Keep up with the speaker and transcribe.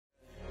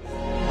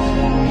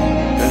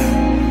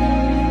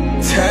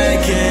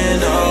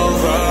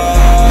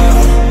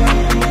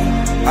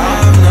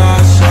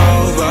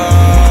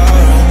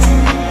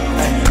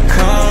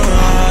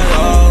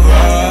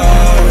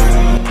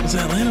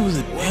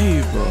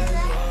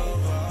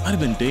Might have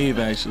been Dave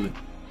actually.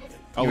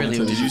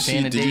 Did you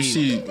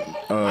see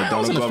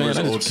Donald Glover's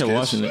old skits?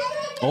 Watching it.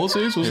 Old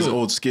series? What's his it?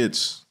 old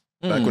skits.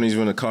 Back when he's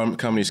in a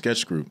comedy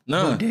sketch group.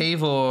 Nah.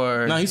 Dave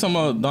or... Nah, he's talking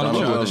about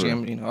Donald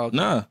Glover.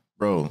 Nah.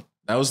 Bro,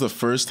 that was the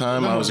first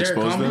time I was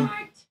exposed to him.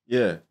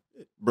 Yeah.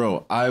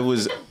 Bro, I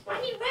was...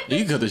 You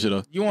can cut this shit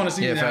off. You want to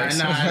see that?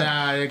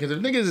 Nah, because if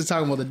niggas is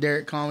talking about the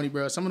Derek comedy,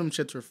 bro, some of them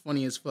shits were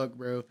funny as fuck,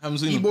 bro.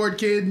 Keyboard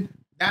Kid,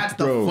 that's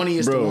the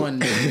funniest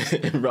one.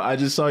 Bro, I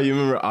just saw, you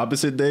remember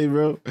Opposite Day,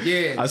 bro?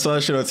 Yeah. I saw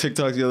that shit on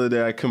TikTok the other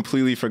day. I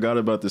completely forgot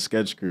about the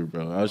sketch group,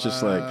 bro. I was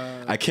just like,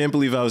 I can't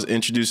believe I was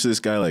introduced to this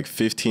guy like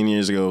 15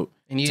 years ago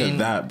to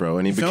that, bro.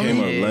 And he became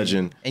a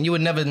legend. And you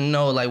would never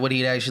know like what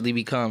he'd actually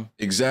become.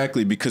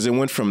 Exactly, because it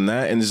went from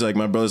that, and it's like,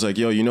 my brother's like,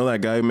 yo, you know that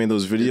guy who made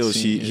those videos?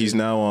 He's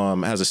now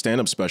has a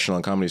stand-up special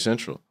on Comedy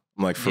Central.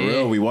 I'm like, for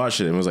real? We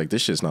watched it and was like,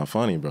 this shit's not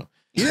funny, bro.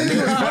 You didn't think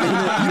it was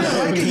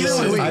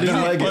funny? I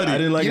didn't like it. I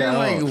didn't like it at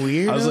all.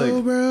 Weirdo, I was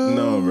like, bro.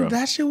 No, bro.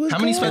 That shit was How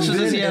many specials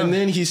does he have? And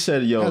then he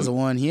said, yo. He has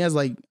one. He has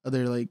like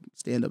other like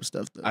stand-up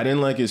stuff though. I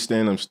didn't like his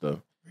stand-up stuff.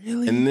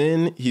 Really? And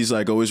then he's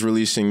like always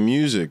releasing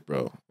music,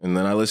 bro. And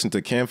then I listened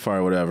to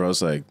Campfire or whatever. I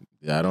was like,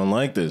 yeah, I don't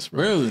like this,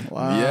 bro. Really?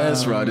 Wow.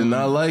 Yes, bro. I did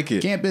not like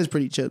it. Camp is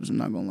pretty chips, I'm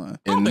not gonna lie.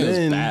 And then it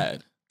was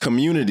bad.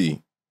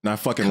 Community. And I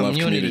fucking love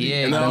Community.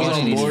 Yeah, and I was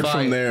on board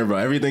from there, bro.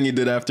 Everything he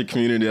did after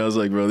Community, I was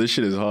like, bro, this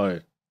shit is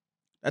hard.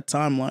 That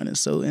timeline is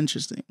so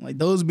interesting. Like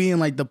those being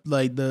like the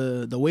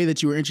way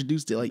that you were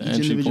introduced to like each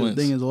individual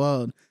thing is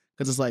wild.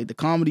 Because it's like the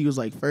comedy was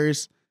like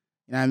first,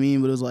 you know what I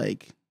mean? But it was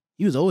like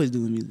he was always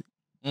doing music.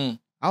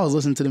 I was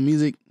listening to the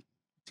music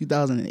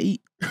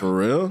 2008. For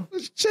real?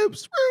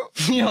 Chips,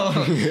 bro.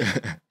 Yo.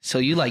 So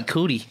you like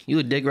Cootie. You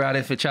a dick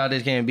rider for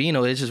Childish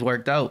Gambino. It just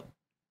worked out.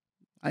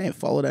 I didn't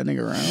follow that nigga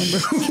around, bro.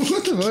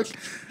 What the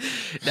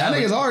fuck? That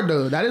nigga's hard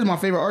though. That is my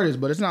favorite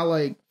artist, but it's not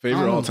like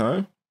favorite all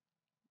time.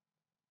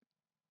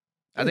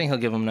 I think he'll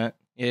give him that.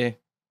 Yeah.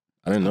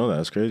 I didn't know that.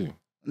 That's crazy.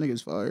 That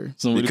nigga's fire.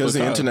 Because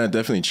the internet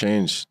definitely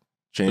changed.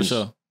 For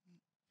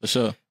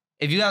sure.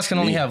 If you guys can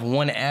only have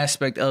one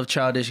aspect of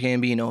Childish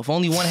Gambino, if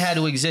only one had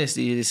to exist,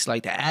 it's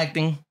like the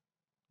acting,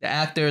 the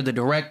actor, the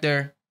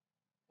director,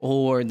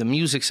 or the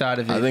music side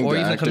of it, I think or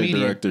the even actor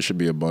comedian. Director should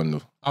be a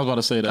bundle. I was about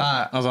to say that.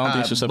 I don't think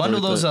you should separate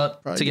bundle those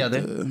up Probably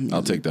together.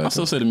 I'll take that. I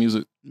still say the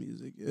music.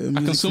 Yeah,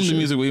 I consume the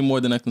music way more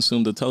than I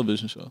consume the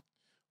television show.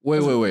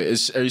 Wait.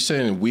 Are you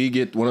saying we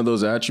get one of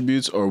those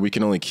attributes, or we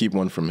can only keep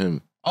one from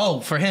him?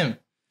 Oh, for him.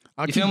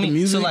 You feel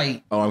me? So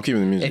like, I'm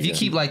keeping the music. If you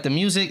keep like the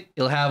music,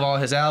 you'll have all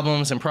his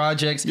albums and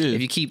projects. Yeah.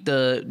 If you keep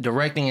the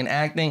directing and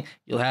acting,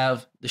 you'll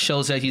have the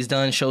shows that he's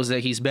done, shows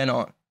that he's been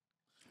on.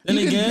 Then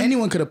again,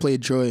 anyone could have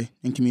played Troy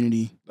in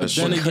Community. That's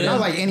then true. again, Not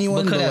like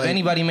anyone. But could have like,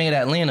 anybody made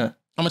Atlanta?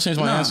 I'm gonna change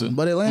my answer.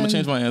 But Atlanta, I'm gonna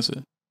change my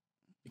answer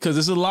because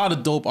there's a lot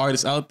of dope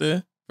artists out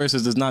there.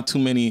 Versus, there's not too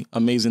many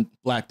amazing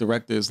black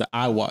directors that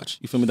I watch.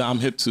 You feel me? That I'm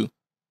hip to.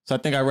 So I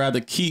think I'd rather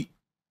keep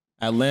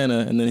Atlanta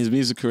and then his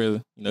music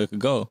career. It could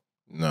go.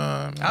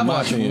 Nah, man. I've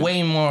watched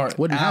way more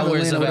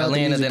hours of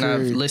Atlanta than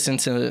I've career.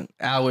 listened to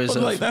hours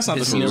of. Like that's not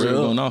the his scenario music.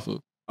 we're going off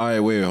of. All right,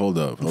 wait, hold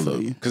up.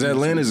 Because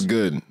Atlanta's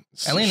good.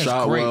 Atlanta's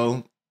shot great.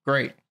 well.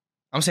 Great.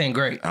 I'm saying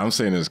great. I'm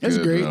saying it's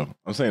good, great. bro.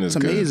 I'm saying it's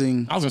It's good.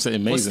 amazing. I was gonna say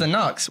amazing. What's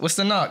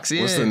the Knox?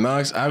 Yeah. What's the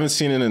Knox? I haven't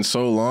seen it in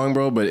so long,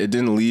 bro, but it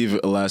didn't leave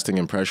a lasting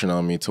impression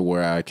on me to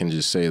where I can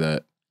just say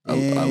that I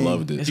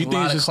loved it. It's a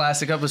lot of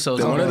classic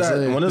episodes. One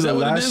of the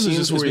last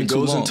scenes where he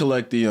goes into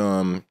like the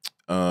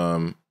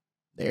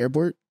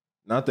airport?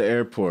 Not the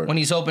airport. When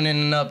he's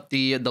opening up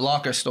the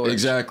locker storage.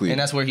 Exactly. And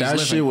that's where he's living.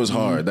 That shit was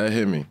hard. That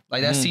hit me.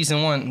 Like that's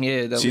season 1.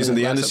 Yeah.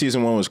 The end of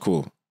season 1 was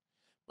cool.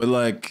 But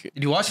like,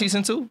 did you watch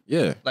season 2?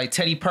 Yeah. Like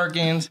Teddy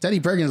Perkins. Teddy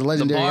Perkins, a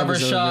legendary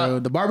episode, bro.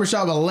 The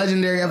barbershop, a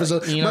legendary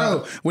episode,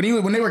 bro.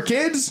 When they were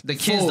kids, the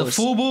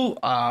FUBU.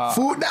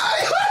 FUBU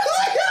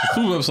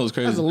episode's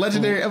crazy. That's a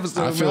legendary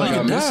episode. I feel like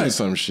I'm missing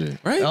some shit,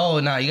 right?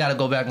 Oh nah, you gotta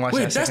go back and watch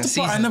that that's second the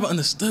part season. I never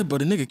understood, bro.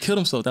 The nigga killed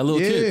himself. That little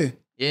kid.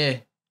 Yeah.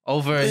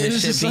 Over his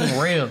shit being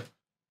real.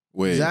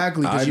 Wait,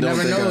 exactly. Because you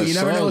never know. You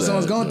never know what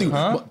someone's going through.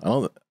 Huh?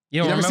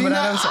 You don't remember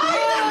that episode?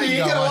 You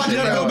gotta watch it. You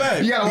gotta go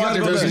back. You gotta watch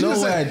it. There's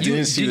no way I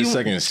didn't see the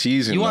second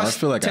season. You I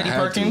feel like Teddy I had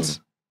Perkins?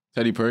 to.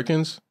 Teddy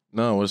Perkins?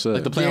 No, what's that?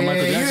 Like the play on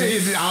Michael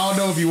Jackson? I don't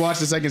know if you watched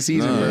the second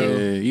season, bro.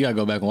 Yeah, you gotta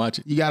go back and watch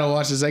it. You gotta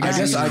watch the second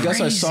season. I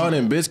guess I saw it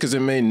in bits because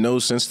it made no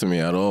sense to me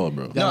at all,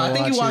 bro. No, I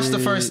think you watched the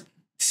first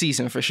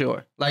season for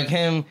sure. Like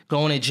him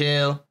going to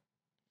jail.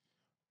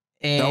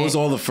 And that was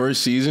all the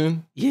first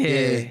season?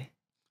 Yeah.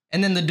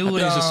 And then the dude,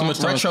 Retro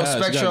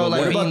Spectro, like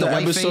what about the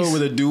episode face? where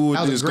the dude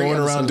is going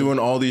around doing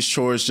all these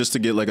chores just to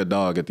get like a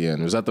dog at the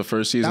end? Was that the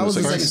first season? That was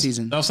the second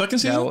season. That was second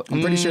season?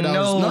 I'm pretty sure that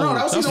was. No,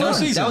 that was season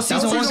 1. That was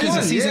season 1 because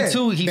in season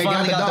 2 he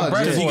finally got the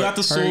bread. He got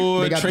the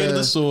sword, traded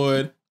the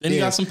sword, then he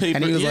got some paper.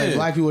 And he was like,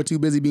 black people are too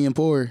busy being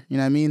poor. You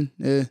know what I mean?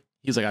 Yeah.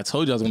 He's like, I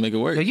told you I was gonna make it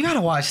work. Yo, you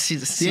gotta watch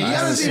season. Yeah, you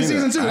gotta see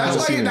season 2. That's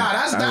why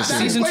that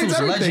season 2 is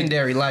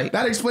legendary. Like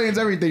that explains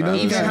everything.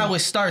 Even how it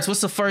starts.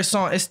 What's the first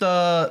song? It's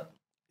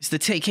the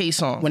TK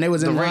song. When they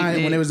was in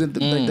line, when they was in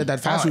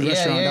that fast food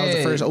restaurant, that was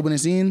the first opening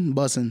scene.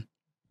 Bussin'.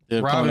 Yeah,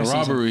 Robin season.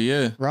 robbery.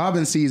 Yeah.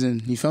 Robin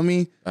season. You feel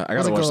me? I What's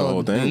gotta it watch the called?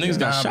 whole thing. The niggas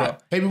got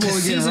shot. Hey, people were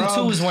getting Season robbed.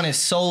 2 is when it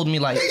sold me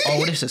like,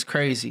 oh, this is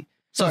crazy.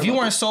 So if you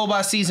weren't sold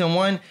by season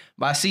 1,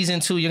 by season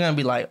 2, you're gonna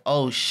be like,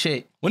 oh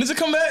shit. When does it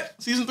come back?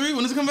 Season 3?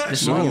 When does it come back?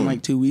 It's like in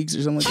like 2 weeks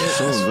or something like that.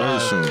 Soon, very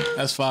soon.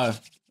 That's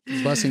 5.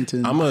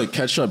 Bussington. I'm gonna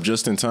catch up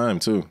just in time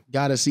too.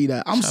 Gotta see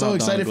that. I'm Shout so out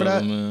excited for Donda,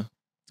 that. man.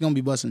 It's gonna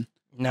be bussing.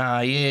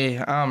 Nah,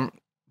 yeah.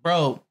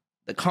 Bro,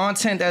 the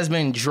content that's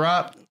been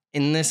dropped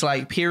in this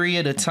like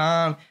period of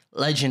time,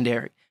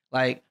 legendary.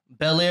 Like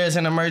Bel Air's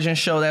an emergent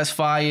show that's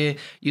fire.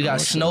 You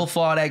got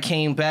Snowfall that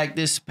came back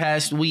this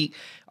past week.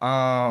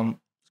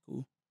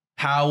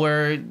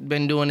 Power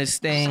been doing his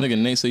thing. Nigga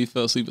Nate said he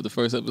fell asleep at the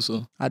first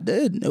episode. I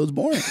did. It was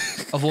boring.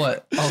 Of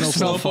what? Oh,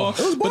 Snowfall. It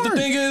was But the boring.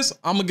 thing is,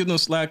 I'm gonna give them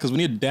slack because when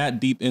you're that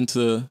deep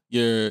into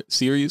your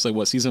series, like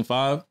what, season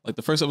 5, like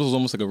the first episode was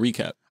almost like a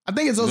recap. I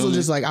think it's also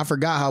just like I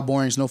forgot how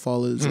boring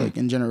Snowfall is, like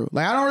in general.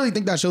 Like I don't really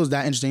think that show's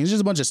that interesting. It's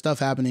just a bunch of stuff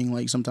happening,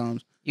 like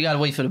sometimes. You gotta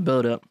wait for the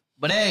build up.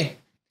 But hey,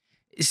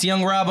 it's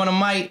Young Rob on the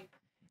mic.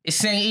 It's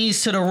St.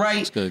 East to the right.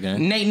 What's good,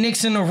 gang? Nate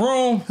Nix in the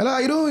room. Hello, how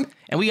you doing?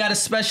 And we got a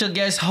special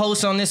guest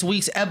host on this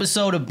week's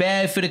episode of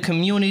Bad for the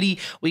Community.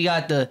 We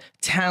got the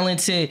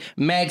talented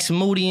Max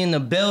Moody in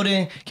the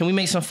building. Can we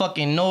make some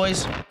fucking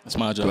noise? That's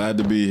my job. Glad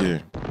to be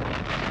here.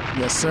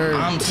 Yes, sir.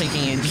 I'm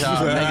taking your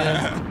job,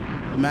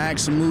 nigga.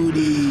 Max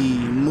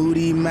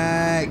Moody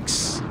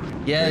Max,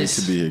 Great Yes.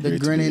 to be here. the Great to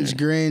be Greenwich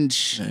here.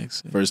 Grinch.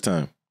 Thanks. First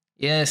time.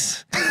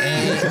 Yes.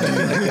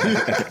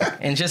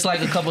 And just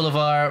like a couple of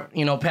our,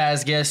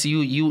 past guests,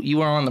 you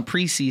were on the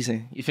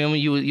preseason. You feel me?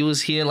 You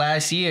was here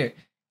last year.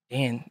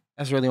 And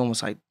that's really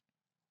almost like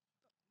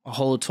a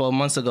whole 12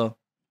 months ago.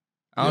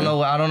 I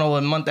don't know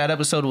what month that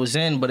episode was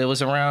in, but it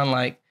was around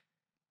like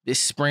this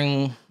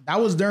spring. That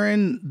was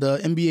during the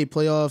NBA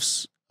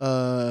playoffs.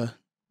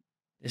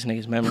 This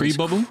nigga's memory is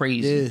Pre-bubble?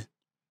 crazy.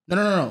 Yeah.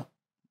 No.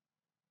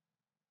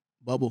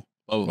 Bubble.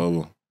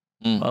 Bubble.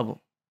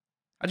 Bubble.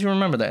 How'd you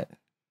remember that?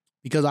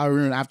 Because I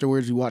remember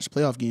afterwards we watched the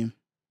playoff game.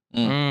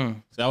 So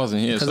I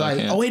wasn't here, Because so I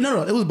can't. oh wait,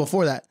 no, it was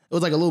before that. It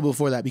was like a little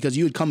before that because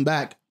you had come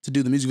back to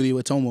do the music video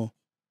with Tomo,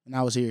 and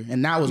I was here,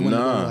 and that was when the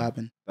bubble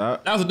happened.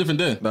 That That was a different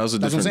day. was a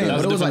That's what I'm different saying.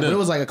 day. But it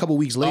was like a couple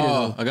weeks later.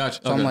 Oh, though. I got you.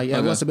 So I'm like, yeah,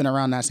 it must have been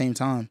around that same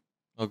time.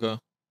 Okay.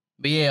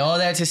 But yeah, all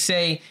that to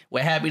say,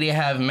 we're happy to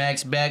have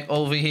Max back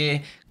over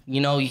here.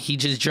 He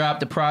just dropped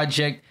the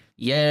project.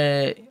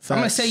 Yeah, I'm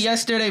gonna say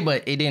yesterday,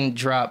 but it didn't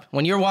drop.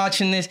 When you're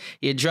watching this,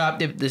 it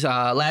dropped it this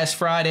last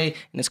Friday,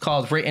 and it's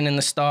called Written in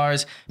the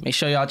Stars. Make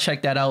sure y'all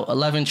check that out.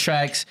 11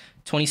 tracks,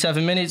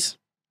 27 minutes.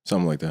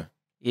 Something like that.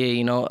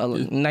 Yeah,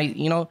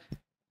 night.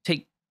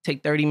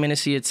 Take 30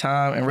 minutes of your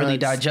time and really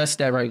digest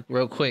that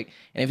real quick.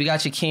 And if you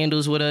got your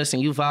candles with us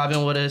and you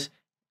vibing with us,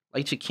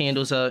 light your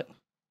candles up.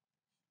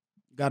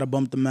 Gotta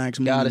bump the Max.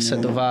 Gotta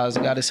set the vibes.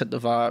 Gotta set the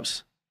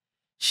vibes.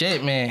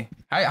 Shit, man.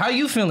 How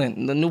you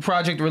feeling? The new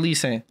project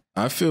releasing.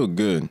 I feel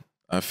good.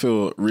 I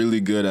feel really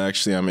good.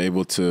 Actually,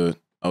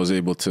 I was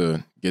able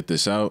to get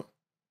this out.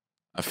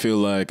 I feel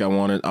like I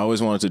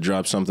always wanted to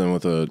drop something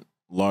with a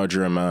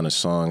larger amount of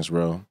songs,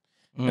 bro.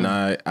 And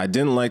I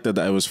didn't like that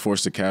I was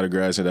forced to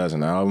categorize it as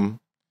an album.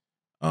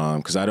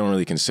 Because I don't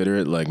really consider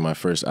it like my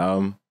first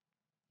album.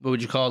 What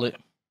would you call it?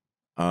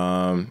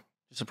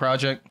 Just a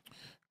project?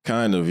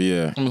 Kind of,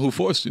 yeah. I mean, who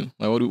forced you?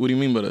 Like, what do you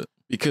mean by that?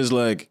 Because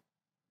like,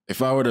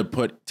 if I were to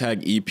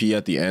tag EP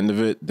at the end of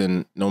it,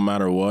 then no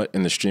matter what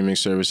in the streaming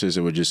services,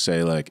 it would just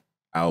say like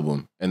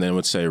album, and then it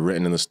would say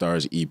Written in the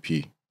Stars EP.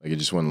 Like it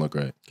just wouldn't look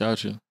right.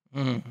 Gotcha.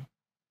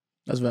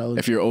 That's valid.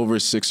 If you're over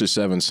 6 or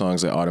 7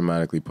 songs, they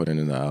automatically put it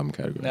in the album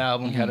category. The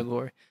album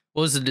category.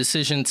 What was the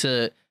decision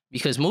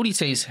because Moody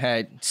Taste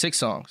had 6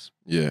 songs.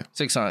 Yeah.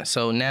 6 songs.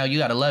 So now you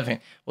got 11.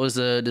 What was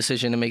the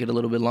decision to make it a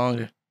little bit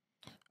longer?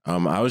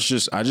 I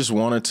just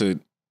wanted to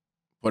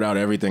put out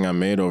everything I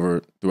made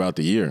throughout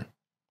the year.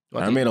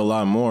 I made a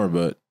lot more,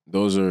 but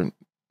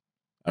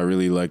I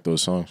really like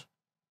those songs.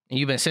 And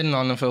you've been sitting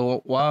on them for a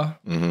while?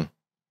 Mm-hmm.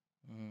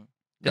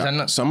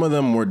 Yeah, some of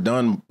them were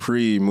done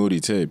pre-Moody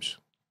tapes.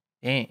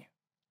 Damn.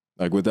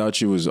 Like Without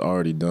You was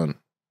already done.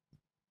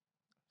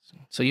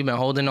 So you've been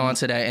holding on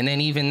to that. And then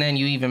even then,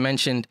 you even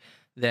mentioned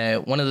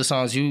that one of the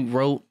songs you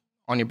wrote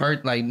on your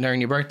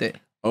during your birthday.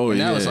 Oh, and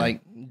yeah. that was like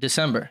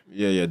December.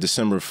 Yeah,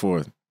 December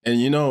 4th.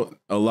 And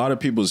a lot of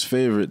people's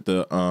favorite,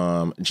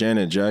 the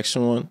Janet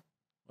Jackson one,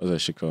 what's that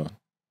shit called?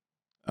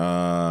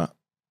 Hand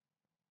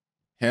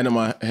on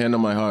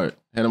my heart,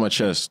 hand on my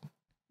chest.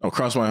 Oh,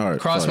 Cross My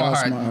Heart. Cross My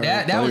Heart.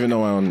 I don't even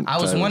know my own I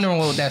was title. wondering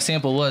what that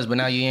sample was, but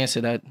now you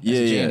answered that.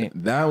 Yeah.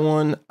 That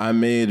one I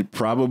made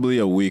probably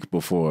a week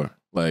before.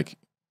 Like,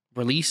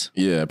 Release?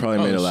 yeah, I probably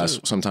made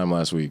it sometime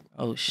last week.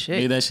 Oh,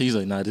 shit. Made that shit. He's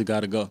like, nah, this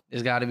gotta go.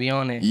 It's got to be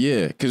on there.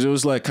 Yeah, because it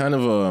was like kind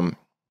of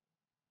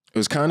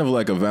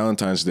like a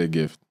Valentine's Day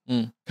gift.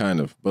 Kind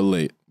of, but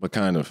late, but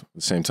kind of at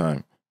the same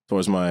time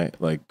towards my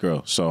like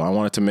girl. So I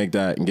wanted to make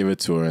that and give it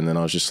to her, and then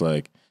I was just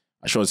like,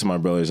 I showed it to my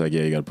brother. He's like,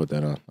 yeah, you got to put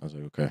that on. I was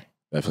like, okay.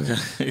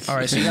 definitely. All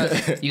right, so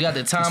you got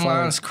the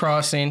timelines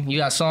crossing. You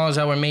got songs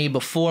that were made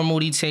before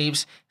Moody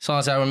Tapes,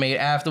 songs that were made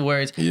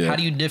afterwards. Yeah. How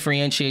do you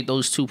differentiate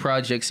those two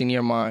projects in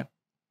your mind?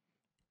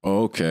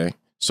 Okay.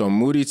 So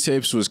Moody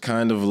Tapes was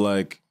kind of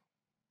like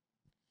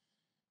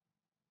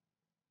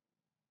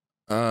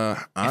And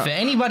for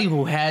anybody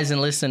who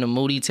hasn't listened to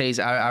Moody Tapes,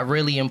 I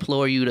really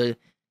implore you to,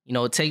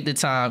 take the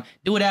time.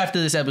 Do it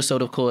after this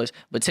episode, of course,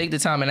 but take the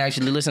time and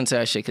actually listen to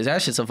that shit, because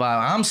that shit's a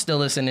vibe. I'm still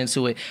listening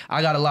to it.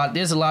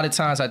 There's a lot of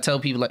times I tell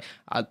people, like,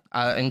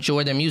 I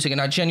enjoy their music, and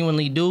I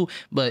genuinely do,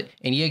 but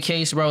in your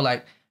case, bro,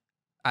 like,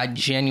 I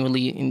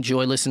genuinely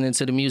enjoy listening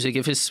to the music.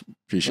 If it's,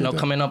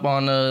 coming up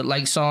on the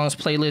like songs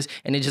playlist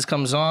and it just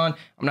comes on,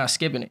 I'm not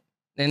skipping it.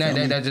 And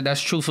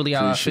that's truthfully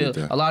how I feel.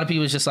 A lot of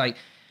people is just like,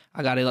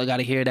 I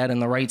gotta hear that in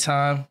the right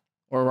time,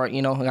 or right,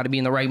 I gotta be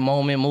in the right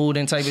moment, mood,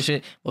 and type of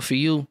shit. But for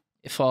you,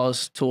 it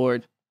falls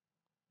toward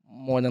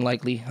more than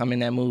likely I'm in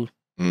that mood.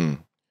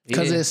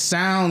 Because it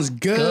sounds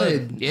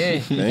good. Yeah,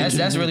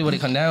 that's really what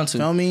it comes down to.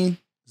 Feel me?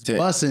 It's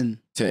bussin'.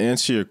 To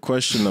answer your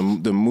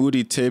question, the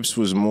Moody Tapes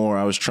was more,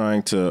 I was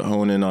trying to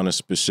hone in on a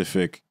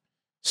specific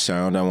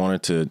sound I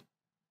wanted to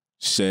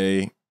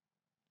say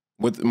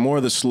with more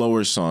of the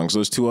slower songs.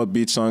 Those two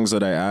upbeat songs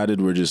that I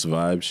added were just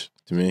vibes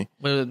to me.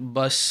 With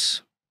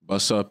Bus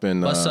Up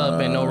and No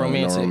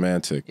Romantic. No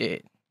Romantic. Yeah,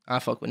 I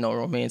fuck with No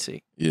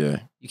Romantic.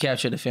 Yeah. You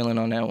captured the feeling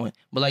on that one.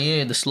 But like,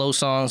 the slow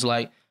songs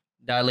like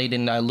Dilated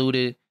and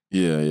Diluted.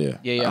 Yeah.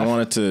 I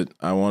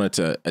wanted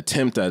to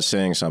attempt at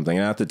saying something.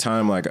 And at the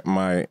time, like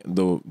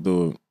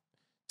the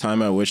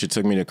time at which it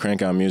took me to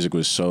crank out music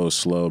was so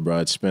slow, bro.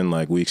 I'd spend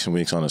like weeks and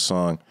weeks on a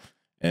song.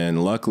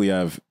 And luckily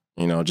I've,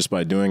 just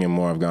by doing it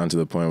more, I've gotten to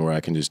the point where I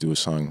can just do a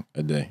song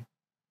a day.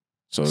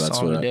 So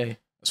that's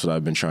what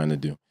I've been trying to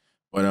do.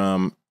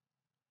 But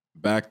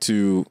back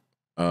to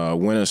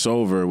When It's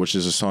Over, which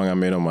is a song I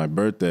made on my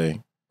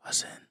birthday.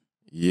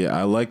 Yeah,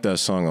 I like that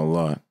song a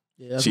lot.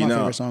 Yeah, that's my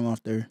favorite song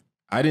off there.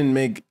 I didn't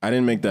make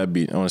that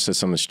beat. I want to set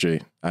something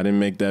straight. I didn't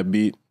make that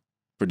beat.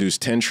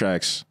 Produced 10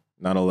 tracks,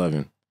 not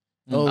 11.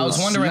 Oh, I was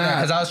wondering that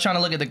because I was trying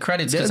to look at the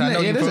credits, because I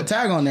know there's a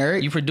tag on there.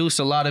 Right? You produce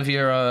a lot of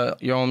your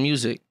own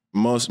music.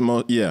 Most,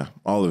 yeah,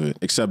 all of it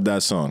except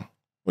that song,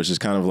 which is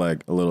kind of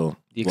like a little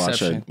the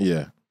exception.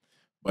 Yeah,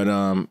 but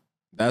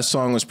that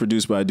song was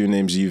produced by a dude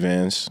named Z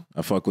Vance.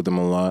 I fuck with him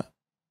a lot,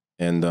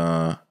 and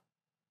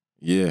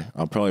yeah,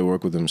 I'll probably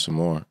work with him some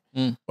more.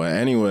 But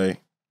anyway.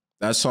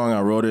 That song,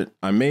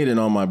 I made it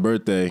on my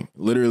birthday.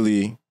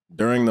 Literally,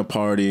 during the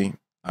party,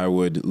 I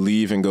would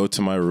leave and go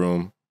to my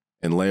room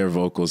and layer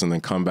vocals and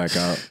then come back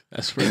out.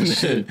 That's pretty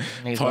shit.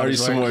 Party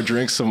some more,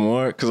 drink some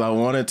more. Because I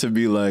wanted to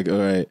be like, all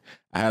right,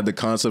 I had the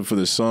concept for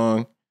the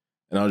song.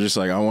 And I was just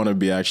like, I want to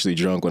be actually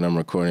drunk when I'm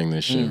recording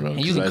this shit, bro.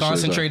 And you can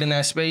concentrate in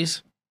that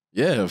space?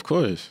 Yeah, of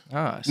course.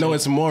 No,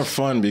 it's more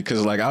fun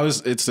because like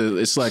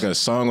it's like a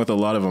song with a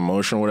lot of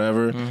emotion or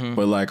whatever,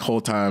 but like whole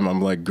time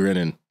I'm like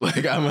grinning.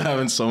 Like I'm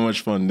having so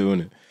much fun doing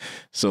it.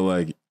 So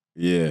like,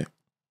 yeah.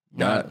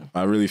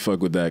 I really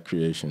fuck with that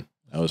creation.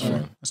 That was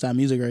fun. That's that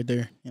music right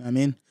there. You know what I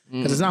mean?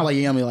 Because it's not like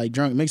you're gonna be like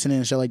drunk mixing it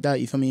and shit like that.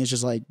 You feel me? It's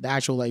just like the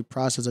actual like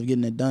process of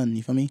getting it done.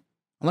 You feel me?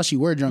 Unless you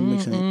were drunk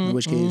mixing it, in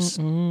which case,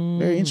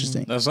 very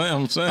interesting. That's what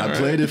I'm saying. I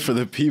played it for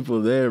the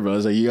people there, bro. I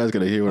was like, you guys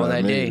gotta hear what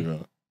I made,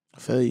 bro. I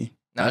feel you.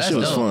 That shit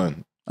was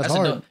fun. That's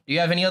hard. Do you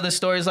have any other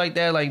stories like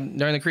that, like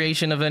during the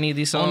creation of any of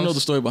these songs? I don't know the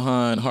story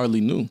behind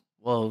Hardly Knew.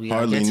 Well, we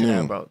gotta get to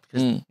that, bro.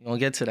 You're gonna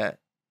get to that.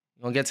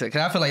 Because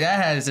I feel like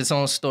that has its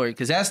own story,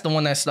 because that's the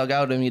one that stuck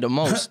out to me the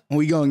most.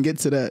 We gonna get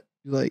to that.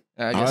 Like,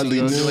 I guess we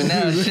gonna do it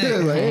now.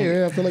 Shit. Like,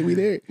 hey, I feel like we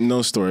there.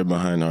 No story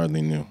behind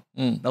Hardly Knew.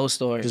 No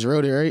story. Just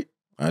wrote it, right?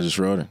 I just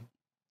wrote it.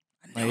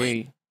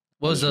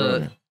 What was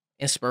the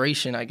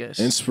inspiration, I guess?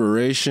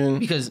 Inspiration?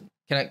 Because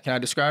can I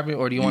describe it,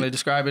 or do you want to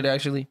describe it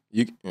actually?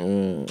 You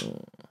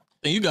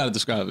gotta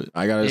describe it.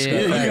 I gotta describe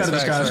it. You gotta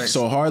describe it.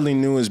 So Hardly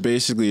Knew is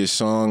basically a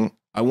song.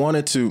 I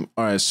wanted to.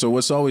 All right. So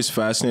what's always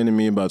fascinated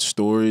me about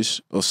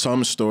stories, or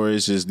some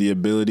stories, is the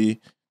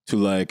ability to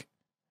like,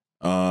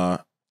 I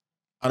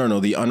don't know,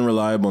 the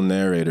unreliable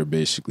narrator,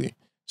 basically.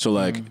 So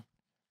like,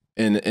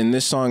 in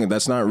this song,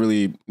 that's not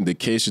really the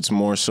case. It's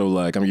more so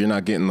like, you're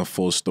not getting the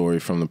full story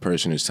from the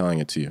person who's telling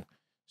it to you.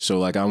 So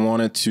like, I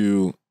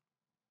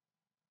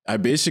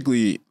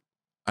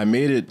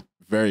made it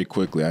very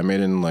quickly. I made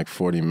it in like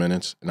 40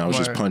 minutes, and I was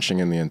just punching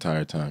in the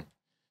entire time.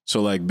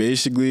 So like,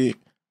 basically,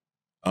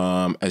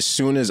 as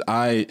soon as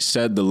I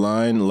said the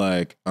line,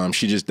 like,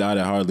 she just died,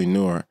 I hardly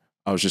knew her,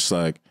 I was just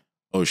like,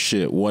 oh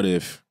shit, what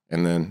if?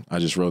 And then I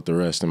just wrote the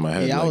rest in my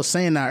head. Yeah, like, I was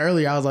saying that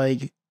earlier. I was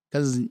like,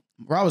 because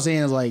what I was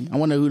saying is like, I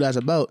wonder who that's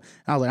about.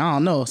 And I was like, I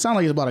don't know. It sounds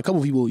like it's about a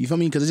couple people. You feel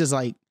me? Because it's just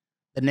like,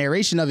 the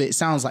narration of it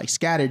sounds like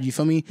scattered. You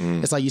feel me?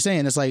 It's like you're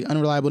saying, it's like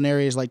unreliable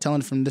narrators, like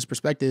telling from this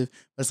perspective.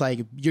 But it's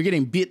like, you're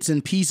getting bits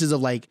and pieces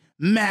of like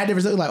mad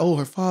different stuff. Like, oh,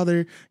 her father.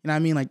 You know what I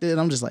mean? Like,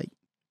 and I'm just like,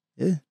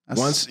 yeah.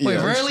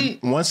 Really?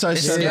 Once I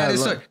said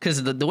that,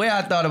 because the way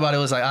I thought about it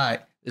was like, all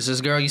right, there's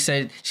this girl, you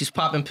said she's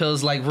popping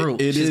pills like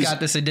Root. She's got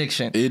this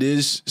addiction.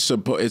 It's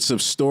a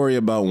story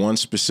about one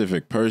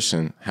specific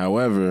person.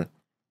 However,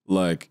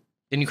 like,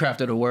 Then you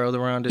crafted a world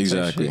around it.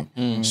 Exactly.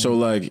 So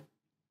like,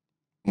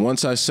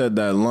 once I said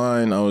that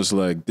line, I was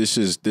like, this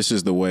is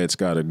the way it's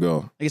got to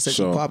go. I guess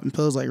you popping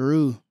pills like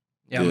Rue.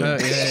 Yeah.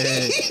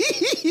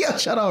 Yeah,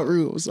 shout out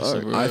Rue. I'm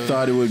sorry. I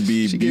thought it would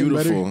be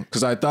beautiful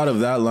because I thought of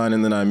that line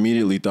and then I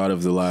immediately thought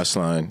of the last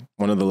line.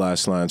 One of the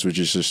last lines, which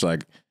is just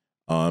like,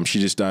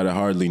 she just died. I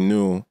hardly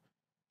knew.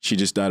 She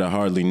just died. I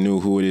hardly knew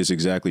who it is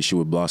exactly she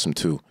would blossom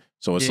to.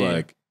 So it's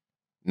like,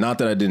 not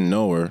that I didn't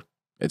know her.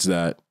 It's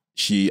that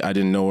I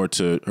didn't know her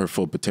to her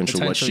full potential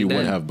what she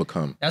would have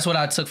become. That's what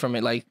I took from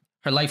it. Like,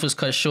 her life was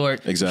cut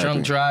short. Exactly.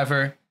 Drunk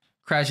driver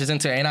crashes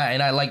into her. And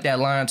I like that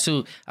line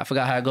too. I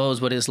forgot how it goes,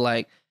 but it's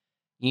like,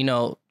 you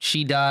know,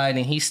 she died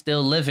and he's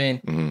still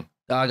living.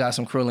 God got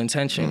some cruel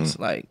intentions.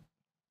 Like,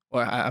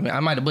 or I mean, I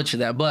might have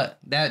butchered that, but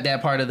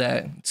that part of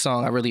that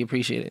song, I really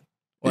appreciated.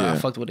 Well, I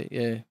fucked with it.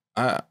 Yeah.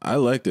 I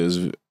liked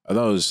it. I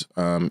thought it was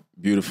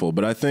beautiful,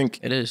 but I think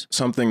it is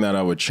something that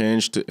I would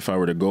change if I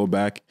were to go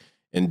back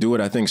and do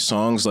it. I think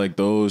songs like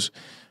those,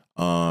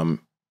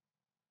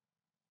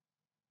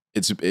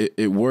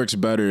 it works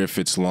better if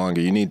it's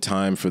longer. You need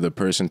time for the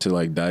person to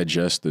like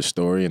digest the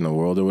story and the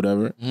world or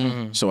whatever.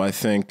 So I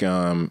think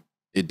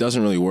it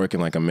doesn't really work in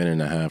like a minute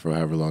and a half or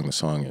however long the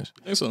song is.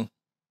 I think so.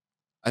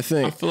 I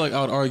feel like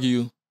I would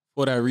argue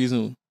for that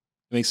reason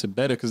it makes it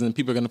better because then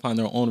people are gonna find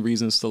their own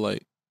reasons to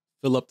like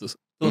fill up the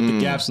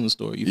gaps in the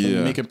story. You feel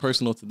me? Make it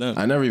personal to them.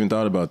 I never even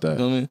thought about that. You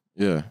know what I mean?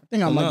 Yeah. I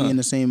think I might be in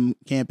the same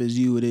camp as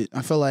you with it.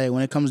 I feel like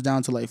when it comes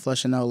down to like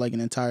fleshing out like an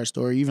entire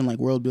story, even like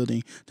world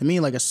building, to me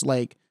like it's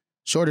like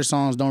shorter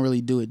songs don't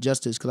really do it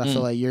justice because I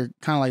feel like you're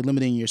kind of like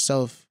limiting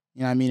yourself,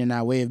 you know what I mean, in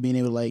that way of being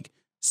able to like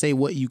say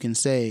what you can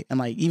say. And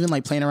like even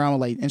like playing around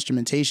with like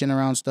instrumentation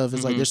around stuff,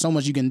 it's like there's so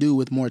much you can do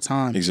with more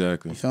time.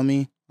 Exactly. You feel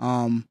me?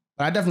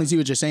 But I definitely see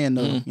what you're saying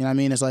though. You know what I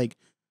mean? It's like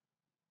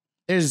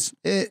there's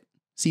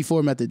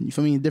C4 method. You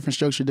feel me? Different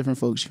structure, different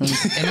folks. You feel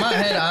me? In my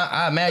head,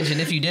 I imagine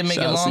if you did make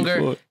it longer,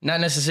 C4. Not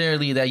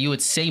necessarily that you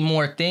would say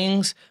more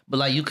things, but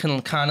like you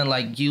can kind of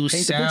like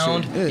use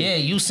sound. Yeah,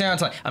 use sound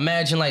to like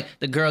imagine like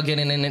the girl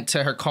getting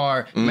into her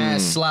car, mad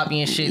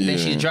sloppy and shit. Then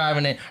she's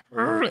driving it,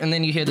 and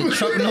then you hear the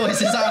truck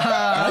noises.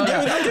 I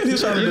get you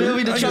feel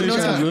me? The truck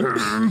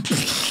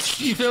noises.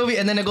 You feel me?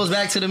 And then it goes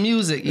back to the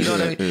music. You know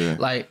what I mean? Yeah.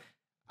 Like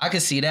I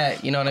could see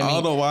that. You know what I mean? I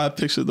don't know why I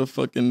pictured the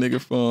fucking nigga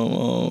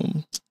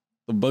from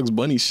the Bugs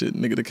Bunny shit,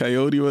 nigga, the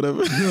coyote or whatever.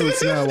 No,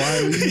 it's not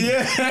wild.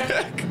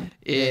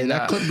 Yeah,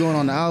 that clip going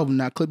on the album,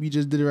 that clip you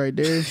just did it right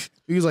there.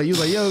 He was like,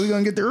 yo, we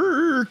gonna get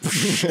the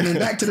and then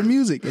back to the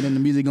music, and then the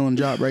music gonna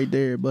drop right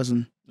there,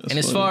 buzzing. And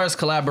as far as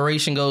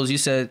collaboration goes, you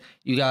said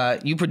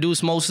you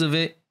produce most of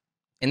it,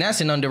 and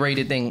that's an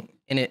underrated thing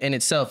in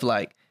itself.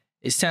 Like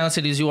as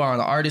talented as you are on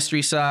the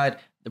artistry side,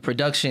 the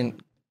production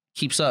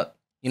keeps up.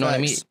 You know what I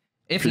mean?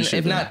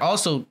 If not,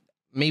 also.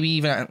 Maybe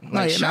even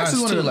like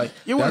Sean's too. Like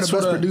you're one of the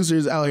best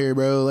producers out here,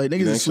 bro. Like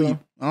niggas is sweet.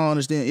 I don't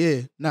understand.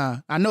 Yeah, nah,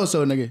 I know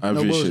so, nigga. I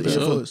appreciate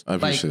that. I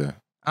appreciate that.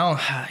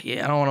 I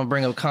don't want to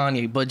bring up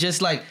Kanye, but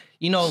just like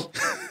no,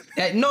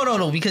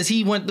 because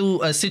he went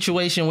through a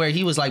situation where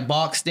he was like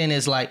boxed in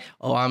as like,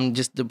 oh, I'm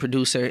just the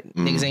producer.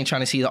 Niggas ain't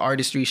trying to see the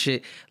artistry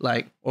shit,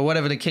 like or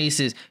whatever the case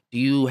is. Do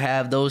you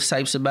have those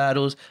types of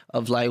battles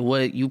of like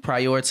what you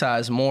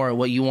prioritize more,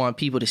 what you want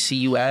people to see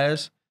you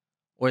as?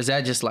 Or is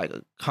that just like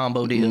a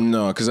combo deal?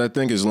 No, because I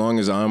think as long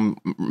as I'm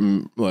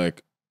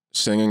like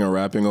singing or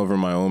rapping over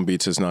my own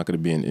beats, it's not going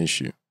to be an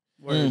issue.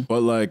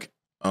 But like,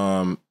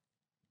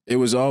 it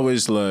was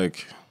always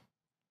like,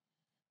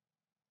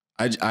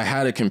 I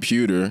had a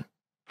computer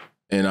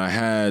and I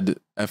had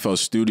FL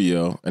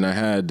Studio and I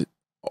had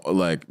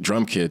like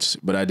drum kits,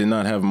 but I did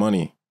not have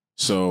money.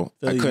 So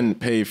I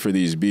couldn't pay for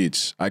these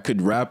beats. I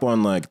could rap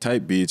on like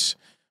type beats,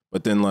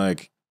 but then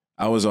like,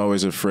 I was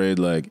always afraid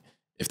like,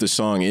 if the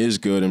song is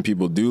good and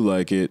people do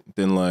like it,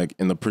 then like,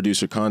 and the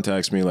producer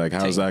contacts me, like,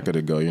 how's that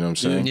gonna go? You know what I'm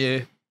saying?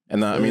 Yeah.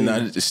 And I mean,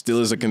 that still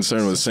is a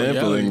concern with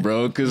sampling,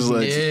 bro. Cause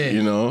like,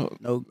 you know,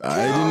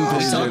 I didn't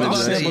pay about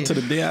sample to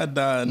the day I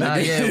died. Nah,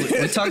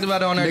 we talked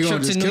about it on our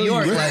trip to New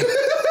York. Like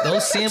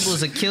those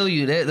samples will kill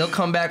you. They'll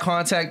come back,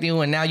 contact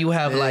you, and now you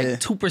have like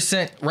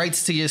 2%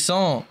 rights to your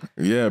song.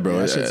 Yeah, bro.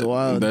 That shit's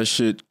wild. That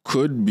shit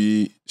could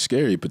be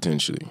scary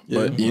potentially. Yeah.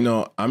 But you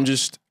know,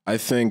 I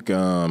think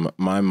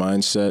my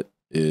mindset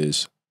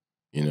is,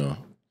 you know,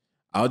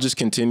 I'll just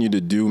continue to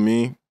do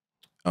me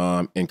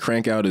and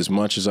crank out as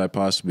much as I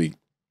possibly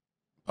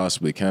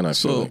can. I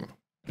feel like.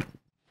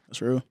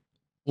 That's real.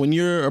 When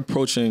you're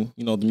approaching,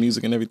 you know, the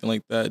music and everything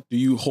like that, do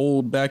you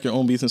hold back your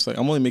own beats and say,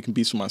 I'm only making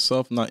beats for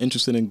myself, I'm not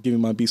interested in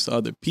giving my beats to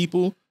other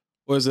people?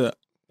 Or is it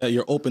that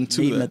you're open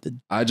to that?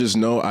 Method. I just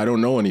know I don't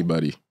know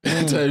anybody.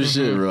 Type of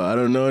shit, bro. I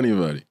don't know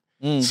anybody.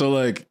 So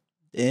like,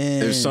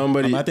 if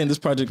somebody, I think this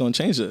project gonna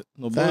change it.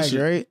 No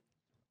bullshit, right?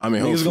 I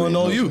mean, niggas gonna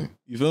know you.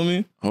 You feel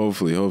me?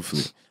 Hopefully.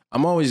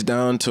 I'm always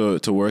down to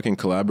work and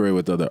collaborate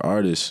with other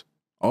artists.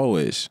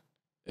 Always.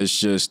 It's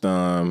just, you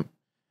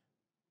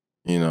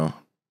know,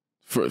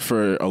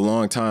 for a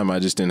long time, I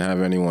just didn't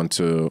have anyone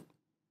to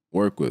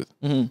work with.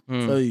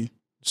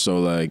 So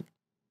like,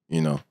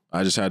 you know,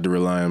 I just had to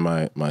rely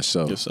on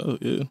myself. So,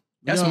 yeah.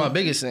 That's my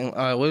biggest thing.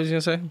 What was you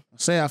gonna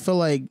say? I feel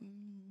like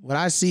what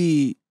I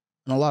see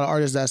in a lot of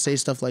artists that say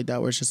stuff like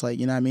that, where it's just like,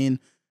 you know what I mean?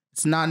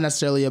 It's not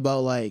necessarily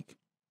about like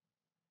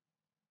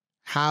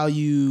how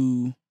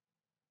you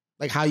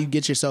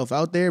get yourself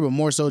out there, but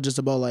more so just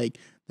about like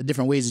the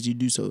different ways that you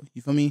do so.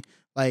 You feel me?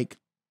 Like,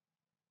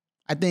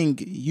 I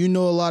think you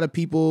know a lot of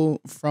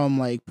people from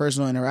like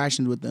personal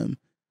interactions with them,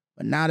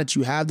 but now that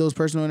you have those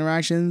personal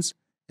interactions,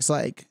 it's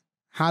like,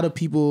 how do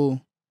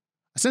people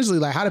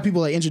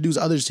introduce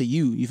others to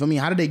you? You feel me?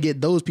 How do they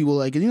get those people,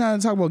 like, you know how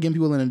to talk about getting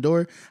people in the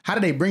door? How do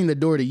they bring the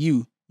door to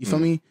you? You feel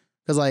me?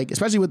 Because like,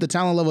 especially with the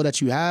talent level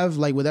that you have,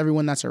 like with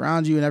everyone that's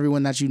around you and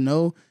everyone that you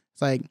know,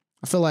 it's like,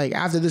 I feel like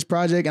after this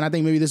project, and I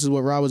think maybe this is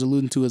what Rob was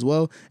alluding to as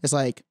well, it's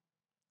like,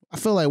 I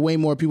feel like way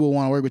more people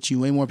want to work with you,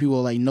 way more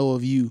people like know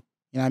of you.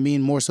 You know what I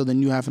mean? More so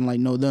than you having to like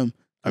know them.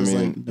 I mean,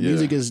 like, the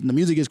music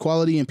is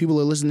quality, and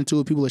people are listening to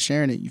it. People are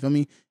sharing it. You feel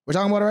me? We're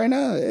talking about it right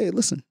now. Hey,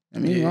 listen. I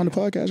mean, we're on the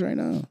podcast right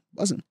now.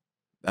 Buzzing.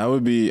 That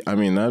would be. I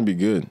mean, that'd be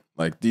good.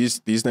 Like these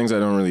things I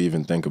don't really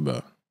even think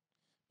about.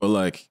 But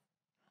like,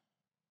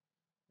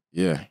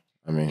 yeah.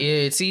 I mean, yeah,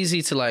 it's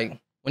easy to like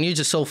when you're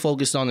just so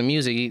focused on the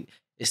music.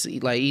 It's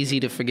like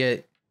easy to forget.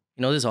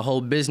 You know, there's a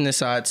whole business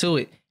side to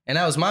it, and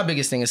that was my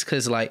biggest thing. Is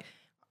because like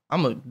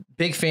I'm a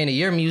big fan of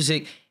your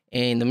music.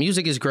 And the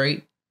music is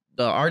great.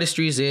 The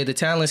artistry is there. The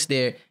talent's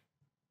there.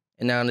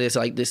 And now there's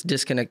like this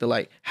disconnect of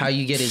like how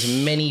you get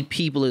as many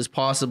people as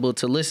possible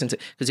to listen to.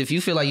 Because if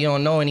you feel like you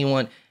don't know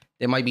anyone,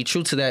 there might be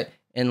truth to that.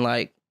 And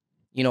like,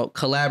 you know,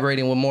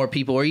 collaborating with more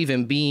people or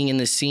even being in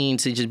the scene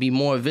to just be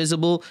more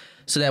visible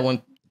so that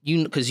when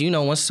because you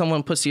know, once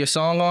someone puts your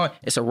song on,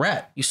 it's a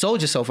wrap. You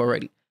sold yourself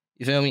already.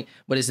 You feel me?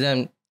 But it's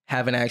them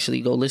having to actually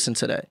go listen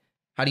to that.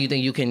 How do you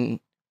think you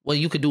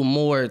could do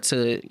more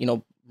to, you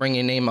know, bring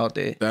your name out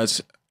there?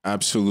 That's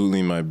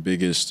absolutely my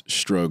biggest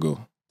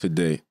struggle to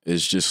date.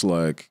 It's just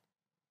like,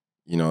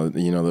 you know,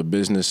 the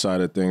business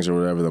side of things or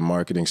whatever, the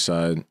marketing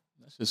side.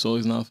 That's just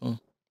always not fun.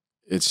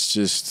 It's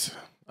just,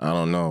 I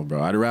don't know,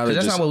 bro. I'd rather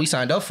that's not what we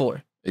signed up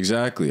for.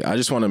 Exactly. I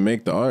just want to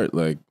make the art,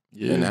 like,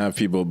 and have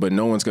people, but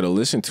no one's gonna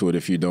listen to it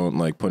if you don't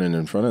like put it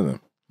in front of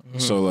them. Mm-hmm.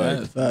 So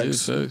like,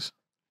 facts.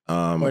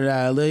 But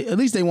at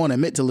least they want to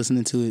admit to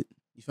listening to it.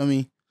 You feel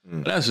me?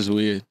 That's just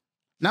weird.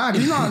 Nah,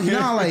 cause you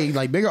know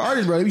like bigger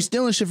artists, bro. They be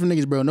stealing shit from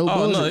niggas, bro. No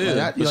bullshit. No, yeah,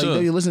 like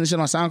they be listening to shit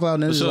on SoundCloud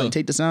and then just like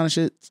take the sound and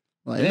shit.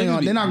 Like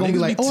they're not gonna be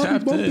like, oh, I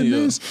be bumping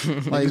this.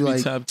 like,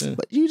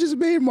 but you just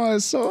made my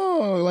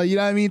song. Like, you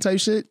know what I mean? Type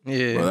shit.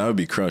 Yeah. Well, that would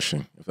be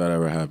crushing if that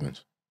ever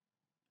happens.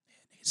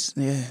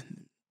 Yeah.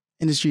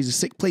 Industry's a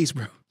sick place,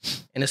 bro.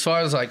 And as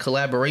far as like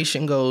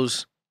collaboration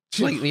goes,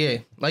 like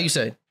you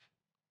said,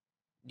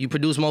 you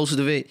produce most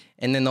of it,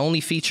 and then the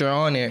only feature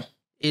on there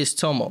is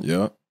Tomo.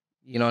 Yeah.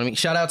 You know what I mean?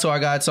 Shout out to our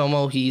guy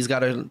Tomo. He's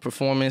got a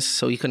performance,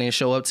 so he couldn't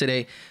show up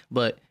today.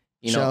 But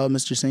you know, shout out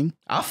Mr. Singh.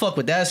 I fuck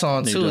with that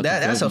song too.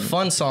 That's a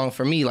fun song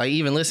for me. Like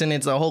even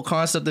listening to the whole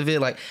concept of it,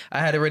 like I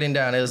had it written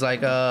down. It was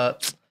like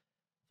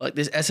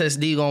this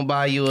SSD gonna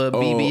buy you a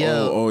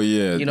BBL. Oh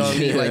yeah. You know what I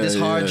mean? Like this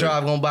hard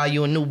drive gonna buy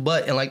you a new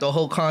butt, and like the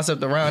whole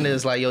concept around it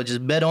is like, yo,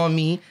 just bet on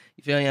me.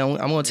 You feel me? I'm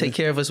gonna take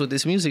care of us with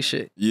this music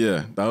shit.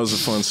 Yeah, that was a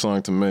fun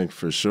song to make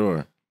for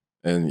sure.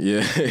 And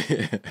yeah,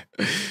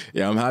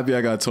 I'm happy I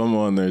got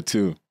Tomo on there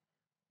too.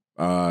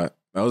 That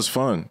was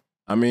fun.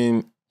 I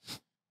mean,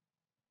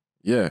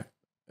 yeah.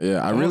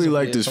 I really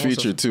like this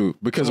feature too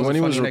because when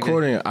he was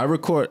recording,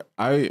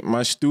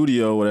 my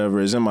studio, whatever,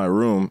 is in my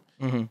room,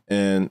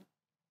 and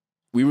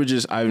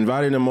I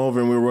invited him over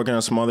and we were working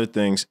on some other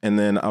things, and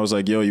then I was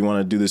like, yo, you want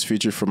to do this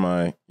feature for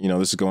my,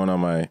 this is going on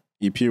my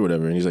EP or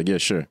whatever, and he's like, yeah,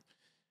 sure.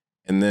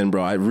 And then,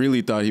 bro, I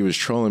really thought he was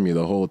trolling me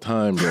the whole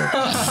time, bro.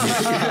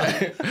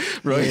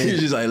 Bro, he was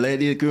just like,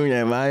 let it go, bro.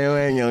 Yeah,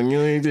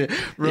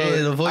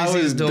 the voice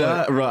is doing.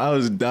 Bro, I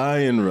was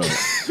dying, bro.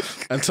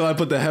 Until I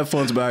put the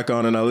headphones back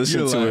on and I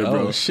listened to it,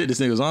 bro. Oh, shit, this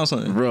nigga's on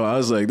something. Bro, I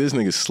was like, this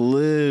nigga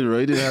slid, bro.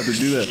 He didn't have to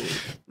do that.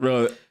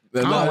 Bro, I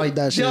don't like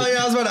that shit.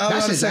 Yeah,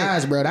 that shit's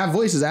ass, bro. That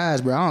voice is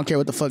ass, bro. I don't care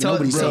what the fuck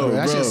nobody said, bro.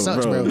 That shit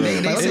sucks, bro.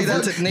 They said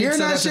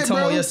that to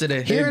Tomo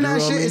yesterday. Hearing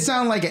that shit, it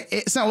sound like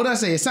what did I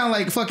say? It sound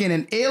like fucking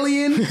an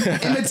alien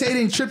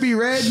imitating Trippie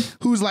Redd,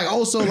 who's like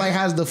also like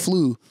has the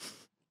flu.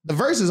 The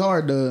verse is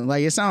hard though.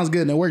 Like it sounds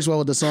good and it works well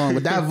with the song.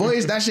 But that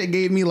voice, that shit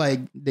gave me like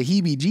the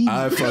heebie-jeebies.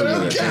 I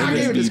can't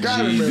even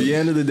describe it, bro. At the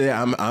end of the day,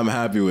 I'm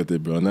happy with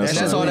it, bro. And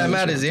that's all that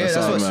matters. Yeah,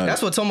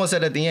 that's what Tomo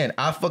said at the end.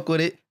 I fuck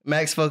with it.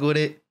 Max fuck with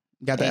it.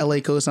 Got the LA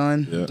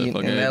cosign. Yeah, and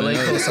LA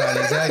cosign,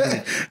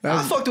 exactly.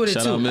 I fucked with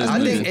it too. I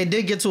think it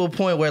did get to a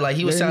point where like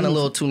he was sounding a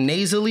little too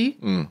nasally.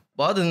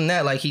 But other than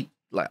that, like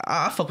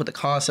I fuck with the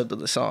concept of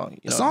the song.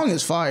 The song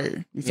is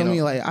fire. You feel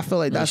me? Like I feel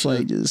like that's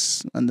like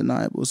just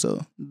undeniable.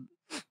 So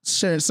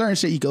certain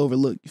shit you can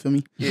overlook. You feel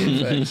me?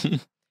 Yeah.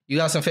 You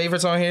got some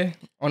favorites on here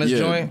on this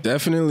joint?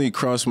 Definitely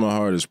Cross My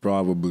Heart is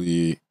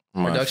probably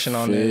my production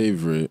on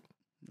favorite.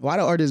 Why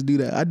do artists do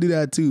that? I do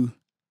that too.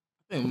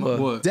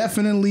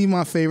 Definitely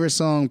my favorite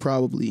song,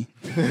 probably.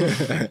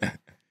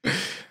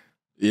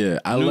 Yeah,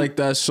 I like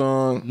that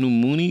song. New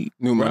Money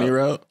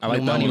Route. I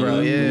like Money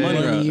Route. Yeah,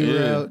 Money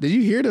Route. Did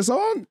you hear the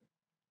song?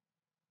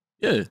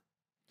 Yeah.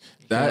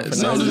 That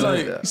sounds sounds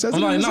like,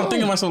 I'm like, now I'm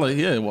thinking to myself, like,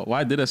 yeah,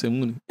 why did I say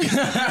Mooney?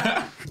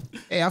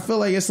 Hey, I feel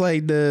like it's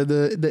like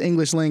the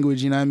English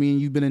language, you know what I mean?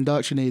 You've been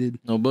indoctrinated.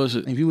 No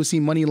bullshit. If people see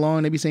Money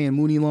Long, they be saying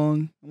Mooney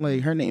Long. I'm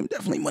like, her name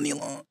definitely Money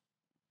Long.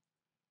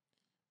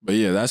 But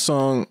yeah, that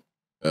song,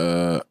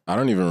 I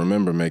don't even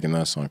remember making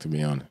that song, to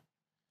be honest.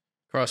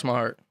 Cross My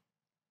Heart.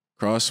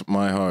 Cross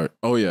My Heart.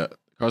 Oh yeah,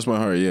 Cross My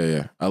Heart.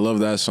 Yeah. I love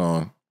that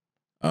song.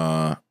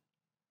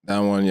 That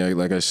one, yeah,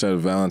 like I said,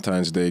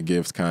 Valentine's Day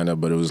gift kind of,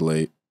 but it was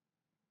late.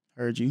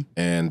 Heard you.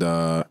 And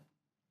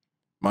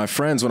my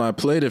friends, when I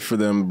played it for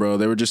them, bro,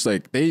 they were just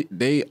like,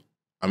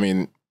 I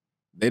mean,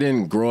 they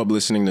didn't grow up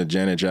listening to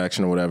Janet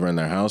Jackson or whatever in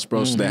their house,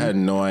 bro. So they had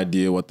no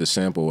idea what the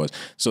sample was.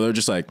 So they're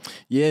just like,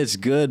 yeah, it's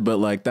good, but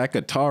like that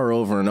guitar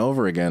over and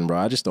over again, bro,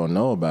 I just don't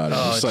know about it.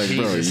 Oh, It's like,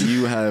 Jesus. bro,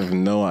 you have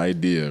no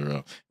idea,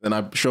 bro. Then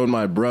I showed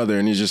my brother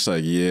and he's just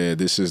like, yeah,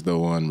 this is the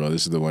one, bro.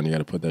 This is the one. You got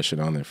to put that shit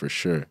on there for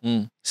sure.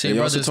 So He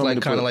your also brother's told me like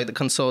to kind of put- like the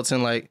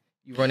consultant, like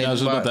you running. I was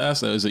just about to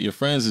ask that. Is it your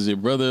friends? Is it your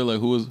brother? Like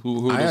who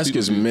are I those ask people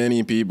as to you?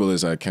 many people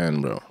as I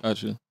can, bro.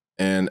 Gotcha.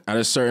 And at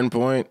a certain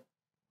point,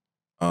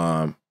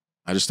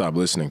 I just stopped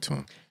listening to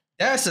him.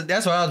 That's what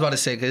I was about to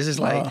say, because it's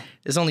like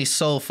there's only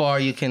so far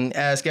you can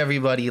ask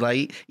everybody.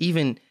 Like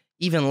even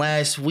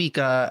last week,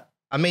 I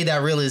made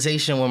that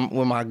realization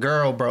with my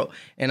girl, bro,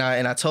 and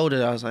I told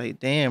her, I was like,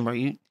 damn, bro,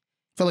 you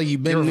feel like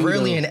you've been you're new,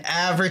 really though. an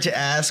average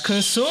ass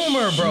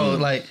consumer, bro.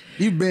 Like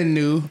You've been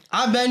new.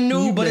 I've been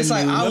new, You've but it's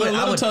been like new. I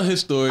Let him would tell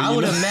his story. I you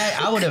would know?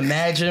 I would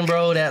imagine,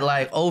 bro, that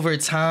like over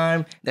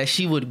time that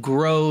she would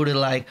grow to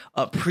like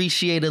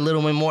appreciate a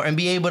little bit more and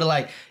be able to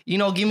like, you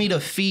know, give me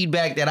the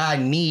feedback that I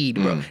need,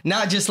 bro.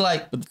 Not just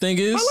like, But the thing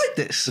is, I like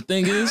this. The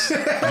thing is, you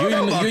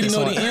already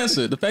know the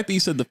answer. The fact that you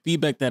said the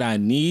feedback that I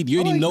need, you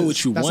already like know this.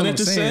 what you That's what wanted I'm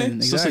to say. saying. So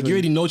it's like Exactly. you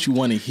already know what you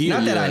want to hear.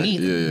 Not that I need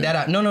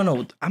that.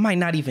 No. I might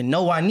not even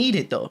know I need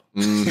it though.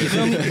 You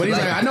feel me? But he's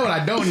like, I know what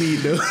I don't need,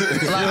 though.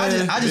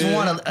 Like, I just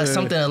want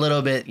something a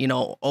little bit, you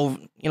know, over,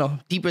 you know,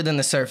 deeper than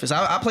the surface.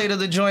 I played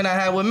the joint I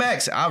had with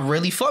Max. I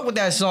really fuck with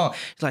that song.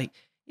 It's like,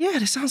 yeah,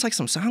 this sounds like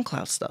some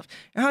SoundCloud stuff.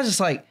 And I was just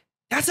like,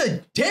 that's a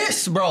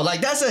diss, bro.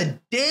 Like, that's a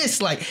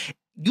diss. Like,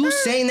 you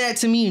saying that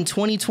to me in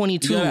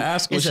 2022 You gotta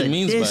ask what is she a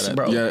means diss, by that.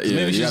 bro. Yeah,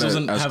 Maybe she you just gotta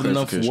doesn't ask have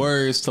enough clarification.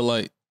 words to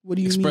like What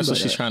do you express mean what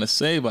by she's that? trying to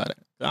say about it.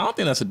 I don't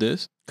think that's a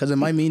diss. Because it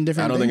might mean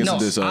different I don't think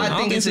things. it's No, a diss. I I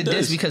think don't it's a think it's a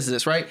diss diss. because of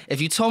this, right?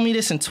 If you told me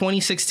this in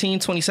 2016,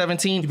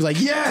 2017, You'd be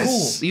like,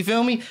 yes. cool. You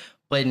feel me?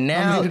 But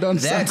now made it on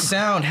that SoundCloud.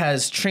 sound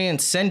has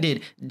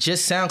transcended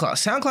just SoundCloud.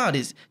 SoundCloud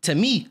is, to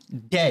me,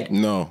 dead.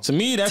 No. To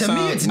me, that To sounds.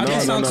 me, it's I think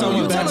dead. no, SoundCloud no,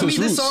 went no. back to Telling me its this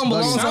roots. song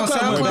belongs on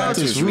SoundCloud went back SoundCloud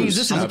to its means roots.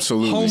 this is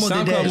Absolutely. home of the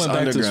SoundCloud dead. went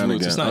back to its Underground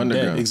roots. It's again. not dead.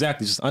 Underground.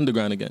 Exactly, just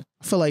underground again.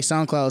 I feel like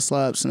SoundCloud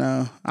slaps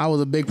now. I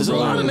was a big There's a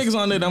lot of proponent niggas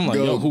on there that I'm like,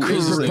 yo, who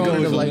is this proponent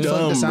nigga? of like fuck the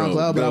Dumb, bro.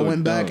 SoundCloud, but I Go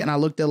went back dumb. and I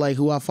looked at like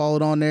who I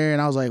followed on there,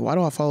 and I was like, why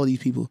do I follow these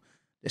people?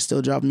 They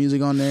still drop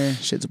music on there.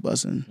 Shit's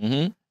busting.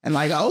 Mm-hmm. And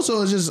like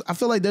also, it's just I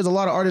feel like there's a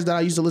lot of artists that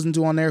I used to listen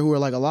to on there who are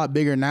like a lot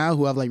bigger now,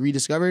 who have like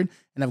rediscovered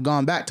and have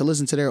gone back to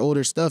listen to their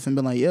older stuff and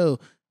been like, yo,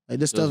 like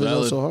this stuff is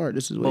valid. so hard.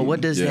 This is But what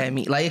does Yeah. that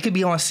mean? Like, it could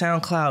be on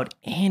SoundCloud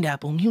and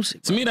Apple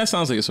Music. To me, that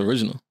sounds like it's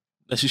original.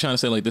 That she's trying to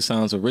say like this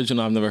sounds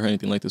original. I've never heard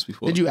anything like this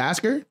before. Did you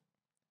ask her?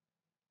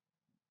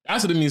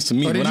 That's what it means to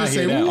me Or did when you I just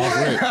hear say, that "What?" off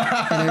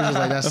rip. And they was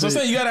like, That's what I'm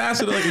saying. You gotta ask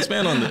her to like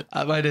expand on that.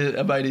 I might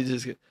have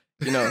just, you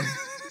know.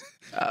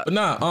 But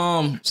nah,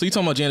 so you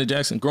talking about Janet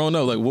Jackson. Growing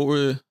up, like what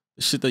were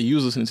the shit that you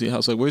was listening to your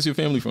house? Like where's your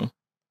family from?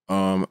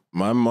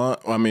 My mom,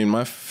 I mean,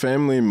 my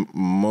family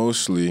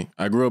mostly,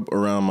 I grew up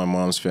around my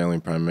mom's family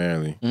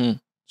primarily.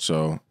 Mhm.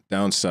 So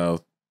down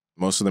south,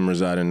 most of them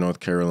reside in North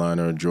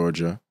Carolina or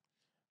Georgia.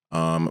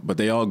 But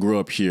they all grew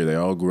up here. They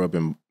all grew up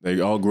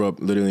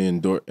literally in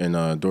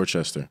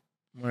Dorchester.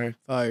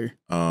 Fire.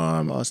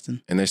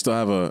 Boston. And they still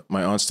have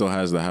my aunt still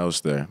has the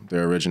house there,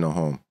 their original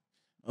home.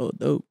 Oh,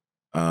 dope.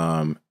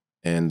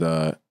 And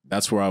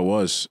that's where I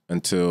was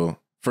until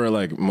for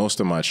like most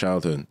of my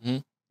childhood.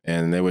 Mhm.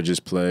 And they would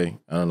just play,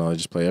 I don't know, they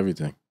just play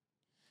everything.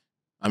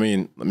 I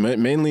mean,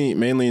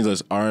 mainly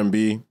just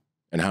R&B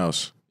and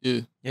house.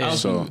 Yeah. Yeah.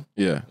 House So, music.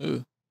 yeah. Yeah.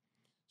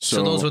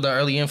 So those were the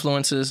early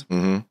influences.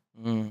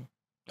 Mm-hmm.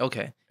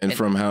 Okay. And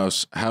from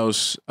house,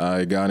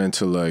 I got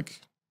into like,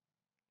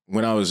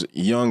 when I was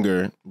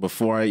younger,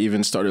 before I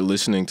even started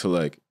listening to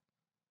like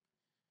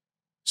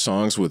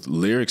songs with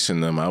lyrics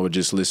in them, I would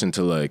just listen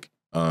to like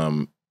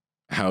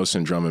house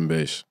and drum and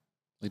bass.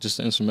 Like just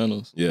the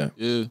instrumentals. Yeah.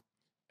 Yeah.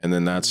 And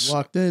then that's,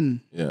 Walked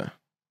in. yeah.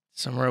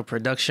 Some real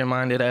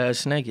production-minded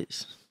ass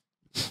niggas.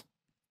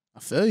 I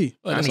feel you.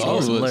 Like, I that's need all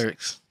of some us.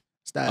 lyrics.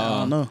 It's that,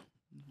 I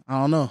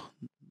don't know.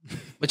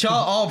 But y'all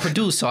all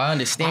produce, so I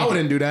understand. I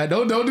wouldn't do that.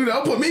 Don't do that.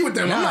 Don't put me with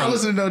them. I'm Nah. not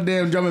listening to no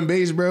damn drum and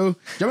bass, bro.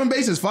 Drum and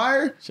bass is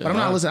fire, Shut but I'm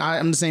not up. listening.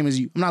 I'm the same as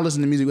you. I'm not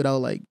listening to music without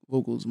like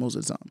vocals most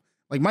of the time.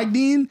 Like Mike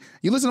Dean,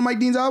 you listen to Mike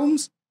Dean's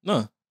albums?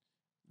 No.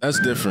 That's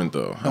different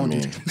though. I Don't do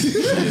mean,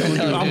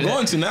 that. I'm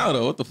going to now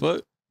though. What the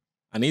fuck?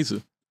 I need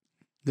to.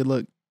 Good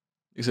luck.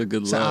 It's a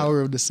good It's an luck.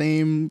 hour of the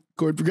same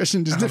chord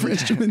progression, just different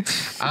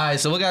instruments. All right,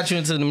 so what got you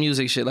into the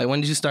music shit? Like,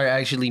 when did you start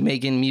actually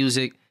making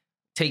music,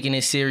 taking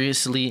it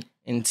seriously,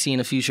 and seeing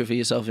a future for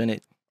yourself in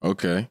it?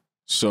 Okay.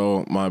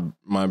 So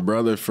my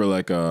brother for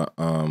like a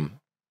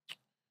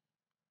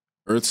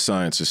earth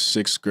science, a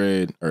 6th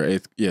grade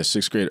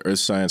earth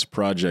science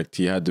project,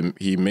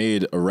 he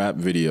made a rap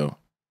video.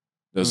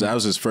 That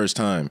was his first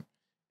time.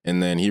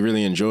 And then he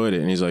really enjoyed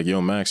it. And he's like, yo,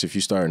 Max, if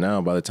you start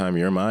now, by the time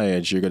you're my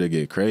age, you're gonna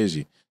get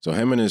crazy. So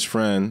him and his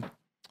friend,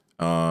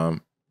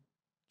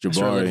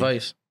 Jabari.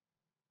 Advice.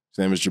 His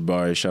name is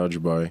Jabari. Shout out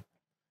Jabari.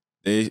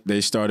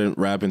 They started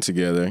rapping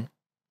together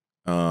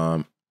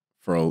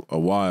for a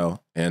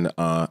while, and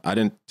I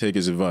didn't take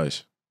his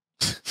advice.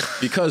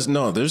 Because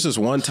there's this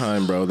one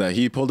time, bro, that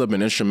he pulled up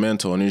an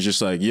instrumental and he's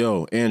just like,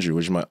 yo, Andrew,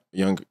 which is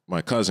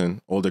my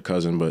cousin, older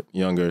cousin, but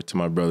younger to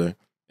my brother,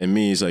 and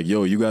me, he's like,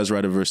 yo, you guys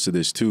write a verse to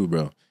this too,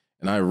 bro.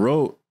 And I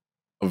wrote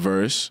a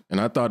verse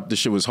and I thought this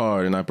shit was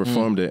hard and I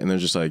performed it, and they're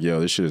just like, yo,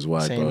 this shit is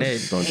whack, bro.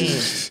 Don't you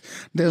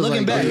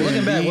looking back,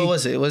 what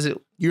was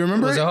it? You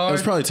remember was it hard? It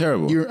was probably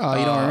terrible. You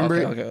don't remember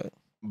it? Okay.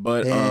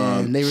 But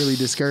damn, they really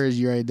discouraged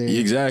you right there.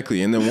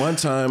 Exactly. And then one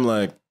time,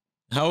 like,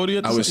 how old are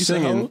you? I was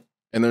singing,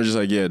 and they're just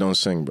like, "Yeah, don't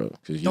sing, bro."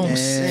 Don't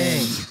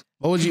sing.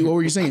 What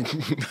were you singing?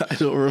 I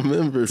don't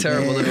remember.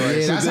 Terrible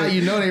advice. That's how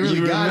you know they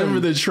really got remember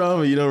the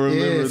trauma. You don't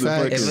remember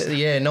the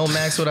fucking. No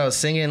Max without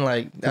singing,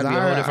 like that'd be a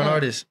whole different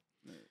artist.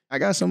 I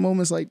got some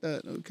moments like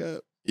that. No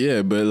cap.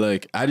 Yeah, but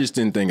like, I just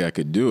didn't think I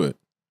could do it.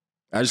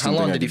 How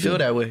long did you feel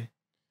that way?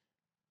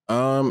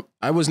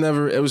 It was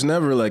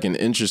never like an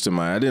interest of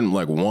mine. I didn't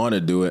like want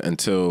to do it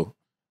until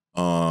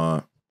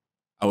I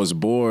was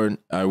bored.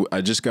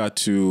 I just got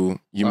to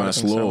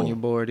UMass Lowell. When you're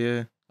bored,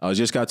 yeah. I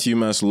just got to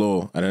UMass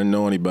Lowell. I didn't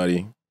know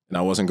anybody, and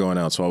I wasn't going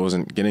out, so I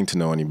wasn't getting to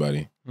know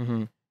anybody.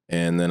 Mm-hmm.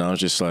 And then I was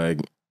just like,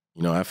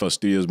 FL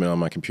Studio's been on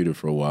my computer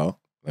for a while.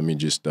 Let me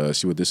just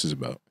see what this is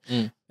about.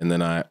 And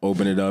then I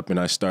opened it up and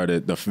I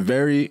started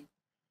and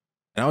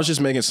I was just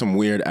making some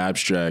weird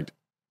abstract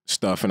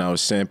stuff, and I was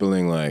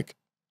sampling like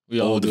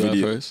old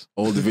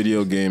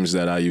video games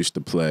that I used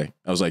to play.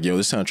 I was like, yo,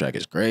 this soundtrack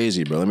is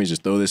crazy, bro. Let me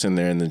just throw this in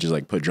there and then just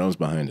like put drums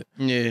behind it.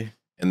 Yeah.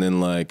 And then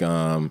like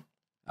I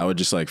would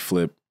just like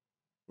flip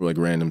like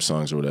random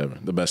songs or whatever,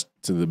 the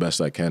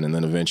best I can. And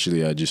then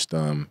eventually I just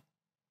the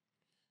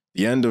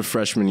end of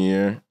freshman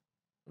year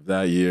of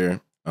that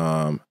year,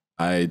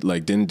 I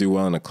like didn't do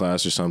well in a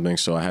class or something,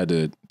 so I had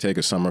to take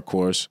a summer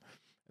course.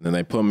 And then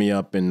they put me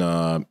up in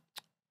the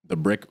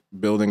brick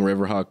building,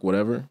 Riverhawk,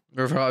 whatever.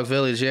 Riverhawk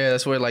Village, yeah,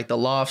 that's where like the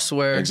lofts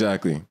were.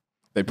 Exactly.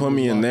 They put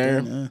me in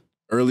there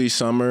early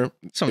summer.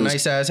 Some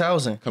nice ass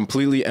housing.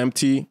 Completely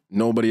empty.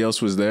 Nobody else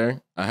was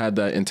there. I had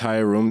that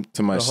entire room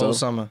to myself the whole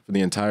summer. For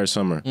the entire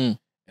summer. And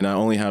I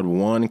only had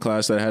one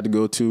class that I had to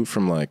go to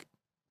from like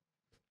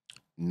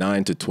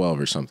 9 to 12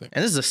 or something.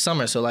 And this is a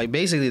summer, so like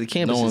basically the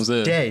campus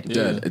is dead. Yeah.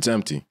 Dead. It's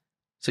empty.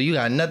 So you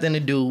got nothing to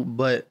do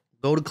but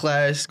go to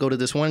class, go to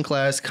this one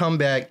class, come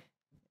back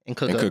and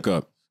cook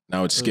up. And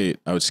I would skate.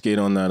 I would skate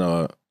on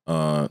that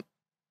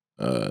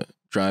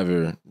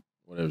driver,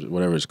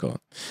 whatever it's called.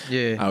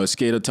 Yeah. I would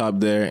skate atop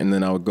there, and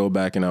then I would go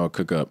back and I would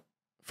cook up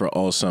for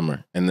all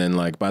summer. And then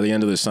like by the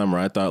end of the summer,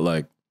 I thought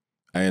like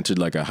I entered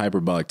like a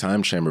hyperbolic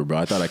time chamber, bro.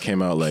 I thought I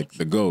came out like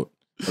the GOAT,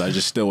 but I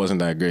just still wasn't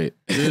that great.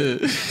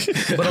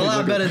 But a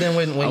lot better than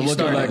when you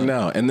started. Like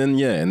now. And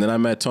then I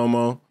met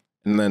Tomo.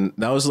 And then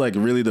that was like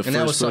really the first.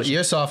 And that was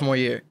your sophomore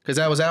year, because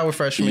that was our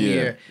freshman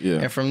year. Yeah.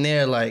 And from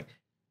there, like,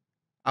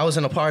 I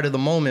wasn't a part of the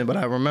moment, but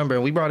I remember,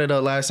 and we brought it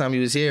up last time he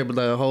was here, but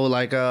the whole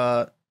like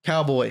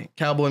cowboy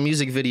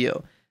music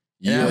video.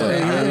 I remember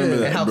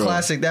that. And how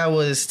classic that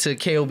was to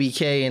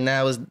KOBK, and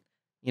that was,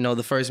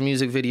 the first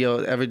music video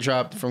ever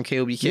dropped from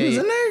KOBK. He was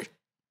in there?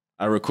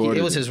 I recorded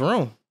it. It was his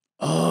room.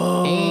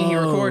 Oh. And he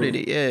recorded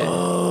it, yeah.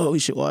 Oh, we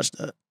should watch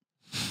that.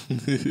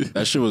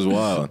 That shit was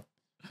wild.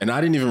 And I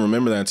didn't even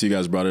remember that until you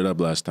guys brought it up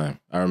last time.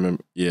 I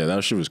remember,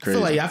 that shit was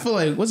crazy. I feel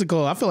like, what's it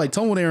called? I feel like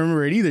Tomo didn't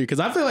remember it either. Because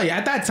I feel like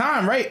at that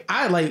time, right,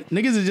 I like,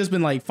 niggas have just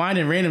been like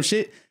finding random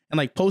shit and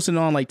like posting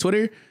on like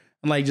Twitter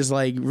and like just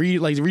like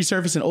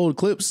resurfacing old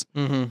clips.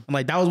 Mm-hmm. And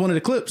like that was one of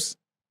the clips.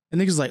 And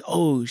niggas like,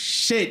 oh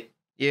shit.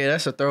 Yeah,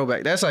 that's a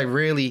throwback. That's like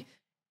really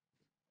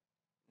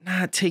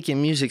not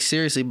taking music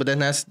seriously, but then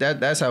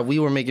that's how we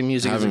were making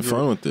music. Having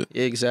fun with it.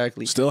 Yeah,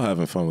 exactly. Still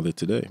having fun with it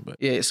today. But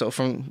yeah, so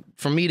from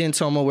meeting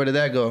Tomo, where did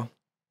that go?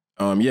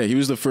 He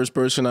was the first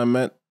person I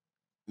met,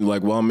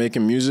 like, while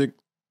making music,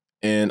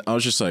 and I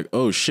was just like,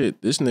 oh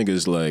shit, this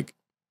nigga's like,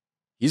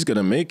 he's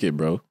gonna make it,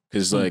 bro,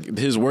 because like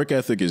his work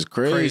ethic is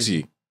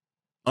crazy,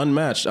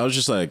 unmatched. I was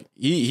just like,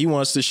 he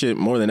wants this shit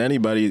more than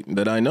anybody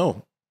that I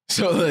know.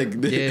 So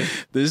like,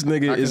 this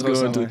nigga is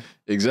going to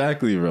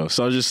exactly, bro.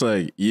 So I was just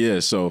like,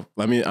 so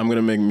I'm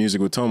gonna make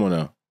music with Tomo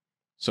now.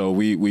 So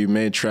we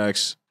made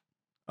tracks,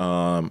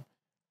 and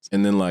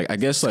then like I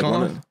guess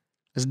like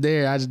it's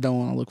there. I just don't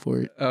want to look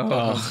for it.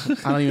 Oh.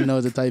 I don't even know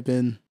what to type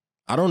in.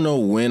 I don't know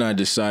when I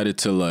decided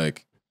to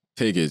like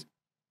take it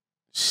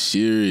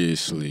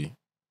seriously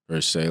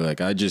per se.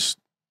 Like I just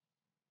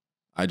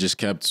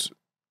kept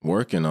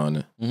working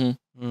on it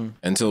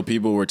until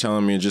people were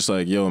telling me just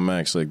like, yo,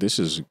 Max, like this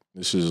is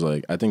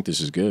like, I think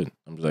this is good.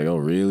 I'm just like, oh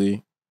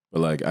really?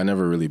 But like I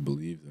never really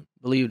believed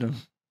them.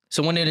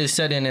 So when did it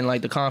set in and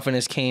like the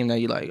confidence came that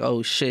you're like,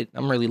 oh shit,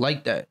 I'm really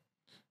like that?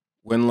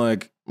 When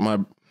like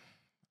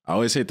I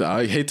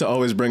hate to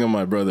always bring up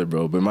my brother,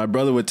 bro, but my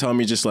brother would tell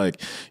me just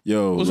like,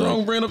 yo, what's like,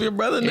 wrong bringing up your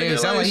brother, nigga? Yeah,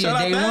 sound like he shout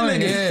out day that one,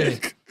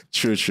 nigga. yeah.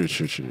 True.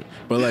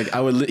 But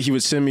like he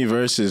would send me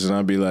verses and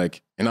I'd be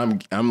like, and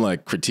I'm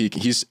like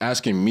critiquing. He's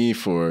asking me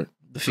for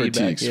The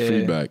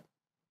feedback.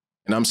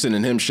 And I'm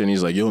sending him shit and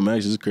he's like, yo,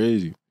 Max, this is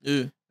crazy.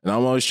 Yeah. And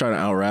I'm always trying to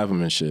out-rap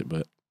him and shit.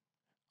 But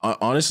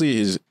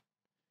honestly,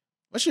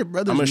 What's your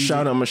brother's I'm gonna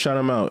music? shout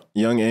him out.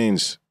 Young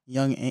Ains.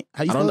 Young Ains.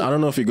 How I you spell it?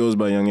 don't know if he goes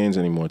by Young Ains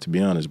anymore, to be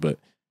honest, but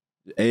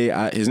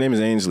his name is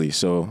Ainsley,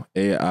 so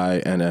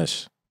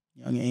AINS.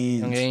 Young Ains.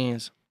 Young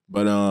Ains.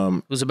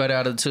 But Who's the better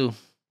out of the two?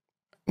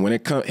 when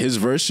it comes, his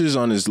verses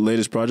on his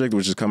latest project,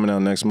 which is coming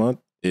out next month,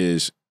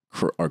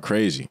 are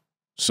crazy.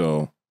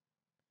 So,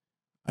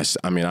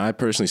 I mean, I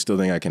personally still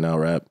think I can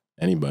out-rap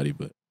anybody,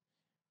 but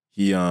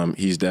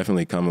he's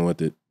definitely coming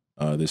with it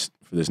for this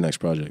next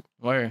project.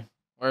 Where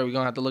are we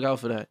gonna have to look out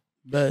for that?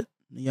 But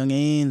Young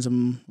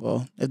Ains,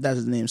 well, if that's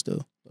his name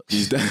still.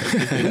 He's We're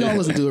gonna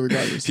listen to it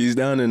regardless. He's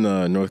down in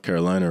North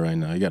Carolina right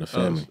now. He got a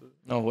family.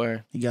 No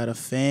where. He got a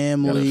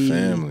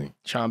family.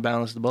 Trying to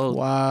balance the both.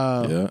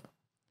 Wow. Yeah.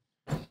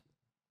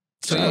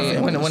 So Yeah,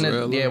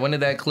 when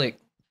did that click?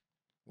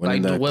 When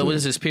did that what click?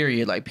 was this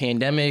period? Like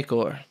pandemic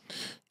or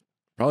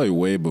Probably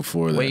way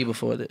before that. way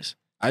before this?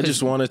 I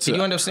just wanted to. Did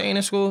you end up staying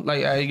in school?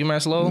 Like at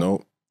UMass Lowell?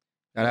 Nope.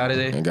 Got out of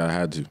there? I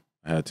had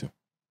to.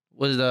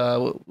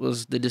 What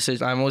was the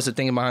decision? What was the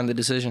thinking behind the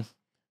decision?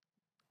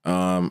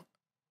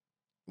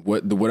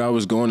 What I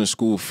was going to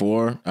school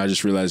for, I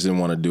just realized I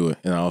didn't want to do it,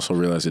 and I also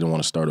realized I didn't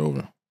want to start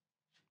over.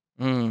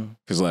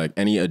 Because like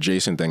any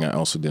adjacent thing, I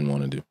also didn't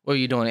want to do. What are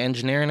you doing?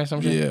 Engineering or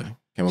something? Yeah,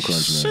 chemical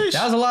engineering.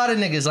 That was a lot of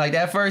niggas. Like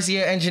that first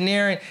year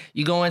engineering,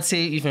 you go into,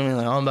 you feel me?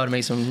 Like, I'm about to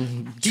make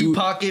some deep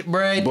pocket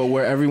bread. But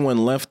where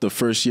everyone left the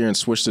first year and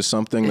switched to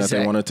something that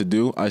they wanted to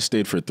do, I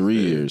stayed for 3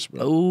 years,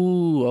 bro.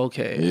 Ooh,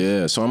 okay.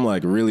 Yeah, so I'm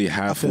like really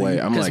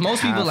halfway. I'm like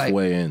most people like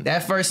in.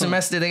 that first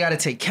semester, they got to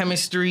take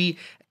chemistry,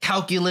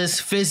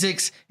 calculus,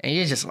 physics, and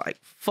you're just like,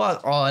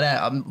 fuck all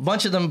that.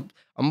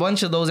 A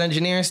bunch of those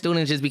engineering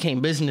students just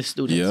became business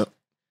students. Yep.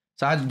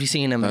 So I'd be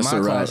seeing them in my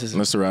classes.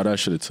 That's the route I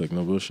should have took.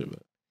 No bullshit,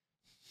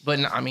 But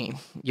I mean,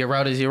 your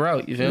route is your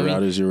route. You feel me? Your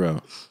route is your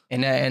route.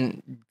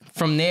 And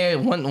from there,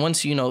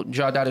 once you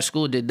dropped out of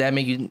school, did that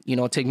make you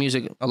take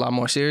music a lot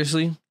more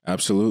seriously?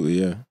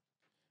 Absolutely, yeah.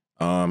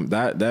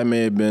 That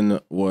may have been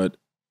what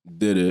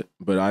did it,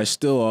 but I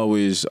still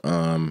always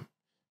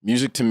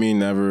music to me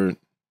never.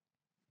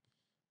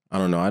 I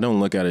don't know. I don't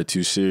look at it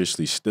too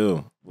seriously.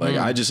 Still, like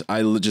I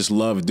just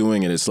love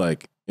doing it. It's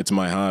like it's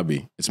my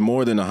hobby. It's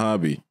more than a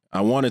hobby.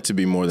 I want it to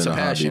be more than a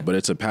hobby, but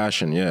it's a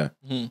passion. Yeah.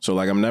 Mm-hmm. So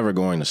like I'm never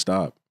going to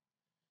stop.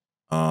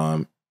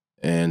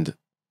 And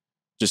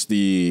just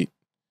the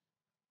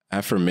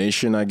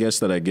affirmation, I guess,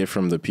 that I get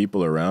from the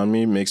people around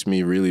me makes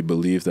me really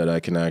believe that I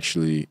can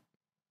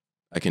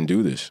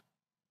do this.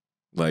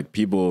 Like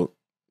people,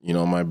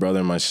 my brother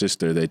and my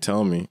sister, they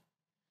tell me,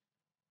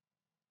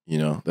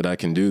 that I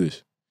can do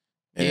this.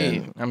 And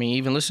yeah, I mean,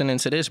 even listening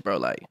to this, bro,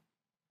 like,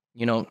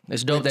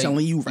 it's dope that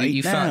telling you right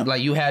you now. found,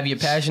 like, you have your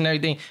passion and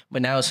everything,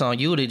 but now it's on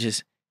you to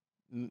just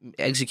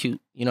execute.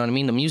 You know what I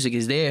mean? The music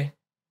is there.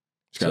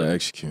 Just gotta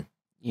execute.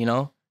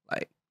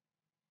 Like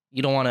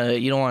you don't want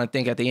to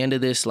think at the end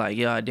of this, like,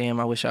 yeah, damn,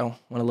 I wish I went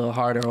a little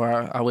harder, or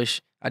I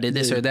wish I did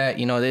this or that.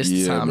 There's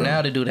the time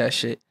now to do that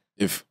shit.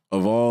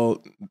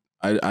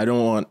 I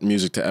don't want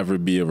music to ever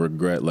be a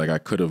regret. Like I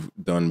could have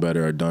done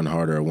better or done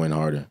harder or went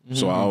harder. Mm-hmm.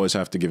 So I always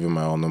have to give it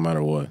my all no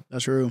matter what.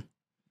 That's true.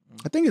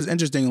 I think it's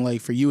interesting, like,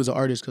 for you as an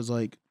artist, because,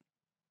 like,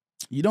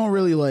 you don't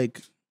really,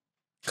 like,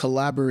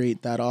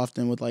 collaborate that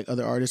often with, like,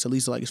 other artists, at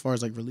least, like, as far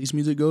as, like, release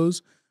music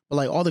goes. But,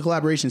 like, all the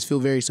collaborations feel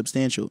very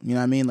substantial. You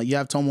know what I mean? Like, you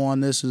have Tomo on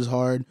This Is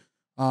Hard.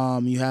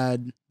 You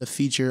had the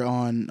feature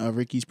on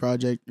Ricky's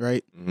project,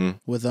 right? Mm-hmm.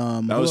 With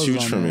that was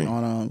huge for me.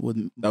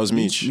 That was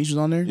Meech. Meech was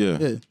on there?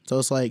 Yeah. So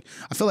it's like,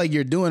 I feel like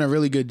you're doing a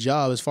really good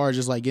job as far as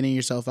just, like, getting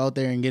yourself out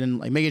there and getting,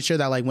 like, making sure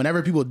that, like,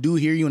 whenever people do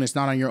hear you and it's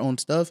not on your own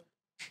stuff,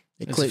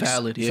 it's clicks.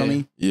 Valid, yeah. Feel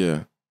me?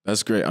 Yeah,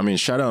 that's great. I mean,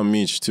 shout out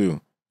Meech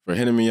too for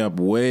hitting me up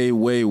way,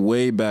 way,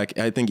 way back.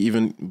 I think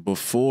even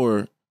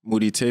before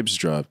Moody Tapes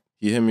dropped,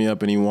 he hit me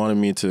up and he wanted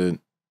me to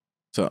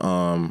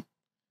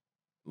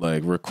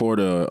like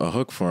record a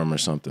hook for him or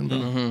something, bro.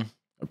 Mm-hmm.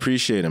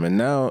 Appreciate him. And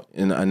now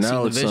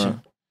it's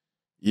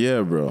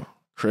yeah, bro,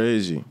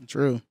 crazy.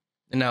 True.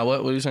 And now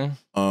what are you saying?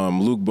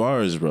 Luke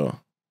Bars, bro.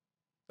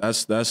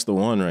 That's the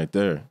one right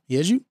there. He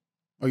has you,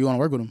 or you want to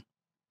work with him?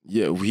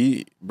 Yeah,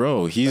 he's.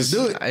 Let's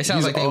do it. It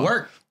sounds like they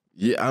work.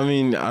 Yeah, I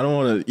mean, I don't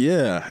want to.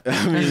 Yeah,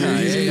 I mean,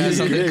 he got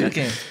something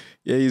cooking.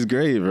 Yeah, he's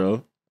great,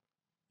 bro.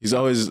 He's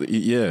always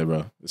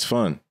bro. It's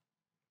fun.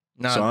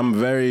 So I'm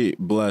very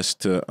blessed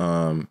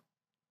to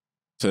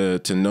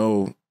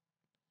know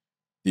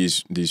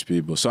these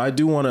people. So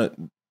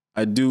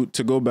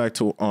to go back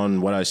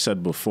on what I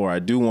said before, I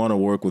do want to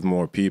work with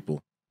more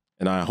people,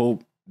 and I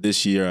hope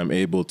this year I'm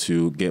able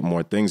to get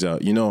more things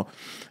out.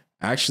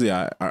 Actually,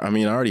 I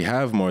mean, I already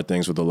have more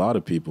things with a lot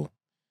of people.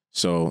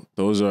 So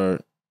those are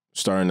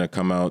starting to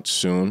come out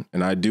soon.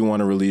 And I do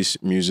want to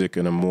release music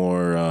in a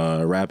more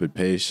rapid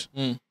pace.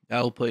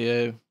 That'll put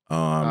you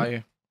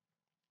higher.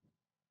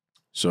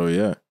 So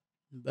yeah.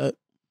 But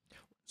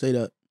say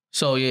that.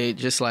 So yeah,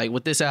 just like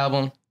with this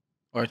album,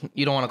 or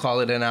you don't want to call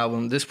it an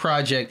album, this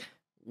project,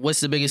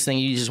 what's the biggest thing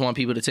you just want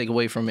people to take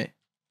away from it?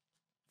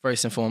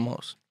 First and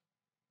foremost.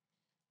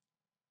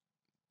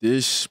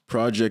 This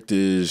project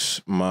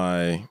is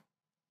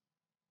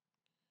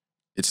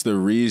it's the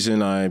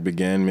reason I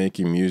began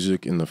making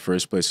music in the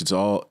first place. It's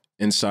all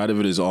inside of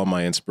it is all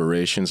my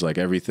inspirations, like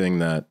everything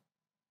that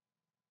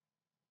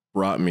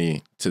brought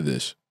me to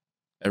this,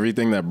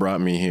 everything that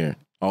brought me here.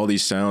 All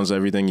these sounds,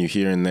 everything you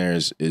hear in there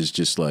is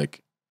just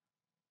like,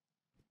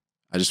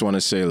 I just want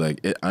to say like,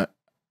 I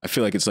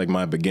feel like it's like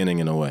my beginning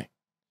in a way.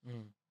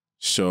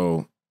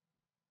 So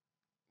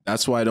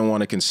that's why I don't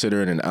want to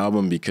consider it an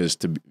album, because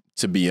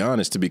to be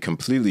honest, to be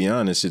completely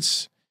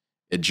honest,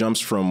 it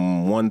jumps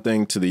from one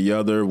thing to the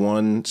other.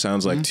 One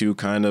sounds like two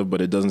kind of,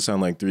 but it doesn't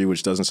sound like three,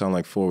 which doesn't sound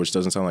like four, which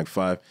doesn't sound like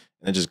five.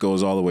 And it just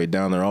goes all the way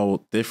down. They're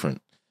all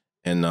different.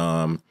 And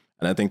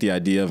I think the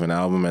idea of an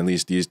album, at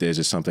least these days,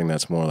 is something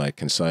that's more like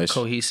concise.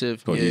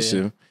 Cohesive.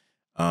 Yeah.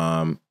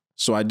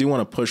 So I do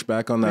want to push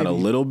back on that a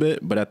little bit,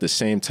 but at the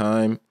same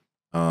time,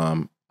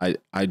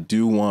 I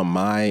do want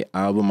my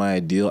album, my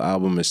ideal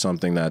album is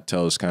something that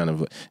tells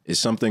is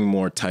something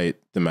more tight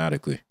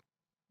thematically.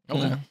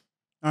 Okay.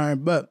 All right,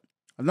 but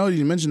I know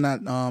you mentioned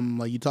that,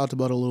 like you talked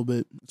about a little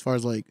bit as far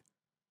as like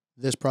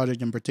this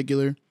project in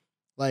particular,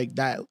 like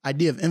that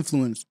idea of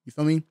influence. You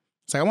feel me?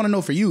 It's like I want to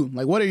know for you,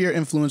 like what are your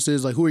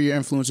influences? Like who are your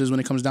influences when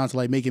it comes down to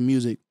like making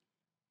music?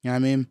 You know what I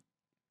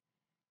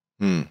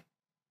mean?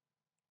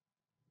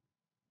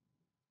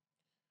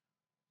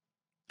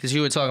 Because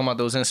you were talking about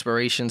those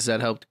inspirations that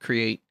helped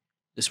create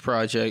this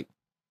project.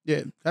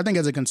 Yeah, I think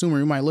as a consumer,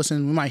 we might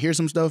listen, we might hear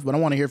some stuff, but I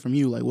want to hear from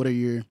you. Like, what are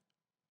your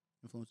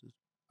influences?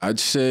 I'd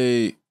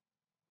say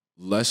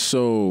less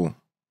so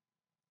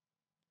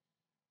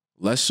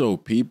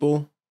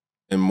people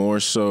and more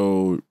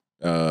so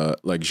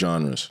like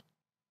genres.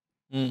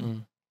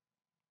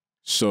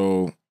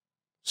 So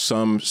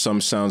some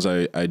sounds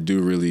I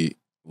do really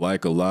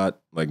like a lot,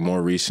 like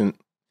more recent.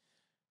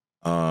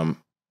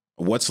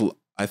 What's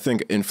I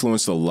think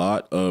influenced a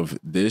lot of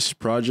this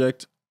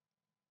project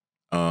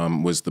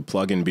was the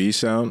plug and B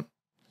sound.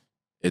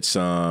 It's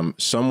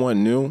somewhat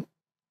new,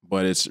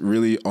 but it's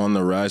really on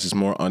the rise. It's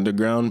more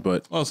underground,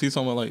 but so he's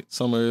talking about like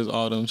summers,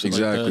 autumn, shit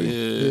exactly. Like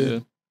that. Yeah.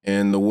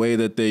 And the way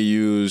that they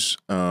use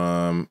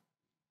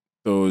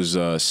those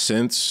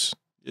synths,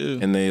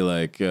 and they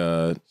like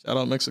shout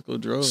out Mexico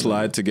Drill,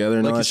 slide together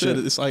and like all you that said,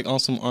 shit. it's like on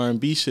some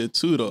R&B shit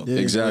too, though. Yeah.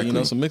 Exactly. You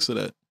know, some mix of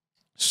that.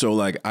 So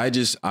like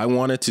I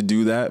wanted to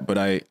do that, but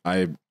I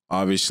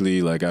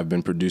obviously like I've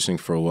been producing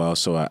for a while,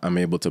 so I'm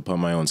able to put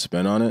my own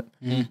spin on it,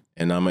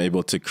 and I'm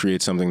able to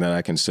create something that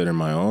I consider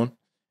my own.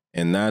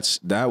 And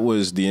that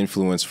was the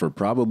influence for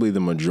probably the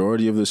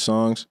majority of the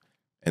songs.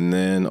 And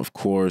then of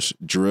course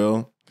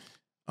drill.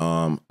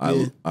 I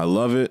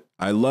love it.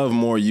 I love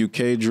more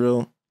UK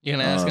drill. You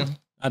gonna ask him?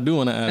 I do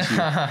want to ask you.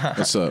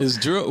 What's up? Is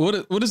drill?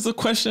 What is the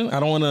question? I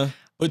don't want to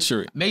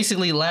butcher it.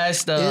 Basically,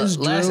 last Is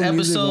drill music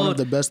episode, one of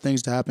the best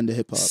things to happen to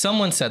hip hop.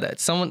 someone said that.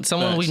 Someone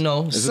we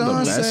know Is it the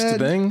best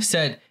thing?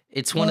 said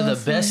it's one of the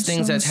best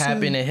things that's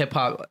happened in hip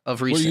hop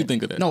of recent. What do you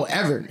think of that? No,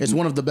 ever. It's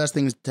one of the best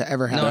things to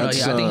ever happen. No,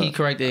 That's, I think he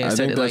corrected it and I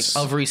said think it like that's-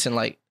 of recent,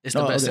 like it's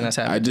the best thing that's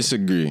happened. I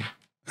disagree.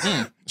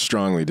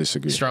 Strongly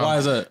disagree. Strong. Why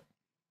is that?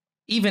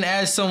 Even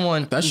as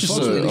someone That's who just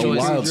fucks with a drill-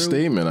 wild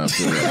statement, I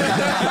feel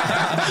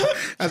like.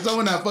 As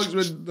someone that fucks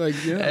with like,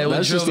 yeah. Hey,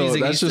 with drill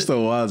music, That's just a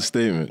wild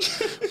statement.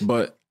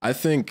 But I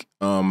think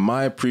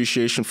my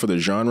appreciation for the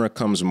genre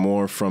comes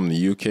more from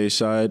the UK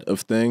side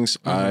of things.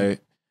 I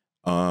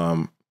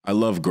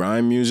love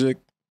grime music.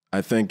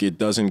 I think it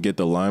doesn't get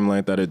the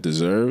limelight that it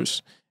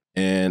deserves.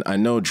 And I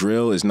know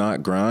drill is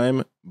not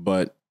grime,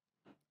 but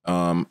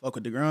Fuck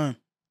with the grime.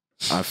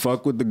 I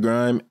fuck with the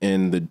grime,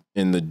 and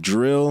the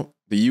drill.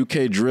 The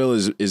UK drill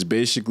is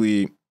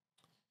basically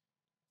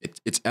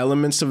it's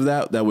elements of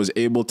that was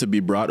able to be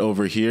brought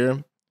over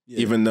here,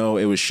 even though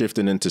it was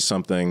shifted into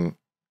something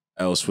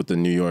else with the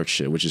New York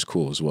shit, which is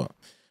cool as well.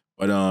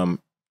 But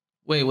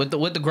wait, with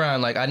the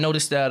grind, like I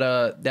noticed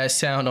that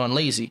sound on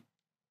Lazy.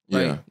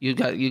 Right?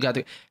 Yeah. You got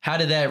the. How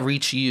did that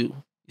reach you?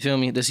 You feel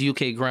me? This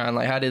UK grind,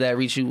 like how did that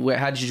reach you?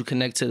 How did you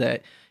connect to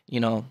that? You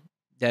know,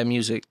 that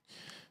music.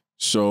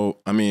 So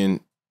I mean,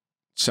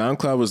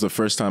 SoundCloud was the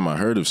first time I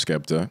heard of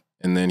Skepta.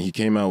 And then he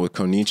came out with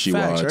Konnichiwa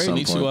Facts, at right? some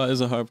point. Konnichiwa is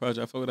a hard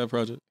project. I fuck with that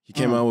project. He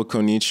came out with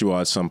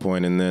Konnichiwa at some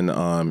point, and then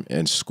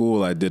in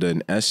school I did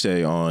an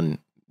essay on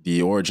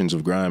the origins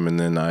of grime, and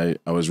then I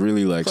was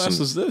really like, What class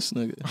was this,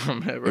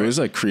 nigga? it was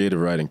like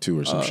creative writing too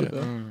or some shit.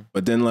 Okay.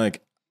 But then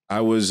like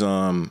I was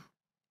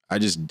I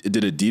just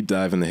did a deep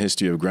dive in the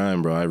history of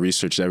grime, bro. I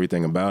researched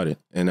everything about it,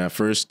 and at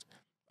first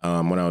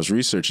when I was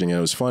researching it,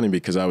 it was funny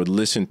because I would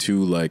listen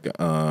to like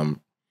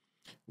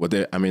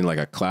like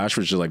a clash,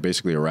 which is like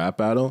basically a rap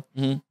battle.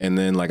 Mm-hmm. And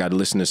then like I'd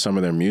listen to some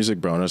of their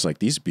music, bro. And I was like,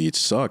 these beats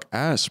suck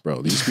ass,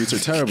 bro. These beats are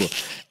terrible.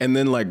 And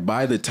then like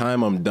by the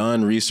time I'm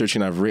done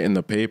researching, I've written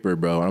the paper,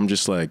 bro. I'm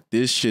just like,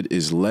 this shit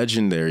is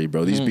legendary,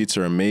 bro. These beats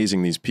are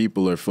amazing. These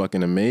people are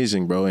fucking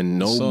amazing, bro. And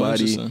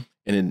nobody,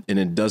 and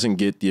it doesn't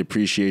get the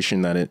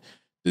appreciation that it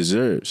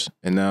deserves.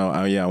 And now,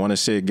 I want to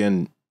say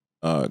again,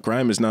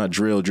 grime is not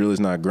drill. Drill is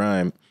not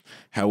grime.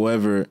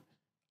 However,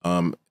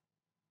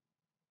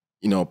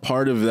 you know,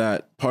 part of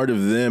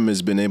them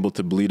has been able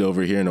to bleed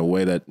over here in a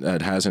way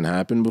that hasn't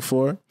happened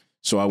before.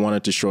 So I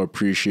wanted to show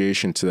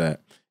appreciation to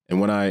that.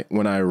 And when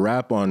I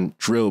rap on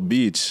drill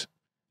beats,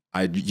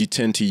 you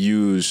tend to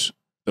use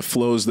the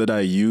flows that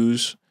I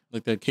use.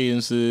 Like the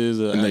cadences.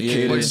 And the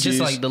cadences. It's just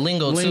like the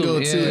lingo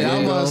too. Yeah.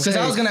 Because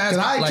I was going to ask.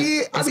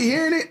 I be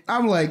hearing it.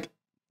 I'm like,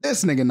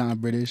 this nigga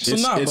not British.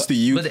 It's the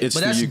youth. But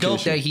that's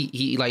dope that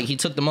he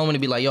took the moment to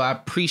be like, yo, I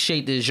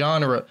appreciate this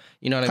genre.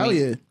 You know what I mean?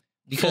 Hell yeah.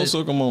 Because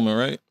full circle moment,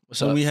 right?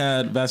 When we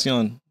had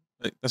Vasyon,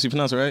 that's how you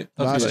pronounce it, right?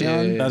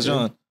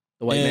 Vasyon.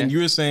 The white man. And you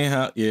were saying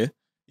how, you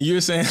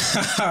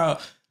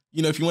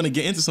know, if you want to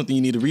get into something,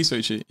 you need to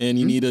research it and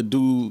you need to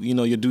do, you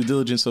know, your due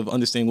diligence of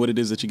understanding what it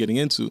is that you're getting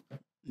into.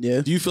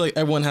 Yeah. Do you feel like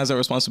everyone has that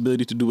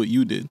responsibility to do what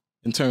you did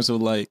in terms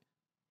of like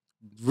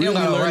really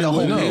learning a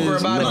whole paper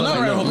about it,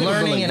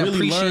 learning and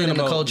appreciating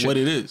the culture, what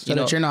it is? So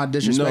that you're not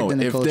disrespecting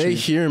the culture. If they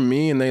hear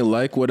me and they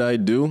like what I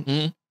do,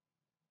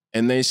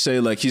 and they say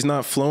like he's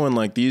not flowing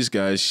like these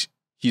guys,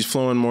 he's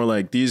flowing more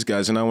like these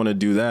guys, and I want to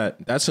do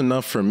that. That's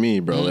enough for me,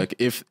 bro. Like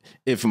if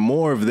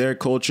more of their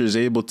culture is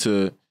able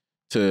to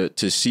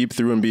seep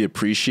through and be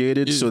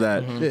appreciated, so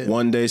that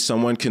one day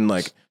someone can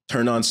like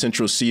turn on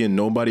Central C and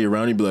nobody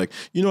around you be like,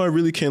 you know, I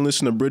really can't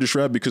listen to British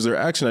rap because their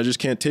accent, I just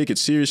can't take it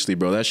seriously,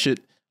 bro. That shit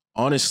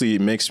honestly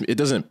it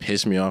doesn't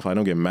piss me off. I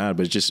don't get mad,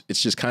 but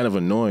it's just kind of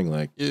annoying.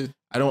 Like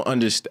I don't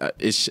understand.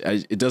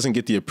 It doesn't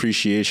get the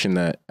appreciation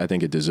that I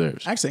think it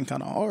deserves. Accent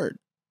kind of hard.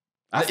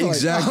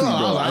 Exactly,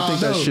 bro.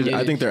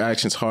 I think their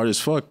accent's hard as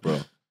fuck, bro.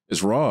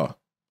 It's raw.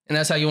 And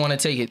that's how you want to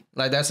take it.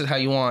 Like that's how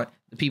you want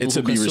the people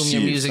who consume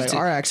your music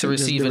to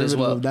receive it as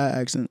well. That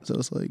accent, so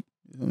it's like,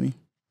 you know what I mean?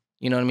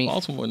 You know what I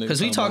mean? Because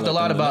we talked a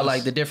lot about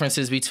like the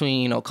differences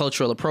between, you know,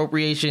 cultural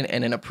appropriation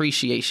and an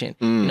appreciation.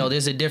 You know,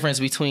 there's a difference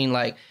between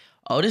like,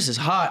 oh, this is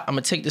hot, I'm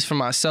gonna take this for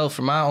myself,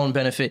 for my own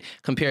benefit,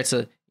 compared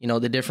to, you know,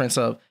 the difference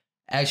of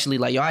actually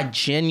like, yo, I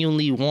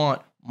genuinely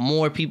want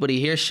more people to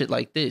hear shit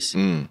like this.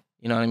 You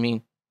know what I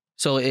mean?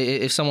 So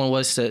if someone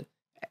was to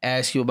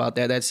ask you about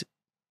that, that's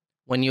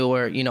when you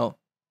were, you know,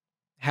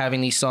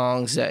 having these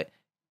songs that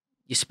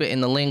you spit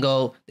in the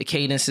lingo, the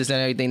cadences and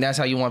everything, that's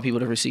how you want people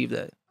to receive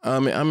that. I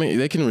mean,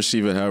 they can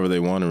receive it however they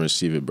want to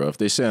receive it, bro. If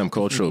they say I'm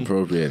cultural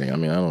appropriating, I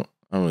mean, I don't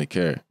really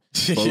care.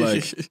 But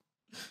like,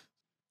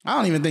 I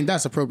don't even think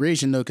that's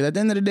appropriation though, because at the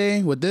end of the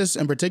day, with this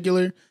in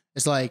particular,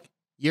 it's like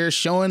you're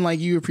showing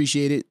like you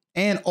appreciate it,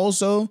 and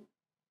also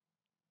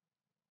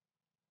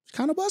it's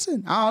kind of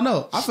bussing. I don't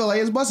know. I feel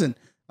like it's bussing.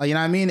 Like, you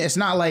know what I mean? It's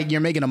not like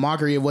you're making a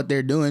mockery of what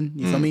they're doing.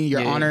 You feel me?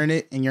 You're honoring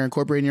it and you're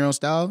incorporating your own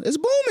style. It's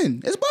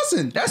booming. It's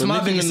bussing. That's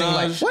my biggest thing.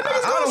 Like,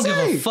 I don't give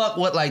a fuck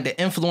what like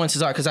the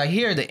influences are, because I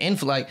hear the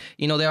like,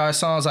 you know, there are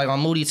songs like on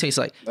Moody Taste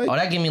like, oh,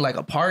 that give me like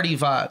a party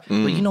vibe.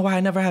 But you know why I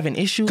never have an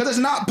issue? Because it's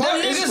not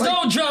party. Niggas like,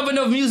 don't drop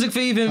enough music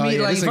for even me.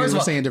 Like, first of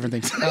all, saying different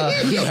things. One,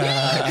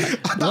 I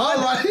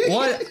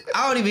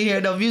don't even hear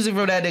enough music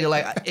from that nigga.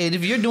 Like,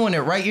 if you're doing it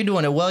right, you're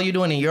doing it well, you're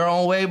doing it your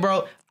own way,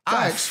 bro.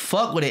 I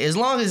fuck with it. As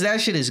long as that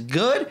shit is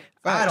good,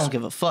 I don't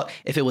give a fuck.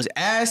 If it was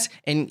ass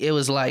and it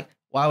was like,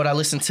 why would I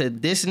listen to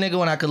this nigga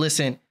when I could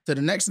listen to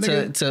the next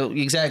nigga?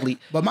 Exactly.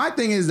 But my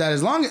thing is that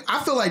as long as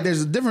I feel like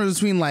there's a difference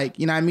between like,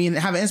 you know what I mean,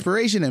 having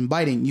inspiration and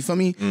biting. You feel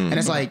me? And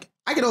it's like,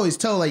 I could always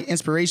tell like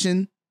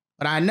inspiration,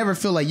 but I never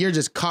feel like you're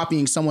just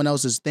copying someone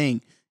else's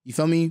thing. You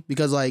feel me?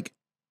 Because like,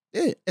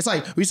 it's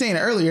like we were saying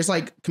earlier, it's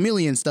like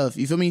chameleon stuff.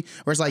 You feel me?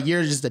 Where it's like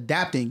you're just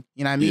adapting.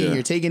 You know what I mean? Yeah.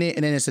 You're taking it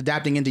and then it's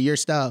adapting into your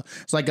style.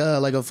 It's like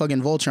a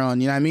fucking Voltron.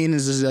 You know what I mean?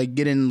 It's just like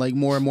getting like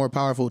more and more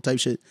powerful type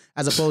shit,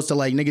 as opposed to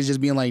like niggas just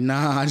being like,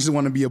 nah, I just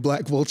want to be a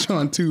black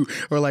Voltron too,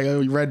 or like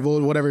a red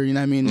Volt, whatever. You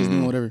know what I mean? Just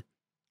doing whatever.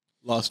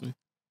 Lost me.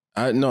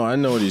 I know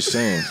what he's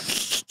saying,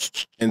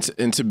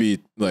 and to be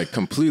like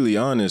completely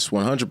honest,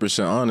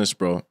 100% honest,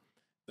 bro.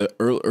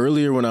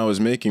 Earlier when I was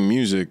making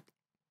music,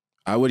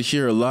 I would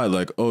hear a lot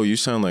like, "Oh, you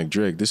sound like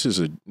Drake. This is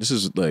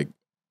like,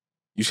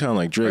 you sound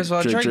like Drake." First of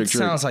all, Drake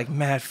sounds like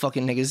mad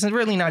fucking niggas. It's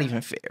really not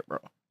even fair, bro.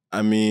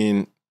 I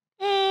mean,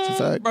 it's a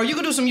fact. Bro, you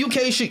could do some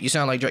UK shit. You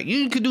sound like Drake.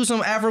 You could do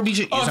some Afrobeat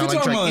shit. You sound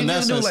like Drake.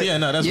 That's weird.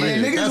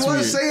 Niggas that's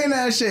was saying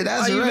that shit.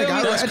 That's right.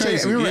 That's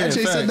crazy. Remember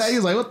Eche said that. He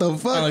was like, "What the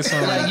fuck?"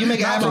 Like you make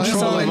an Afrobeat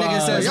song, and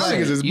niggas says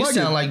like, you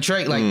sound like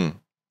Drake. Like,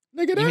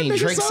 nigga, you mean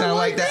Drake sound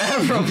like that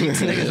Afrobeat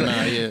nigga?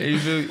 Nah,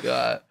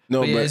 yeah.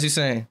 No, but as you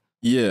saying,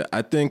 yeah,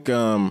 I think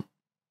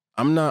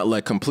I'm not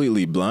like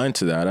completely blind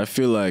to that. I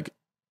feel like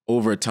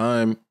over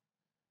time,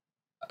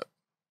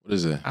 What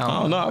is it?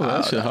 I don't know.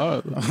 That shit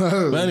hard.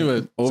 But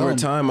anyway, over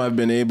time, I've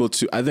been able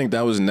to. I think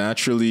that was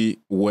naturally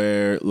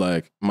where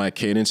like my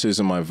cadences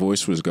and my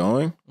voice was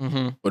going.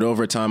 Mm-hmm. But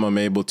over time, I'm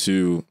able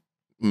to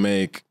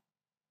make.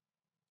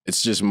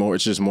 It's just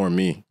more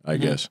me, I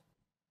guess.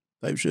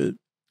 Type shit.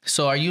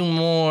 So are you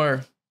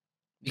more?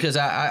 Because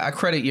I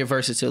credit your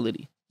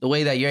versatility, the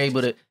way that you're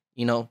able to,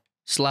 you know,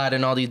 slide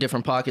in all these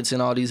different pockets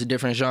and all these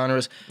different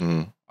genres.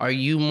 Are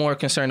you more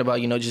concerned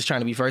about, you know, just trying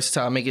to be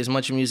versatile, make as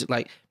much music,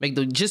 like make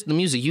the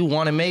music you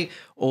want to make?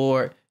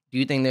 Or do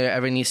you think there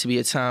ever needs to be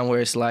a time where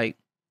it's like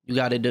you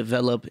got to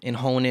develop and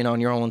hone in on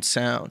your own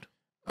sound?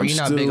 Or you're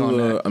not big on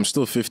that? I'm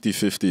still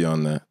 50-50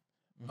 on that.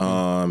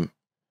 Mm-hmm.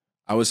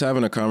 I was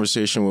having a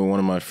conversation with one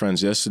of my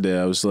friends yesterday.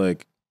 I was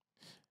like,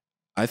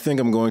 I think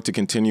I'm going to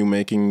continue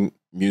making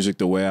music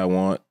the way I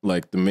want,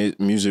 like the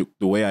music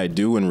the way I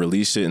do, and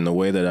release it in the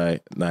way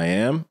that I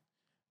am.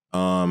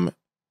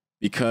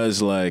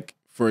 Because like,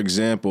 for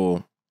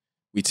example,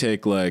 we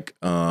take like,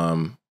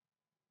 I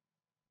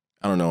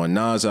don't know, a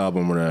Nas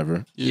album or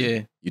whatever.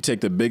 Yeah. You take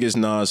the biggest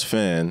Nas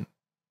fan.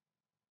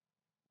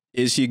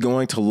 Is he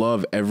going to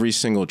love every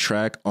single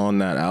track on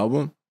that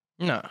album?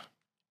 No.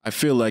 I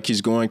feel like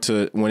he's going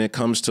to, when it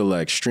comes to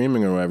like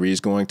streaming or whatever, he's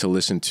going to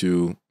listen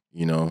to,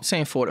 you know,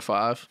 saying 4 to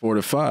 5. 4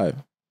 to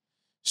 5.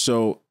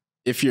 So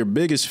if your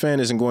biggest fan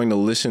isn't going to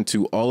listen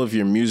to all of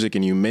your music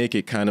and you make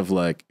it kind of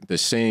like the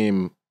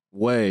same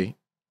way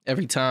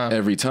every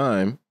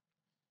time,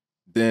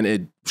 then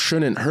it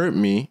shouldn't hurt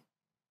me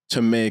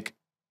to make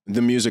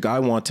the music I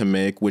want to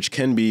make, which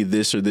can be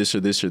this or this or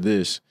this or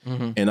this.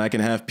 Mm-hmm. And I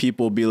can have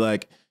people be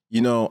like,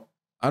 you know,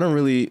 I don't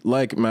really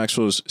like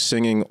Maxwell's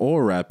singing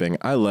or rapping.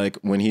 I like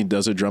when he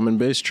does a drum and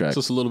bass track. It's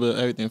just a little bit of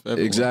everything for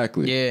everyone.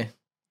 Exactly. Yeah.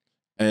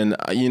 And,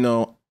 you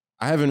know,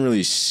 I haven't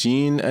really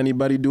seen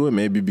anybody do it,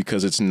 maybe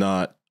because it's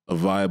not a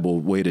viable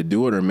way to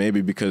do it, or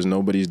maybe because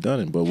nobody's done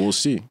it, but we'll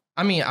see.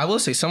 I mean, I will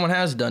say someone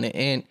has done it,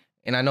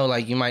 and I know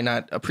like you might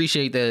not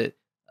appreciate the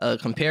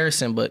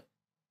comparison, but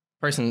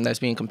person that's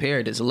being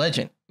compared is a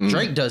legend.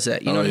 Drake does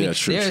that. You know what I mean?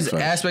 True, There's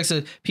aspects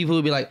of people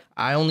who be like,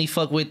 I only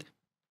fuck with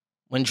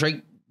when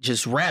Drake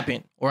just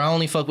rapping, or I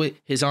only fuck with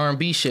his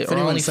R&B shit, or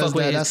I only fuck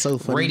with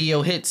his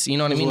radio hits. You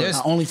know what I mean?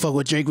 I only fuck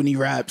with Drake when he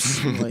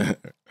raps. Like,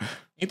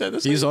 Ain't that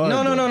the same? He's hard.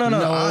 No.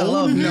 I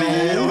love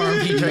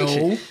R&B Drake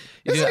shit.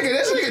 This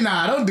nigga,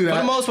 nah, don't do that. For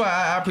the most part,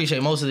 I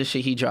appreciate most of the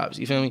shit he drops.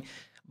 You feel me?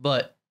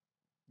 But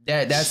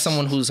that's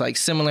someone who's like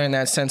similar in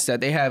that sense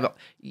that they have.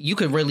 You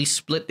could really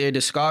split their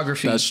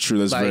discography. That's true.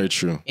 That's like, very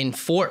true. In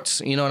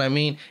forts, you know what I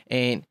mean?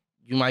 And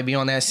you might be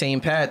on that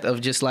same path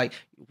of just like,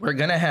 we're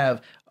gonna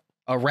have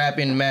a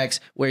rapping Max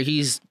where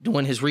he's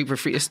doing his Reaper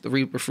it's the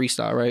Reaper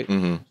freestyle, right?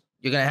 Mm-hmm.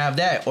 You're gonna have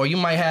that, or you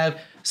might have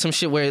some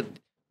shit where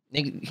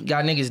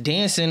got niggas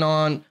dancing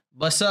on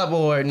Bust Up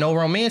or No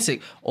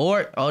Romantic,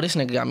 or this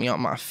nigga got me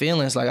on my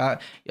feelings,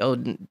 like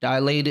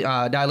dilated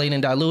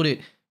and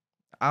diluted.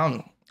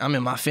 I'm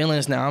in my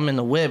feelings now. I'm in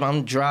the whip.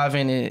 I'm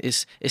driving. And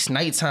it's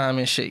nighttime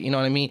and shit. You know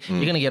what I mean?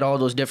 You're gonna get all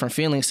those different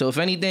feelings. So if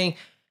anything,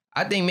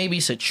 I think maybe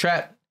it's a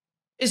trap.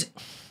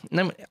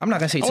 I'm not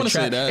gonna say it's a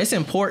trap. It's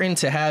important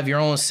to have your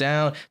own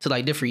sound to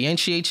like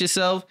differentiate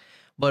yourself,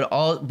 but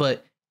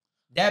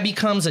that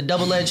becomes a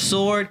double-edged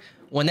sword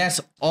when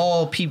that's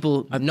all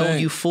people know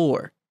you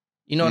for.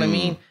 You know what I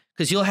mean?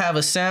 Because you'll have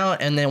a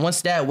sound, and then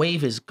once that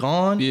wave is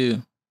gone,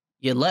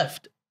 you're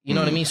left. You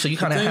know what I mean? So you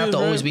kind of have to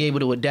always be able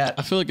to adapt.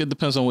 I feel like it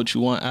depends on what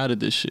you want out of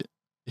this shit.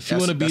 If you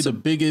want to be the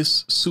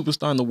biggest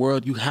superstar in the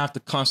world, you have to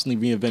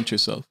constantly reinvent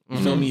yourself. You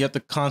feel me? You have to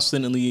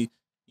constantly,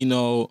 you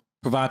know,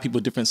 provide people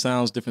different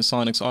sounds, different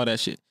sonics, all that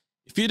shit.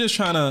 If you're just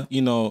trying to,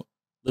 you know,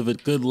 live a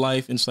good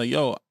life and it's like,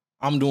 yo,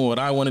 I'm doing what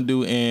I want to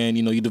do, and,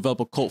 you know, you develop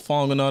a cult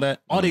following and all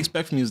that, all they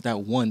expect from you is that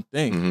one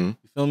thing.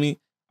 You feel me?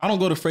 I don't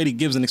go to Freddie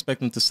Gibbs and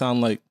expect him to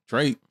sound like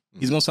Drake.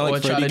 He's going to sound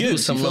like Freddie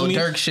Gibbs. Some little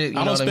Dirk shit.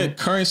 I don't expect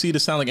Currency to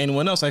sound like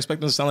anyone else. I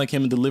expect him to sound like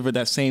him and deliver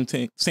that same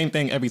thing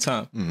every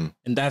time.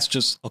 And that's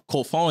just a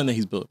cult following that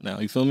he's built now.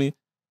 You feel me?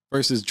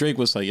 Versus Drake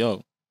was like,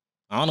 yo,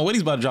 I don't know what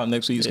he's about to drop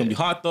next week. It's going to be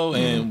hot, though,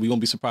 and we're going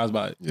to be surprised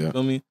by it. You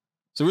feel me?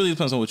 So it really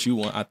depends on what you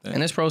want, I think.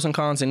 And there's pros and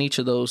cons in each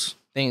of those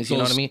things, you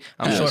know what I mean?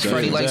 I'm sure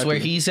Freddie likes where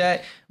he's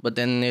at, but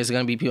then there's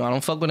going to be people, I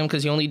don't fuck with him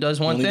because he only does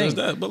one thing. Does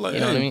that, but like, you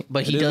know what I mean?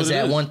 But he does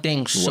that one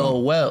thing so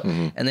well.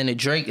 And then the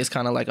Drake is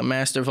kind of like a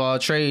master of all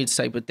trades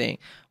type of thing.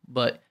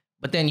 But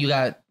then you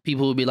got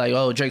people who be like,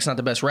 oh, Drake's not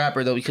the best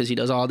rapper, though, because he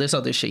does all this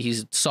other shit.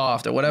 He's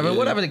soft or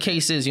whatever the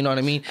case is, you know what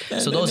I mean?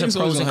 So those are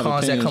pros and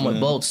cons that come with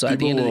both. So at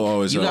the end of the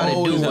day, you got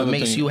to do what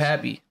makes you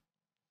happy.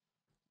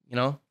 You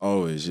know?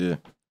 Always, yeah.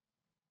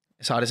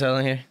 It's hot as hell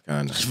in here.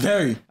 Kind of.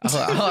 Very.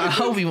 I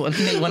hope he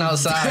went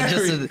outside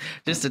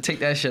just to take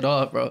that shit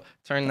off, bro.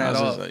 Turn that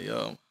off. Like,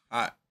 yo,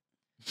 hot.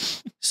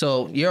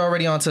 So you're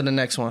already on to the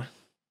next one.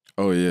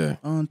 Oh yeah.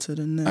 On to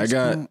the next. I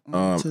got.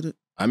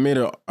 I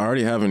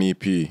already have an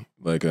EP,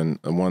 like a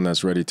one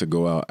that's ready to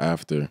go out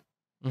after.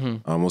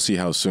 We'll see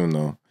how soon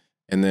though.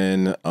 And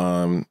then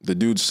the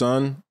dude's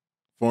son,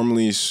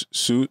 formerly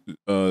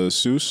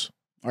Seuss.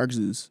 Ark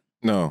Zeus.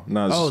 No,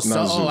 not Zeus.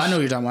 I know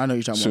what you're talking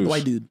about. The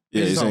white dude.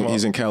 Yeah,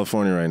 he's in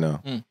California right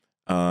now.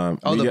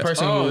 The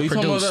person who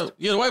produced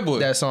the white boy.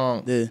 that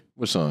song. Yeah.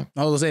 What song?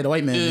 I was gonna say the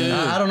white man.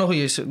 Yeah. I don't know who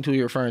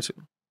you're referring to.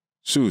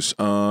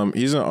 Seuss.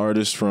 He's an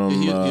artist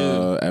from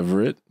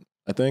Everett,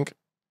 I think.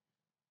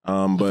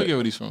 I forget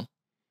where he's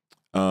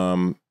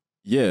from.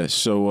 Yeah.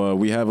 So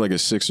we have like a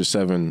 6 or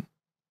 7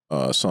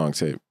 song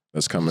tape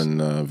that's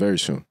coming very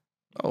soon.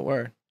 Oh,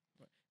 word.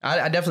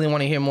 I definitely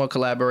want to hear more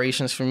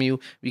collaborations from you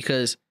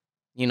because,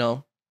 you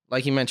know,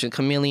 like you mentioned,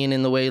 chameleon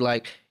in the way,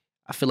 like,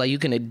 I feel like you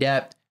can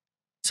adapt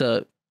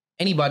to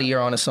anybody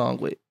you're on a song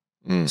with.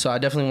 So I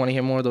definitely want to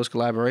hear more of those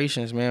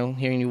collaborations, man.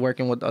 Hearing you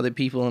working with other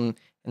people in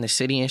the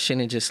city and shit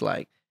and just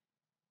like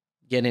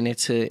getting it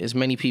to as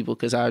many people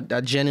because I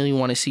genuinely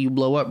want to see you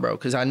blow up, bro.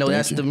 Because I know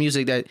that's the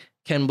music that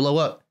can blow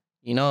up.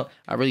 You know,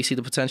 I really see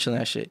the potential in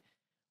that shit.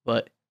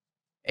 But,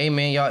 hey,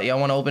 man, y'all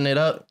want to open it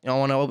up? Y'all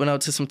want to open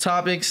up to some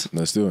topics?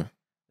 Let's do it.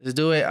 Let's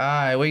do it. All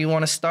right, where you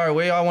want to start?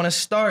 Where y'all want to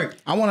start?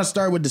 I want to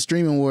start with the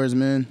streaming wars,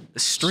 man. The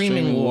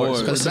streaming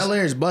wars. Because Bel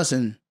Air is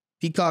busting.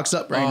 Peacock's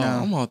up right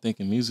now. I'm all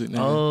thinking music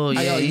now. Oh,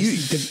 yeah.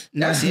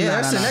 That's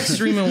the next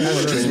streaming war.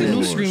 This is the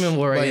new streaming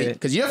war right here.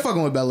 Because you're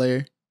fucking with Bel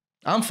Air.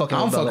 I'm fucking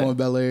with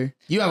Bel Air.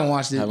 You haven't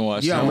watched it. Haven't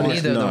watched you it. haven't watched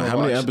Neither it. No, of them how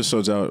many watched it.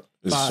 episodes out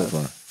is so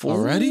far? 4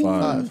 Already?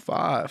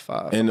 5.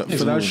 And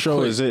for that show,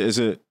 quick. is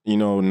it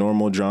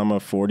normal drama,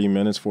 40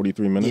 minutes,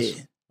 43 minutes?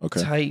 Yeah.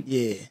 Okay. Tight.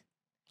 Yeah.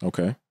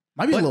 Okay.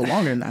 Might be a little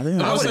longer than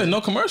that. I would say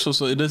no commercial,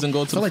 so it doesn't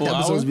go to I feel the like the full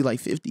episodes hour. be like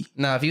 50.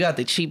 Now, if you got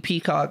the cheap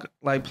Peacock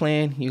like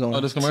plan, you gonna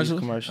there's see commercials?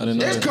 commercials. I didn't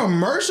know There's that.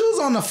 commercials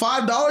on the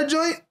 $5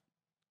 joint?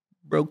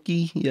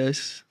 Brokey,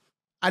 yes.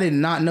 I did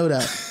not know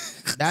that.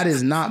 That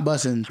is not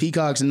busting.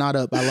 Peacock's not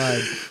up. I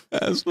lied.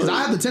 That's Because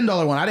I have the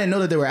 $10 one. I didn't know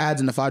that there were ads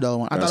in the $5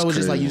 one. I That's thought it was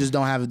just like crazy. you just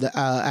don't have the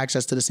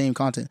access to the same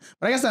content.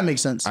 But I guess that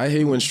makes sense. I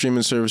hate when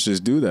streaming services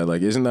do that.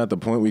 Like, isn't that the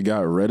point we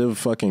got rid of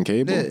fucking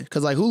cable? Yeah,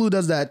 because like Hulu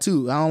does that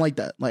too. I don't like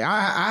that. Like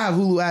I have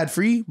Hulu ad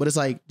free, but it's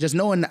like just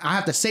knowing I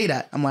have to say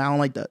that. I'm like, I don't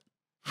like that.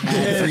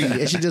 Ad free.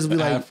 It should just be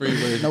like Ad-free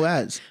version. no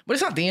ads. But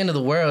it's not the end of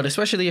the world,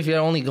 especially if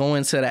you're only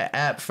going to the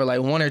app for like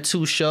 1 or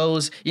 2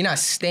 shows. You're not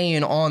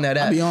staying on that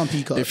I'll app. be on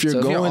Peacock. If you're So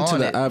if you're going to on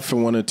the it, app for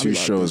 1 or 2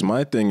 locked shows, in.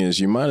 my thing is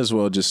you might as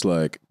well just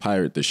like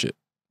pirate the shit.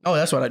 Oh,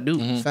 that's what I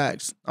do.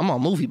 Facts. I'm on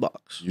Movie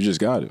Box. You just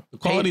got to. The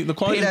quality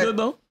pay is that- good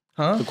though.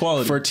 Huh? The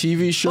quality. For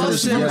TV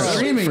shows, from yes.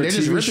 streaming. For They're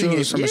just TV ripping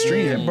it shows, from a Yeah,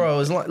 stream. bro.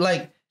 It's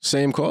like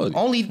same quality.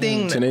 only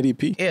thing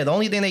 1080p. Yeah, the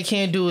only thing they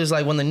can't do is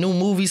like when the new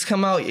movies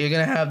come out, you're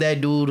gonna have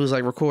that dude who's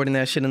like recording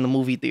that shit in the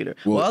movie theater.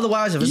 Well,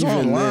 otherwise, if it's even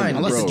online, then,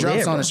 Unless bro, it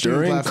drops on a streaming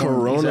during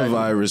platform.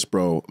 coronavirus,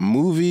 bro,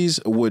 movies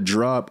would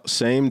drop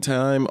same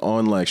time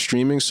on like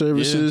streaming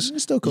services.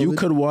 It's still You COVID.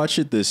 could watch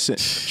it the same.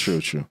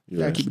 True.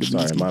 You're right. keep it a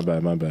Sorry, beast. my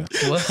bad.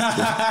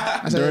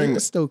 I said, during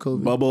it's still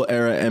COVID. Bubble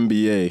era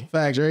NBA,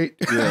 Facts, right?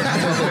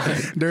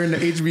 During the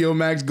HBO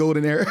Max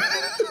golden era.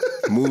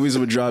 movies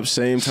would drop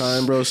same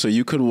time, bro. So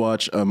you could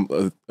watch high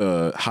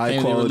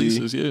Annual quality.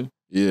 releases,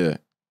 yeah.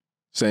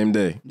 Same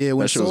day. Yeah,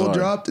 when That shit was Soul hard.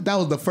 dropped, that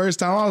was the first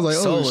time I was like,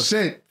 Soul oh was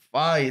shit.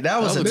 fire.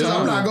 That was a I'm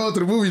time. not going to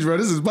the movies, bro.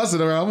 This is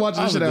busting around. I'm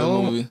watching this That was shit a at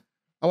good home. movie.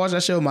 I watched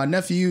that show with my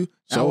nephew.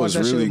 I Soul watched was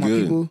that shit really with my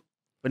good. people.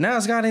 But now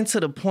it's got into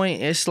the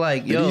point. It's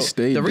like, Did yo, he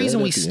stay the reason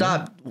dead we at the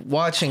stopped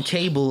watching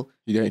cable.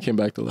 He came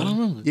back to I life. don't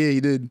remember. Yeah,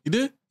 he did. You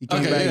did? He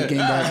came Okay, back. yeah. He came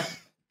back.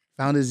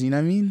 Found his, you know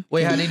what I mean?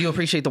 Wait, how did you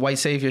appreciate the white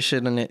savior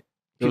shit in it?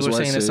 There was People were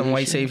white saying there's some savior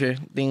white shit? savior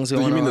things Do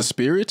going you mean on. the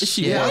spirits? Is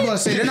she Yeah, I was white? about to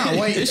say they're not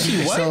white. Is she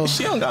white? So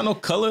She don't got no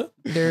color.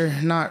 they're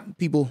not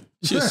people.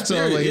 She's a So,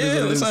 spirit. like, it is Yeah, what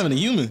it that's is. not even a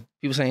human.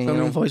 People saying, you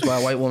know, voiced by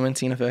a white woman,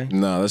 Tina Fey.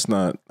 No, that's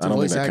not. I don't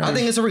think voice that actor. counts. I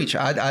think it's a reach.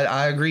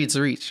 I agree it's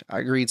a reach. I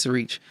agree it's a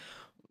reach.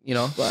 You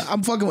know? But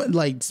I'm fucking with,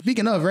 like,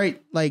 speaking of, right?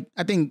 Like,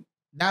 I think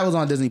that was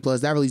on Disney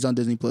Plus. That released on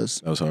Disney Plus.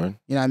 That was hard.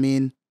 You know what I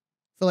mean?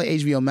 I feel like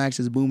HBO Max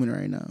is booming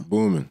right now.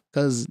 Booming.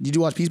 Because did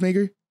you watch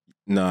Peacemaker?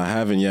 No, I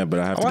haven't yet, but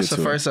I have I to watched get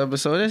the to first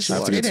episode. It I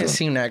have to get didn't to it.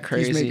 seem that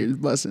Peacemaker crazy. is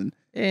busting.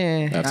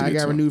 Yeah. I have to I get got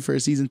to it. renewed for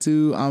season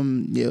 2.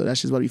 Yo,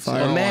 that's just about to be So,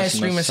 fire. But mad watching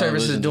streaming the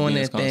services television doing to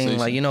their be in this thing.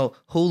 Like, conversation. you know,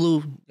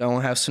 Hulu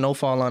gonna have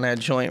Snowfall on that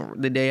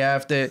joint the day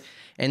after.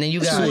 And then you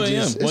It's got 2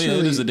 a.m. Well, yeah,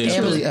 it is a day. It's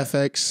Amazon- really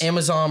FX.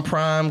 Amazon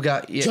Prime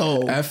got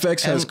Yo,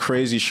 FX has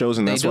crazy shows,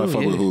 and They that's why I do,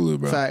 fuck with yeah. Hulu,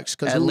 bro. facts.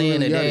 Because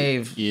Atlanta,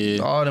 Dave,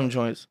 Yeah. all them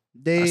joints.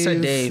 Dave, I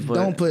said Dave, but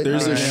don't put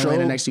there's a Atlanta and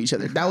Atlanta show- next to each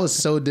other. That was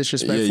so Yeah,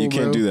 disrespectful. you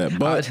can't bro. do that.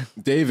 But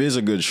Dave is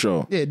a good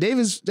show. Yeah, Dave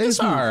is It's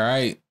smooth. all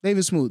right. Dave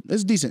is smooth.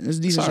 It's decent. It's a It's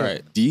decent all show.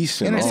 right.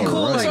 Decent. And it's all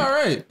cool, right. It's all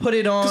right. Put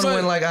it on 'Cause I-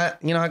 when like I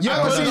Yo, I I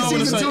put seen it on when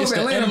season it's 2 like, of it's the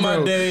Atlanta, end of my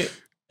bro. day.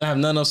 I have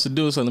nothing else to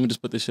do, so let me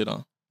just put this shit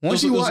on.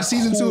 Once It you was watch a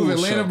season 2 of cool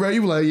Atlanta, show. bro,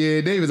 you be like,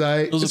 yeah, Dave is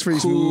alright. It was It's a pretty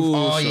smooth. cool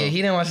Oh show. yeah, he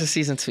didn't watch the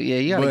season 2. Yeah,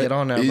 you gotta But get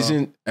on there, bro.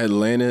 isn't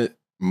Atlanta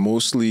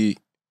mostly?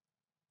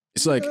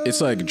 It's like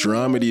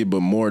dramedy,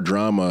 but more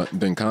drama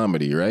than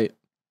comedy, right?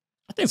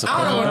 I think it's a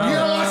I don't know. You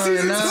don't watch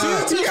season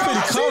Nah. 2? It's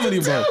pretty comedy,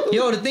 bro.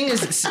 Yo,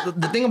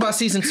 the thing about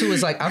season 2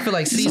 is like I feel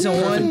like season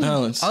perfect 1,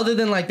 balance. other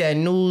than like that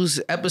news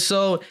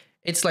episode,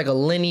 it's like a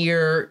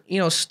linear, you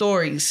know,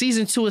 story.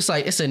 Season 2 is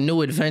like it's a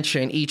new adventure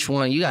in each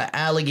one. You got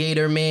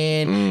Alligator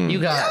Man, you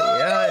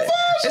got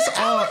it's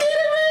all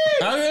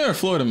Alligator or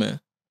Florida Man?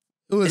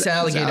 It's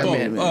Alligator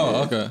Man.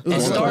 Oh, okay.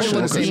 It started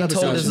with being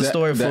told as a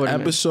story for the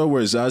episode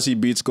where Zazie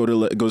Beetz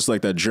goes to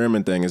like that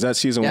German thing. Is that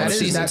season 1? That is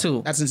season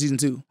 2. That's in season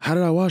 2. How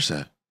did I watch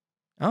that?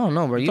 I don't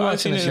know, bro. You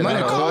watching this shit might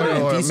have caught it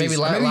or in maybe pieces.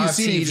 live Maybe you've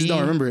seen it, you just TV. don't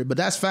remember it. But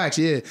that's facts,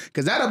 yeah.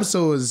 Because that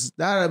episode is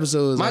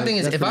My like, thing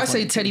is, that's if I pretty say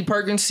funny. Teddy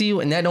Perkins to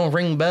you and that don't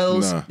ring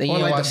bells, Nah. then you Or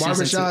ain't like watch the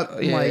barbershop,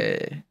 season 2.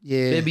 like,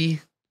 yeah. Bibby.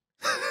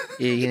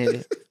 Yeah.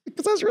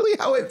 Because that's really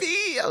how it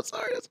be. I'm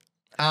sorry.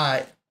 All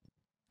right.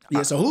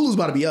 Yeah, so Hulu's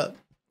about to be up.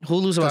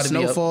 Hulu's about to be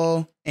up.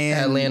 Snowfall and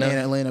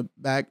Atlanta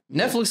back.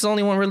 Netflix is the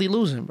only one really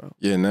losing, bro.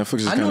 Yeah, Netflix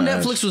is I knew kinda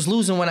Netflix ass. was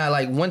losing when I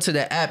like went to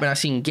the app and I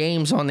seen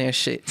games on their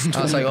shit.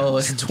 I was like, oh,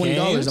 it's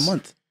 $20 a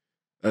month.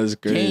 That's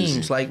crazy.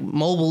 games, like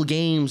mobile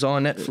games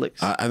on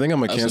Netflix. I think I'm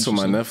going to cancel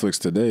my Netflix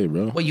today,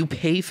 bro. Well, you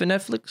pay for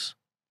Netflix?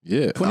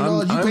 Yeah.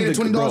 $20? You pay the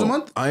 $20 a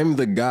month? I'm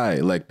the guy.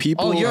 Like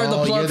people. Oh, you're the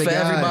plug you're the for guy.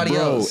 everybody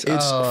Bro, else.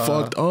 it's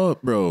fucked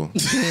up, bro.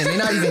 Damn, they're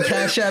not even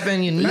cash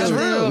apping you. That's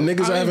real.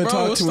 Niggas I haven't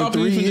talked to in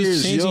 3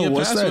 years. Yo,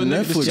 what's that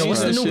Netflix? Yo,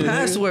 what's the shit? new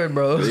password,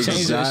 bro?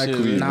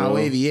 Exactly. Nah, bro.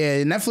 wavy.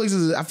 Yeah, Netflix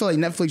is. I feel like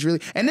Netflix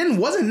really. And then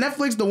wasn't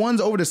Netflix the ones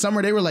over the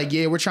summer? They were like,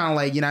 yeah, we're trying to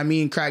like, you know what I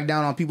mean, crack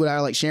down on people that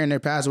are like sharing their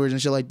passwords and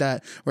shit like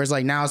that. Whereas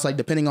like now it's like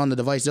depending on the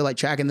device, they're like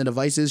tracking the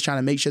devices, trying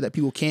to make sure that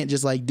people can't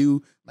just like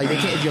do like they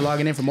can't if you're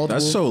logging in for multiple.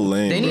 That's so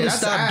lame. They need bro. to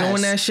That's stop ass.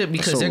 doing that shit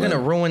because so they're gonna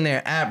lame. ruin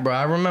their app, bro.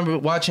 I remember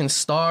watching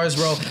Stars,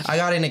 bro. I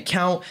got an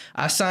account.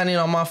 I signed in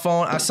on my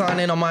phone. I signed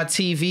in on my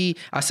TV.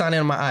 I signed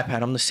in on my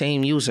iPad. I'm the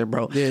same user,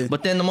 bro. Yeah.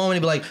 But then the moment it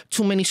be like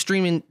too many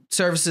streaming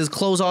services,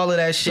 close all of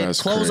that shit,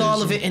 That's close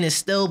all of crazy. it, and it's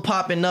still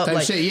popping up. Type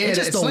Like shit, yeah, it's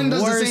just Sling the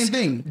does the worst same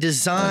thing. That's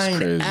designed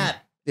crazy. app.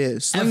 Yeah,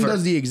 Sling Ever.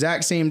 does the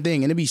exact same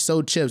thing, and it'd be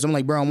so chips. I'm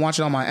like, bro, I'm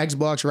watching on my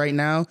Xbox right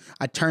now.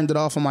 I turned it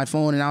off on my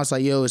phone, and now it's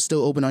like, yo, it's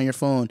still open on your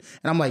phone.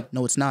 And I'm like,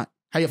 no, it's not.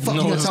 How you fucking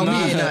gonna it's tell me?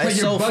 not. Nah, Like,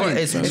 it's you're so bugging.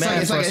 it's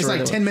mad It's like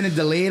frustrating. 10 minutes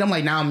delayed. I'm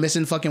like, now I'm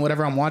missing fucking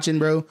whatever I'm watching,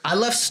 bro. I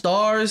left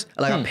Stars,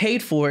 like I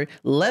paid for it,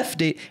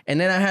 left it, and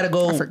then I had to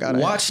go forgot I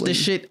had watch the Sling.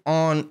 shit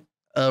on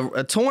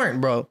a torrent,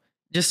 bro,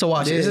 just to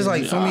watch it. It's just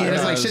like for me, it's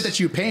like guys. shit that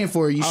you're paying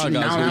for. You should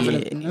guys, now have yeah.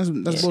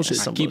 it. That's bullshit.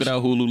 Some Keep it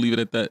out Hulu, leave it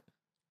at that.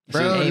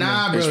 Bro, Amen.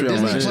 nah, bro. HBO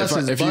Disney Max. Plus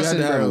is If you had busting,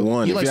 to have bro.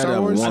 one, You if like you had to Star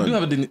have Wars? one. I do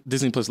have a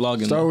Disney Plus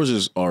login. Star Wars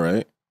is all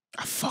right.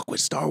 I fuck with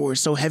Star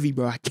Wars so heavy,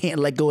 bro. I can't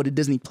let go of the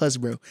Disney Plus,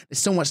 bro. There's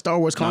so much Star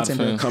Wars content,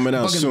 bro. fan. Coming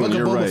out Fucking soon. Book of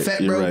You're Boba right.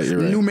 Fett, You're bro. right. You're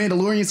The right. new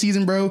Mandalorian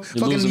season, bro.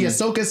 Fucking losing the me.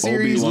 Ahsoka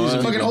series.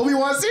 Obi-Wan. Fucking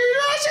Obi-Wan series.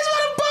 Bro, I just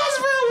want to buzz,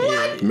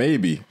 bro. What?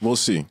 Maybe. We'll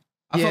see.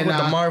 I Yeah, fuck with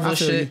nah, the Marvel I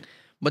feel shit, you.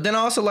 but then I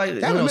also like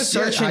That would miss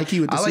searching.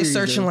 IQ with the I like series,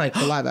 searching though. like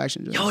the live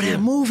action. yo,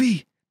 that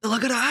movie, The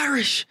Luck of the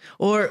Irish,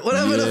 or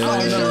whatever the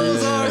fucking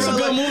shows are. It's a bro.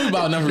 good Like, movie,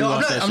 but I'll never no,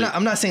 watch that shit.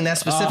 I'm not saying that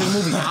specific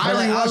movie. I But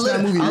like, rewatched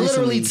that movie I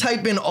literally recently.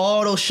 type in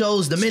all those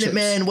shows, The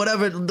Minuteman,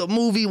 whatever, the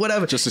movie,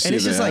 whatever, Just to see and if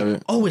it's just they like, have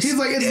it. oh, it's He's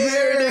like, it's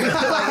there, there.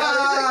 nigga.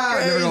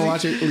 Like, Never gonna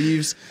watch it.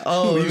 Leaves.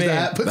 Oh, Leaves man.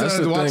 that. Puts That's it on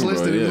his the watch thing,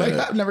 list. bro, And yeah.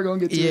 like, I'm never gonna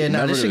get to Yeah, it. no,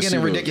 Never this shit gonna see getting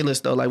those. ridiculous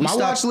though. Like we My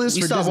watch stopped, list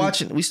we for stopped Disney.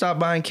 watching, we stopped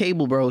buying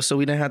cable, bro, so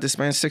we didn't have to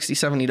spend $60,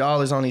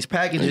 $70 on these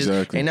packages.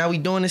 Exactly. And now we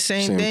doing the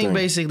same Same thing thing.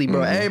 basically,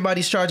 bro.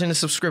 Everybody's charging a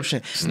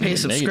subscription. Pay a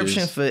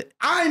subscription for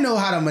I know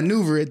how to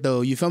maneuver it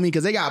though. You feel me?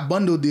 Because they got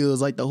bundle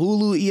deals like the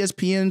Hulu,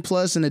 ESPN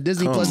Plus, and the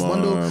Disney Come Plus on,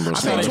 bundle. bro. I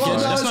Stop paid it.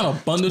 $12. That's not a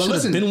bundle. But Should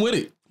have listen, been with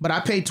it. but I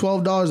paid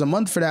 $12 a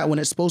month for that when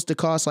it's supposed to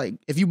cost like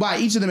if you buy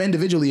each of them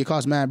individually, it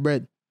costs mad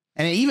bread.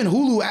 And then even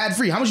Hulu ad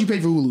free. How much you pay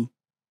for Hulu?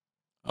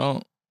 I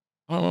don't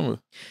remember.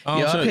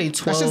 yo, I paid That's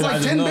 12. just I like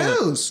just 10 know it.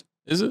 bills.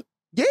 Is it?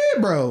 Yeah,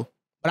 bro.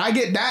 But I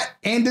get that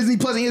and Disney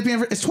Plus and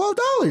ESPN. It's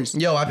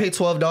 $12. Yo, I paid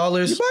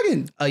 $12 You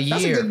bugging? a year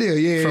That's a good deal.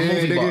 Yeah, for yeah,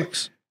 Movie nigga.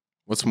 Box.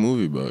 What's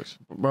Movie Box?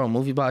 Bro,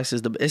 Movie Box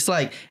is it's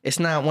like it's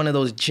not one of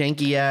those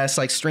janky ass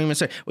like streaming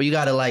where you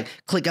gotta like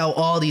click out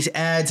all these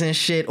ads and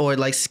shit or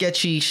like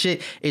sketchy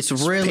shit. It's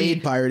really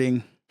Paid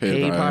pirating.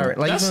 paid pirate.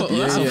 Like That's even-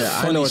 that's Yeah, a yeah,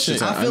 I funny know what shit.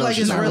 you're I saying. feel know like what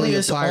it's you're really saying.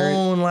 its Pirate.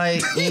 own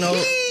like you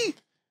know.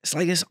 It's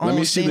like its own Let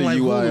me see thing. the like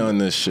UI Hulu. on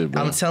this shit,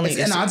 bro. I'm telling you,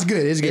 It's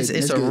good. It's good.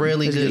 It's a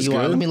really It's good good.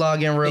 UI. Let me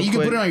log in real And you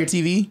quick. can put it on your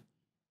TV.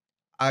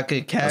 I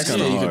could cast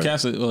kinda Yeah, it. you hard. can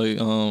cast it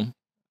like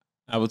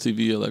Apple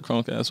TV or like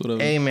Chromecast,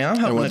 whatever. Hey man, I'm And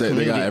helping what the they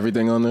community. got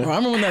everything on there. Bro, I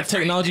remember when that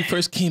technology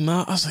first came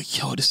out. I was like,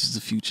 "Yo, this is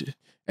the future."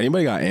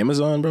 Anybody got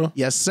Amazon, bro?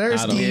 Yes, sir. I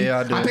don't. Steve. Yeah,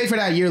 I do. I pay for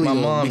that yearly My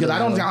though, mom because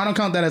does, I don't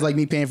count that as like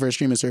me paying for a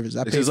streaming service.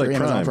 I It's pay just for like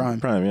Amazon Prime.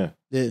 Prime. Yeah.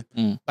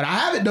 Yeah. But I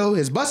have it though.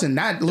 It's busting.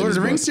 That Lord of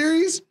the Rings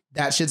series,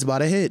 that shit's about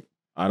to hit.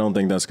 I don't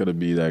think that's gonna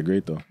be that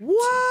great though.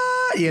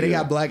 What? Yeah, they Yeah.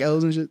 got black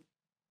elves and shit.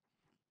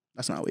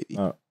 That's not wavy.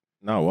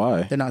 Not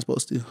why? They're not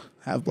supposed to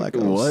have black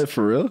elves. What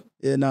for real?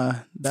 Yeah, nah.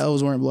 The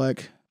elves weren't black.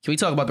 Can we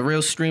talk about the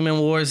real streaming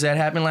wars that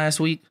happened last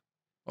week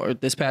or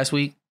this past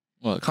week?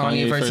 What,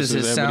 Kanye versus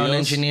his everybody sound else?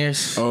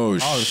 engineers. Oh, Oh, the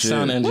shit,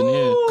 sound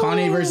engineer.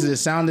 Kanye versus his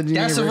sound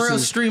engineer. That's a real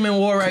versus, streaming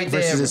war right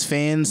versus there. his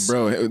fans.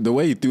 bro. The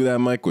way he threw that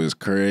mic was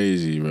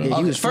crazy, bro. Yeah,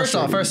 he was First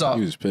off,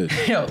 He was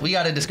pissed. yo, we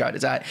gotta discard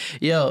this. All right.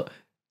 Yo,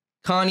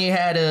 Kanye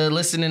had a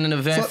listening an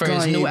event Fuck for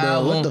his Kanye, new bro.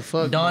 album, What the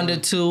fuck, Donda bro?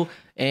 2.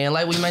 And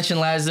like we mentioned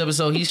last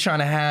episode, he's trying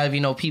to have,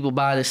 people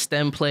buy the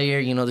stem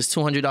player, this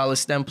 $200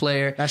 stem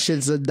player. That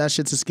shit's a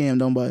scam.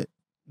 Don't buy it.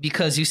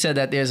 because you said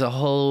that there's a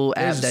whole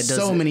app that does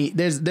so many.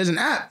 There's an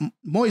app,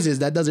 Moises,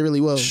 that does it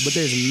really well, but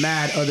there's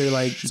mad other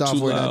like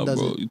software that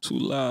does it. You too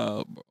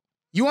loud, bro.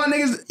 You want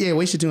niggas? Yeah,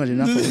 wasted 200.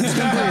 Not the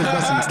stem player is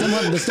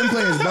busting. The stem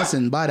player is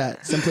busting. Buy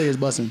that. Stem player is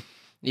busting.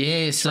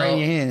 Yeah, so right in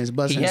your hand is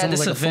busting. He had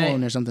it's this like event, a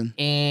phone or something.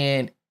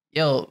 And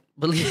yo,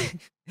 believe.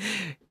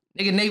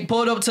 Nigga, Nate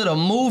pulled up to the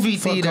movie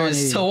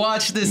theaters to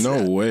watch this.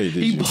 No way.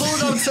 He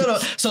pulled up to the.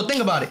 So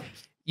think about it.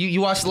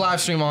 You watched the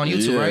live stream on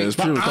YouTube, right? It's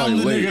probably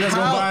late.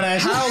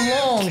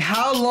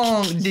 How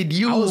long did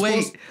you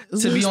wait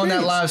to be on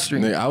that live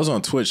stream? Nigga, I was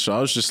on Twitch, so I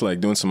was just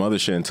like doing some other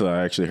shit until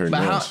I actually heard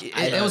noise.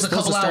 It was a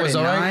couple hours,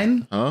 all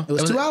right? Huh? It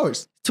was 2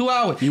 hours. 2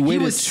 hours. You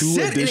waited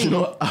 2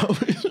 additional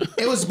hours.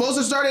 It was supposed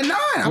to start at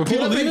 9. Were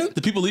people leaving?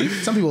 Did people leave?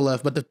 Some people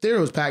left, but the theater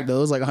was packed though.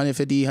 It was like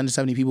 150,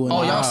 170 people in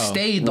there. Y'all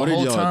stayed the whole time.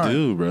 What did y'all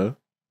do, bro?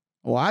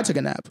 Well, I took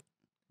a nap.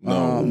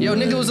 No. Yo,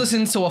 nigga was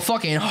listening to a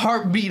fucking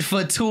heartbeat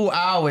for 2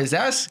 hours.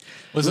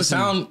 Was the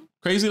sound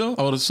crazy though?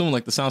 I would assume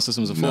like the sound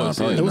system's a force.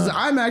 Nah, it was the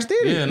IMAX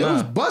theater. Yeah, it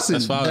was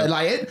busting.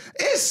 Like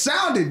it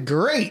sounded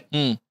great.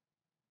 It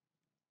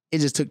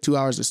just took 2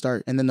 hours to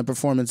start, and then the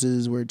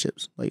performances were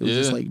chips. Like it was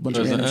just like a bunch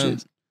of random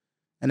shit.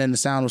 And then the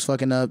sound was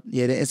fucking up.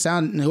 Yeah, it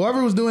sound.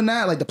 Whoever was doing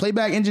that, like the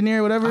playback engineer,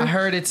 or whatever. I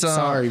heard it's.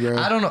 Sorry, bro.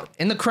 I don't know.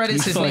 In the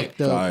credits, his name.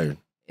 Fired.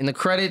 In the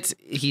credits,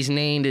 he's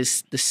named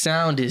as the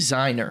sound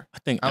designer. I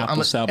think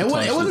Apple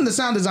sabotaged it wasn't the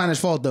sound designer's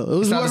fault though. It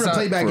was whoever the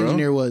playback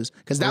engineer was,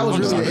 because that was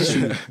really the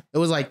issue. It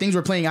was like things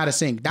were playing out of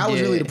sync. That was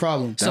really the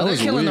problem. So they're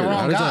killing the wrong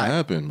guy. How did that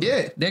happen?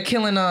 Yeah, they're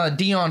killing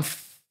Dion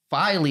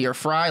Filey or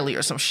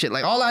some shit.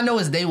 Like all I know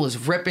is they was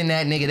ripping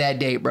that nigga that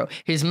day, bro.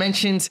 His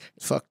mentions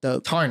fucked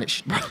up,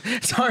 tarnished, bro.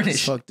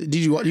 Tarnished. Did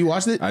you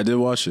watch it? I did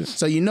watch it.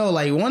 So you know,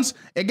 like once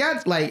it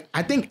got like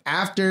I think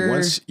after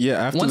once he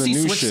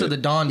the switched to the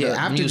Donda,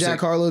 after music.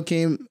 Jack Harlow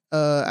came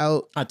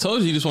out. I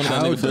told you just wanted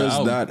that How nigga for the does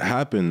album. that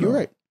happen? You're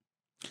right.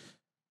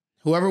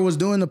 Whoever was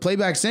doing the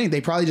playback sync,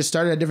 they probably just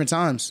started at different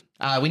times.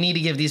 We need to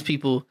give these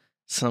people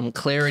some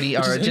clarity,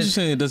 or just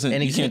it doesn't.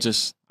 You can't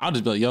just. I'll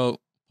just be like, yo,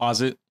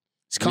 pause it.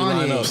 It's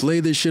Kanye. Play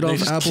this shit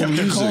off Apple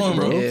Music,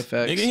 bro. Yeah,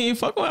 facts. Nigga, he ain't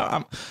fuck with.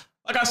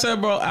 Like I said,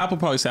 bro, Apple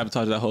probably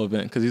sabotaged that whole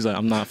event because he's like,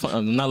 I'm not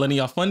letting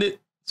y'all fund it,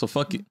 so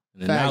fuck it.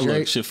 And then Facts, now look,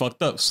 right? shit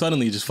fucked up.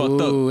 Suddenly, just fucked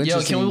up.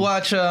 Yo, can we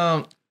watch?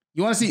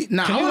 You want to see?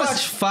 Nah, can we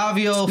watch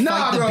Fabio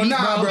fight the beat,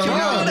 nah, bro. Shout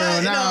out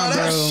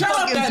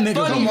that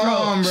nigga. Come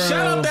on, bro.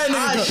 Shout out that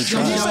nigga.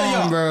 Come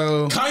on,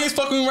 bro. Kanye's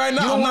fucking me right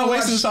now. I'm not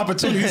wasting this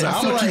opportunity.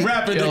 I'm gonna keep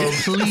rapping,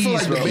 nigga. Please, I feel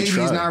like bro. the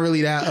baby's not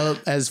really that up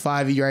as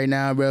 5E right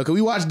now, bro. Can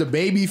we watch the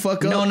baby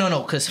fuck up?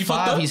 No, because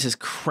 5E's is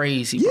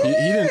crazy, bro.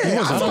 Yeah, he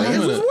wasn't it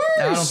was worse.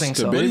 I don't think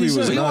so. The baby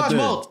was we not watch there.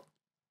 both.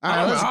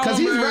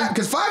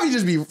 Because 5E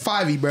just be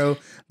 5E, bro.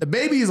 The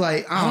baby's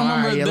like, I don't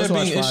remember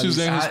there being issues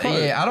there.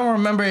 I don't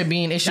remember it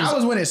being issues. That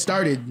was when it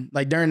started,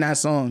 like during that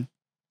song.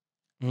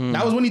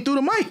 That was when he threw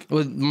the mic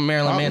with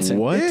Marilyn Manson.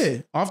 What? Yeah,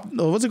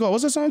 what's it called?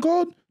 What's that song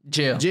called?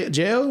 Jail.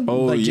 Jail.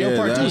 Oh like yeah, Jail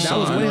Part 2. That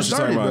was when it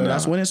started, bro.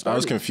 That's when it started. I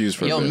was confused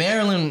for a bit.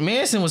 Marilyn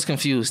Manson was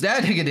confused.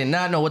 That nigga did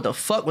not know what the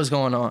fuck was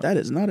going on. That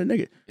is not a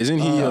nigga. Isn't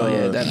he?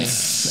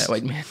 That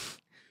white man.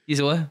 He's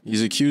a what?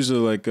 He's accused of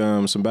like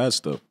some bad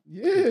stuff.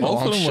 Yeah.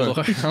 Both of them were.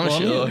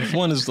 I'm sure.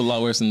 One is a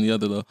lot worse than the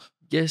other though.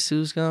 Guess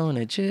who's going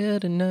to jail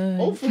tonight?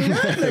 Hopefully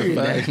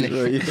that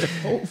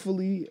nigga.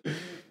 Hopefully.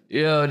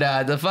 Yo,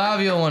 nah, the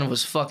 5-year one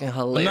was fucking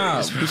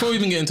hilarious. Nah, before we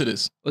even get into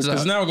this,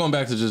 because now we're going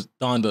back to just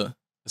Donda,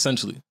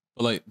 essentially.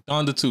 But like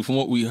Donda 2, from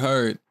what we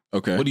heard,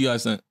 okay, what do you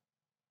guys think?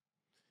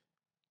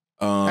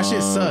 That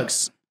shit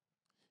sucks.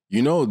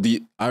 You know,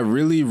 I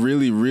really,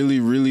 really, really,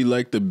 really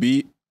like the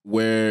beat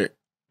where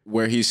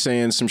he's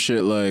saying some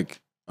shit like,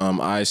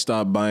 I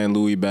stopped buying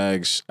Louis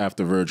bags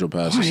after Virgil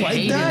passed. I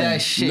hated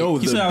that shit. No,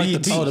 the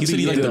beat. He said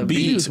he liked the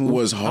beat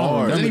was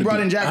hard. Then he brought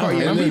in Jack Harlow.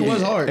 Remember, he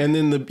was hard. And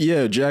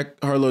then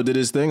Jack Harlow did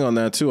his thing on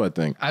that too, I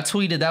think. I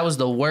tweeted that was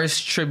the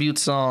worst tribute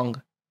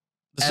song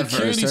ever. The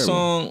security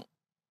song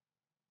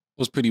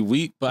was pretty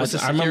weak, but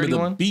I remember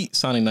the beat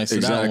sounding nice to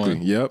that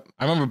one. Yep.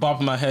 I remember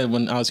bopping my head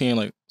when I was hearing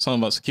like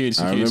something about security.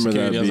 I was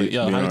like,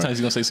 yo, how many times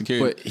he gonna say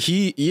security?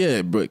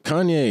 But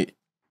Kanye,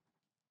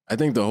 I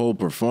think the whole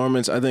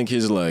performance, I think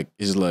his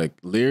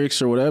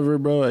lyrics or whatever,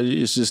 bro,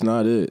 it's just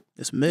not it.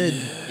 It's mid.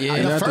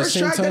 Yeah. The first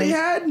track that he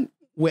had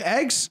with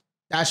X,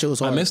 that shit was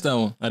hard. I missed that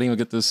one. I didn't even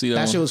get to see that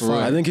one. That shit was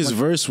fun. I think his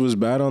verse was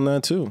bad on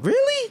that too.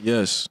 Really?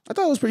 Yes. I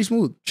thought it was pretty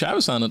smooth.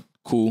 Travis sounded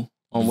cool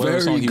on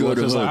whatever song he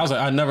was. I was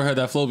like, I never heard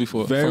that flow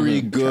before.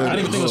 Very good. I didn't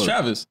even think it was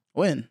Travis.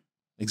 When?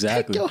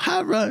 Exactly. Take your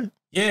hot run.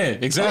 Yeah,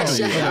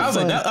 exactly. I was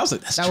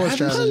like, that's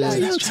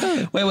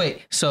Travis.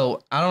 Wait.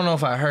 So I don't know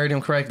if I heard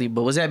him correctly,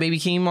 but was that Baby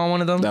Keem on one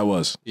of them? That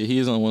was. Yeah, he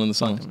is on one of the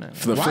songs.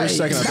 For the first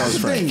second, I thought it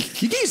was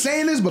Frank. You keep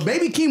saying this, but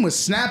Baby Keem was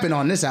snapping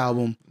on this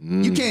album.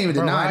 You can't even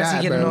deny that, why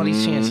is he getting all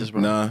these chances,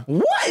 bro? Nah.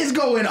 What is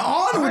going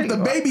on with the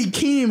Baby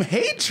Keem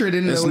hatred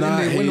in the worst?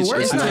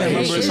 It's not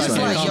hate. It's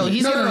like, yo,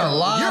 he's getting a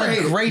lot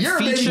of great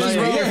features,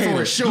 bro.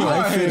 For sure.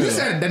 You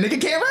said that nigga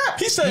can't rap.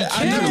 He said,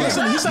 I never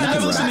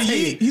listened to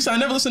Yeet. He said, I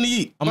never listened to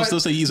Yeet. I'm going to still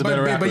say he's a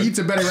better rapper. But Yeet's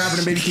a better rapper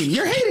than Baby Keem.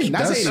 You're hating.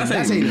 That's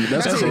hating.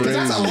 That's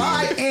a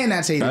lie and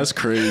that's hating. That's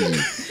crazy.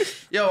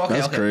 Yo, okay,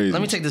 That's okay. crazy.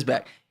 Let me take this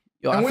back.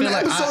 Yo, And when the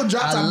episode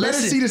drops, I better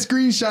see the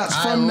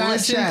screenshots from that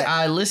chat.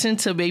 I listened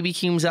to Baby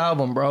Keem's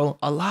album, bro.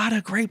 A lot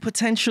of great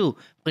potential,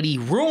 but he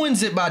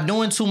ruins it by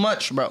doing too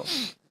much, bro.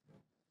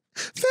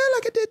 Feel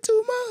like I did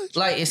too much.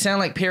 Like, it sounded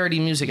like parody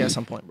music at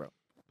some point, bro.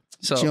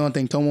 So you don't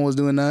think Tomo was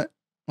doing that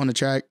on the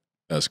track?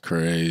 That's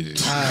crazy.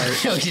 All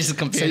right. Yo, just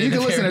So you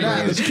can listen to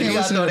that, but you can't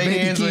listen to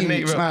Baby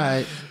Keem. All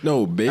right.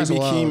 No, Baby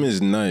Keem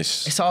is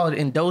nice. It's all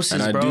in doses,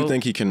 and I bro. do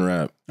think he can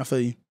rap. I feel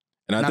you.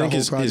 And I Not think a whole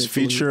his project,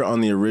 feature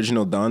on the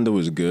original Donda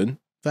was good.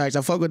 Facts.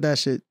 I fuck with that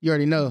shit. You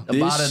already know. The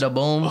bada the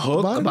boom,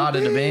 hook, the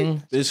bada the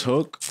bing. This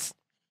hook,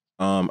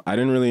 I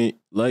didn't really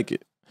like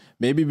it.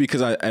 Maybe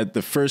because at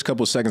the first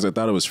couple seconds I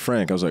thought it was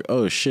Frank. I was like,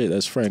 oh shit,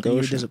 that's Frank You were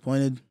Ocean.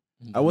 disappointed?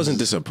 I wasn't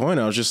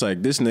disappointed. I was just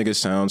like, this nigga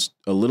sounds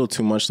a little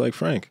too much like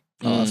Frank.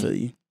 Oh, I feel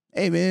you.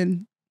 Hey,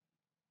 man.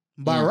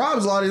 By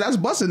Rob's law, that's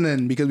busting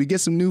then because we get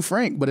some new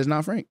Frank, but it's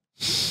not Frank.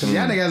 Because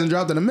that nigga hasn't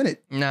dropped in a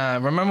minute. Nah,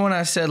 remember when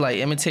I said like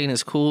imitating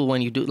is cool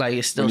when you do like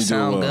it still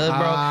sound good, bro?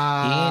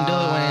 He ain't do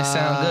it when it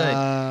sound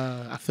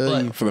good. I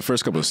feel you. For the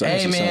first couple of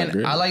seconds, Hey it sounded man,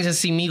 great. I like to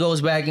see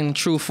Migos back in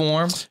true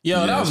form.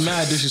 Yo, that was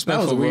mad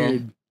disrespectful, That was weird.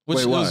 bro. Which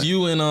Wait, was why?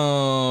 you and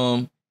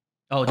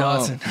Oh,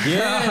 Dawson.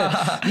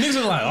 Yeah. Niggas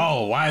are like,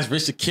 oh, why is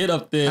Rich the Kid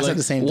up there? I Like, said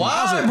the same thing.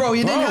 Why, bro?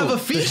 You didn't bro, have a the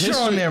feature history-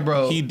 on there,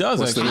 bro. He does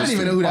What's the actually. I didn't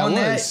even know who that on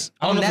was.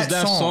 I don't know if it's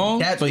that song,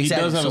 but he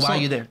does have so a why song.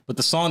 are you there? But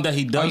the song that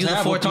he Are does you the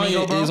have with fourth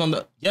Migo, Kanye bro? is on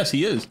the. Yes,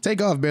 he is.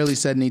 Takeoff barely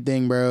said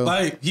anything, bro.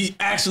 Like he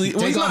actually.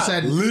 well, he's Takeoff not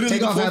said literally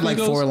Takeoff the had like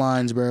fourth 4 Migos.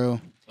 lines, bro.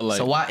 Like,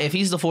 So why, if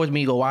he's the fourth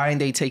Migo, why ain't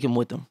they take him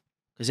with them?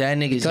 Because that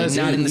nigga's Because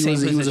not in the same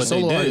he was a position.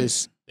 solo They did.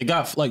 artist. they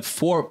got like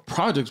 4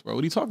 projects, bro.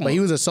 What are you talking But about? he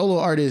was a solo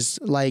artist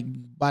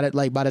by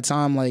the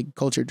time like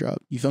Culture dropped.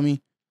 You feel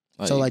me?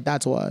 So like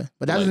that's why.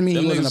 But that doesn't mean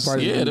he wasn't a part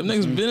of it. Yeah, them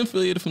niggas been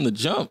affiliated from the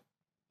jump.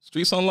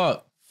 Streets on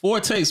lock. 4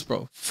 tapes,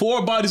 bro.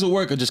 4 bodies of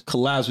work are just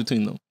collabs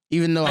between them.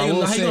 Even though How I you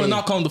will gonna say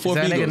not call him the Is fourth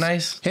that nigga Migos?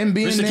 nice? him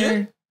being Rich the there.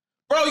 Kid?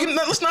 Bro,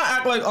 let's not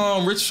act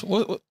like Rich.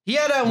 What He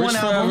had that Rich one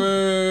album.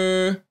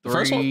 Forever. The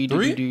first one,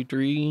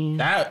 3.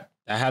 That.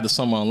 That had the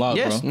summer on lock,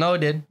 Yes, bro. no, it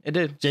did. It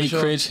did. Jay for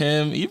sure. Critch,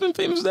 him, even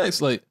Famous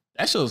Dex, like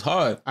that shit was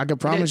hard. I could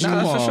promise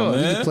Nah, you, for sure.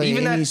 you man. can play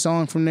Even any that-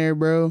 song from there,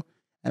 bro.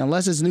 And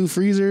unless it's New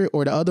Freezer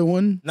or the other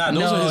one, Nah, those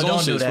No, are his own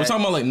don't do shits. that. We're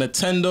talking about like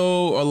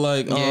Nintendo or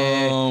like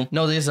Yeah.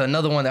 No, there's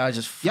another one that I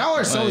just. y'all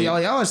are so Like-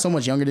 y'all are so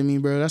much younger than me,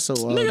 bro. That's so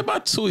wild. nigga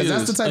about 2 'Cause years.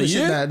 that's the type A of shit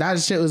year? that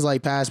shit was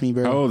like past me,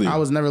 bro. How old are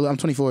you? I'm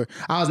 24.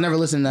 I was never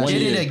listening to that One shit.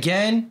 Did year. it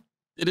again,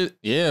 Did it?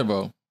 Yeah,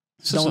 bro.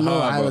 It's just Don't know.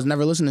 hard, I bro. was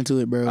never listening to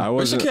it, bro. I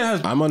wasn't. Kid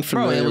has- I'm bro.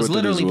 unfamiliar It was with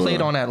literally it as well.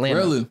 played on Atlanta.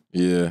 Really?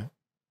 Yeah.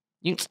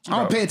 You, I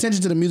don't pay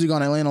attention to the music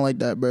on Atlanta like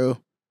that, bro.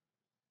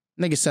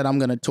 Nigga said I'm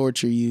gonna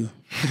torture you.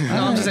 No,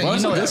 I'm just saying. Well, You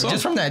it's know a good that. song.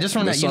 Just from that. The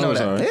You know song's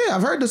that. alright. Yeah,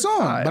 I've heard the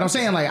song, Alright. but I'm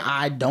saying like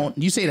I don't.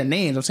 You say the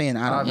names. I'm saying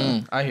I don't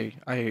know. I hear you.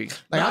 I hear you.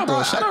 Like Nah, I bro,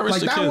 thought, shout out Rich like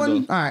the that Kid,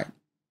 one. though. All right,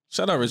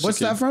 Shout out Rich what's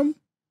the Kid. that from?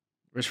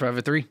 Rich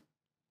Forever 3.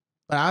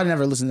 But I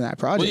never listened to that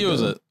project. What year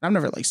was though. it? I've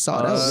never like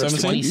saw that. Was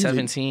 17?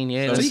 2017.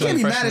 Yeah. So that's you can't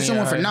be when mad at freshman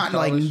someone year for of not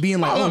college. like being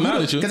like, I'm oh, not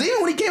mad at you. Because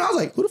even when he came, I was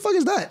like, who the fuck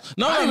is that?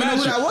 No, I I'm didn't even mad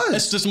know who at that you. was.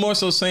 It's just more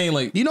so saying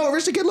like, Do you know what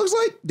Rich the Kid looks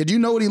like? Did you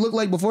know what he looked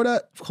like before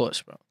that? Of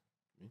course, bro.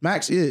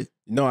 Max, yeah.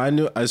 No, I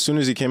knew as soon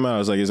as he came out, I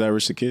was like, "Is that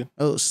Rich the Kid?"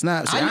 Oh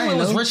snap! See, I knew ain't it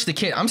was know. Rich the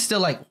Kid. I'm still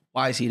like,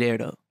 why is he there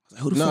though?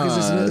 Who the fuck is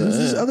this? Who's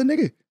this other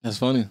nigga? that's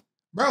funny.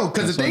 Bro,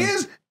 because the That's thing funny.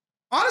 is,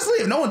 honestly,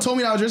 if no one told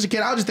me that I was Rich the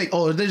Kid, I would just think,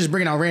 oh, they're just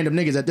bringing out random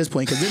niggas at this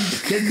point. Because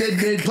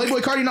did Playboy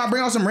Cardi not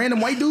bring out some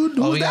random white dude?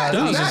 Who's yeah, that?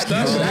 Who's That's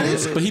that? You know who that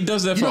is? But he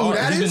does that You for know who art.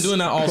 that He's been is? doing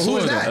that all But who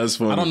sort. is that? That's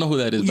funny. I don't know who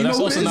that is, You but know that's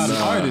who also it not is?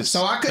 an artist.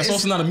 So I could- That's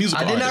also not a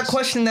musical I did not artist.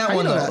 question that How you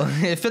one know though.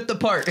 that? It fit the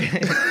part.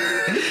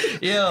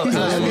 Yo, He's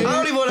I like,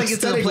 don't even want to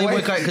get to the aesthetic Playboy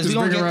way. card because Just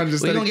we bring don't around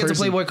get an aesthetic to person.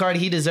 Playboy card.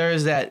 He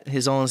deserves that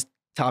his own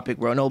topic,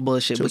 bro. No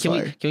bullshit. But Shit's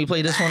fire. can we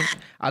play this one?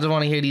 I just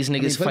want to hear these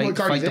niggas Playboy fight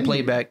Cardi's the in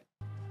playback.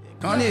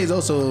 Kanye is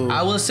also.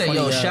 I will say, funny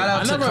yo, guy. shout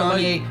out I to never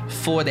Kanye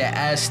for the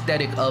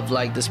aesthetic of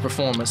like this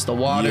performance, the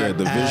water. Yeah,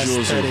 the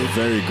visuals aesthetic. are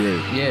very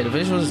great. Yeah, the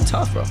visuals is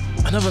tough, bro.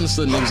 I never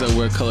understood niggas that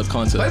wear colored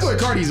contacts. Playboy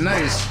Cardi's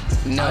nice.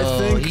 No, I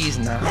think- he's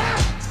not.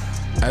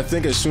 I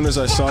think as soon as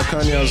I saw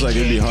Kanye, I was like,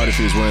 it'd be hard if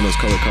he was wearing those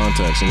colored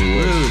contacts, and he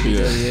was. Really?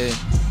 Yeah. Yeah.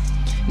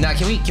 Now,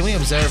 can we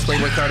observe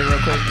Playboy Cardi real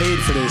quick? Paid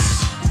for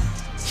this.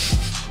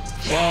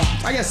 Well,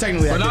 I guess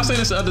technically. but I was saying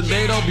this the other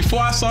day though. Before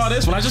I saw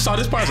this, when I just saw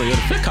this part, I was like,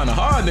 yo, the fit kind of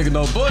hard, nigga.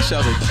 No bullshit. I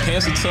was like, the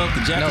pants are tough,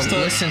 the No, jacket's tough.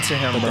 listen to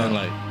him, But bro. then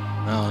like,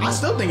 I don't know. I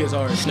still think it's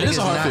hard. It is Nigga's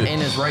a hard not fit. in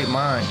his right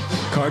mind.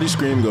 Cardi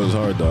scream goes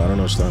hard though. I don't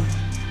know what's up.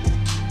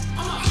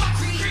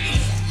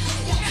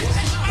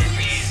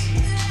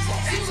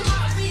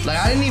 Like,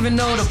 I didn't even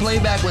know the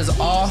playback was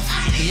off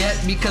yet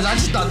because I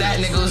just thought that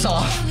nigga was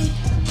off.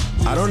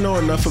 I don't know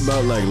enough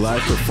about like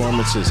live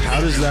performances. How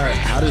does that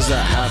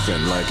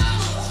happen? Like,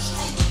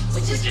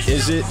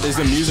 is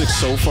the music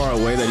so far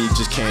away that he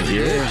just can't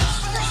hear it?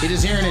 He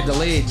just hearing it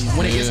delayed.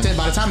 When it gets to,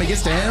 by the time it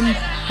gets to him,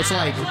 it's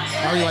like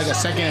already like a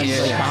second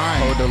like,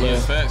 behind. Yeah,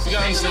 facts. You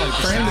gotta understand,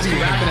 like, For him to be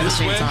rapping at the this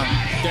same way, time.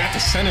 they're at the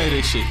center of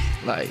this shit.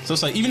 Like, So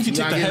it's like, even if you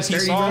take gotta the get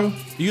headpiece sturdy, off, bro.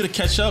 you gotta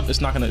catch up.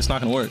 It's not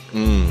gonna work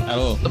at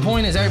all. the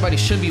point is everybody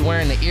should be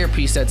wearing the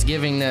earpiece that's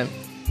giving them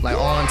like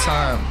on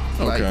time,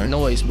 like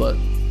noise, but.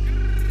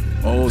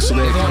 Oh, so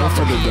they account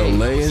for the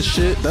delay and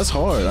shit? That's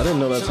hard. I didn't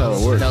know that's how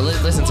it works. Now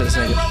listen to this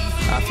nigga.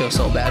 I feel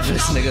so bad for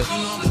this nigga.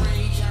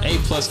 A+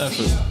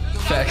 effort.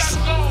 Facts.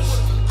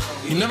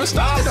 He never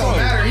stopped. It don't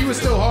matter. He was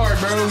still hard,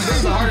 bro. This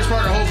is the hardest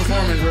part of the whole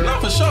performance, bro.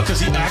 Not for sure, because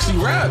he actually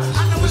rapped.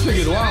 This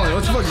nigga's wilding.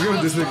 What the fuck is good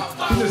with this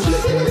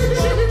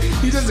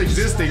nigga? He's just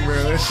existing,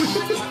 bro.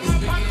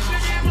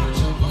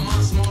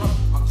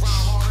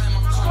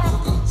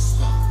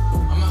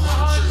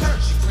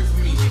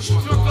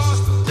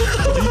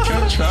 He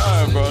kept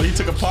trying, bro. He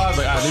took a pause,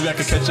 like, maybe I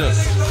could catch up.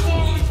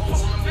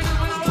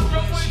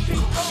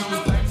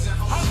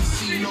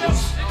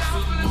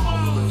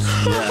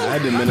 Yeah, I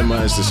had to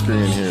minimize the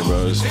screen here,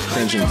 bro. It's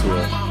cringing through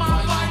it.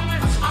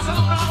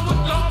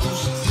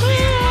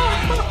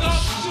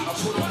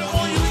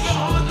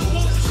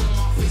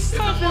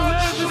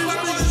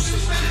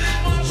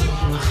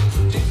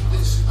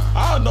 I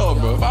don't know,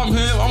 bro. If I'm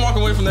him, I'm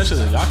walking away from that shit.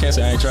 Y'all can't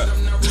say I ain't trapped.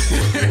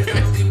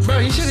 Bro,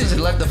 he should have just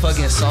let the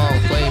fucking song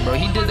play, bro.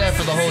 He did that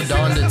for the whole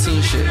Donda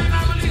 2 shit.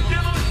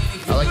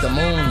 I like the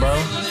moon, bro.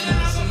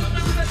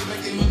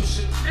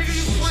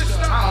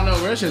 I don't know,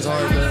 bro. That shit's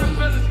hard, bro.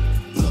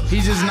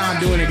 He's just not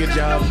doing a good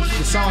job.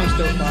 The song's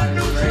still fire,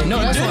 right? No,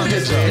 that's what I'm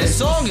saying. This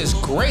song is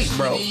great,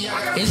 bro.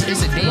 It's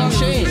a damn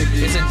shame.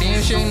 It's a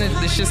damn shame that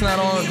this shit's not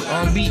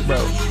on beat, bro.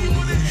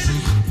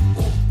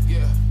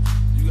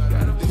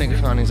 Nigga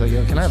Kanye's like,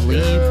 yo, can I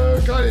leave?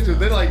 Kanye just,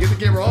 they like, get the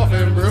camera off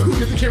him, bro.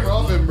 Get the camera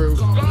off him, bro.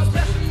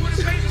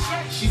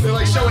 They're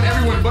like showing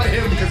everyone but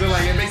him because they're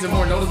like, it makes it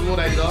more noticeable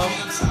that he's off.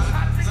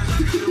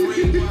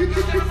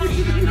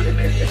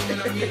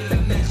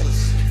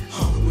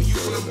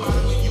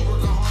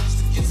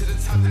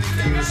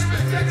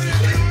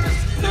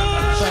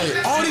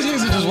 Like, all these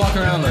niggas are just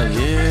walking around like,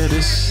 yeah,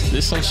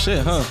 this some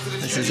shit, huh?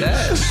 This is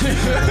ass.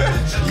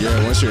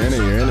 Yeah, once you're in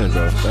it,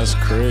 bro. That's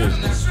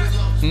crazy.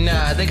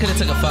 Nah, they could have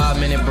took a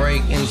 5-minute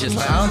break and just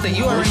like, I don't think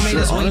you already made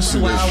this week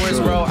 2 hours,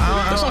 bro.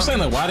 That's what I'm saying.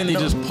 Like, why didn't they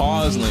just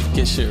pause and like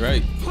get shit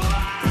right?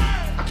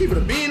 I keep it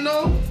a bean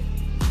though.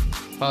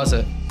 Pause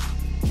it.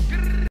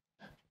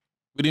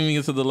 We didn't even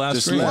get to the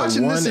last screen.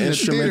 Watching one this in the theater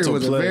instrumental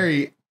was play. a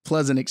very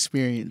pleasant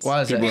experience.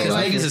 Why is that? Because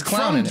niggas is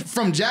clowning it.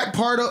 From Jack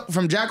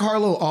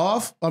Harlow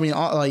off. I mean,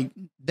 like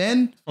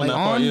then From like that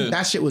on part, yeah.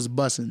 that shit was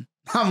busting.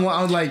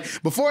 I was like,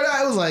 before that,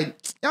 I was like,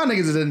 y'all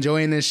niggas is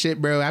enjoying this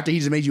shit, bro. After he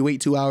just made you wait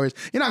 2 hours,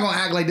 you're not gonna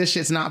act like this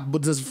shit's not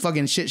this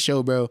fucking shit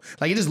show, bro.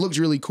 Like it just looks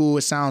really cool.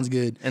 It sounds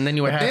good. And then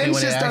you were happy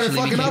when it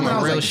actually became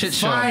a real shit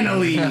show.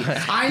 Finally,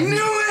 I knew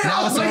it.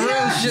 Now I was it's a like, real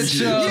yes, shit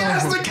show.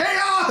 yes, the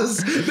chaos.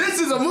 This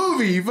is a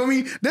movie. You feel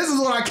me? This is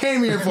what I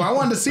came here for. I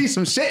wanted to see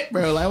some shit,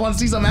 bro. Like I want to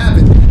see something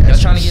happen. Y'all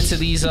trying to get to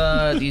these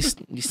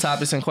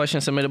topics and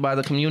questions submitted by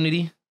the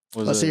community?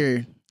 Let's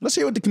hear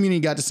what the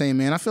community got to say,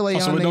 man. I feel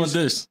like So we're doing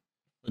this.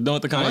 We're done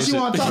with the Kanye unless shit. you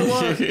want to talk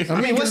about, I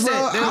mean, what's bro,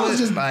 that? I was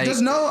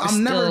just know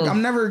I'm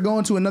never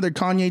going to another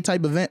Kanye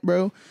type event,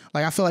 bro.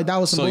 Like I feel like that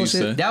was some So you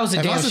bullshit. said. That was a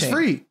And damn plus, it's shame.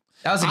 free.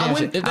 That was a damn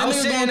shame. if that I was nigga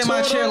sitting going in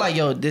my to chair it, like,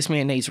 yo, this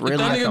man Nate's really If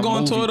that like nigga a going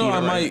movie to it, though, theater I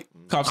right might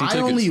cop some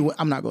tickets.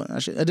 I'm not going to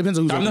that shit. It depends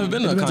on who's I've open. never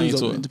been to a Depends on Kanye who's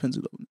tour. open. It depends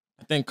who's open.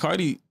 I think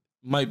Cardi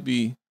might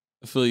be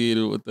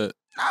affiliated with that.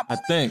 I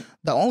think.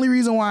 The only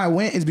reason why I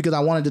went is because I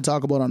wanted to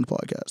talk about it on the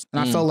podcast. And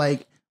I felt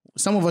like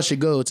some of us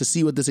should go to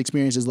see what this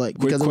experience is like.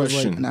 Quick Because it was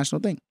like question. a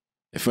national thing.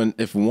 If you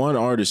could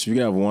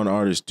have one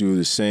artist do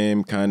the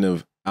same kind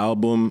of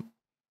album,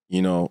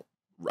 you know,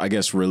 I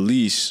guess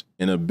release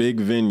in a big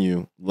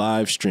venue,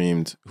 live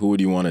streamed, who would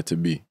you want it to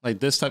be? Like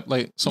this type,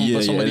 like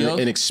somebody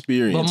else? An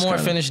experience. But more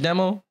kinda. finished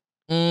demo?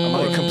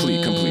 Like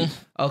complete.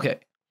 Okay.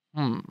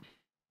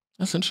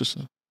 That's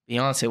interesting.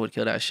 Beyonce would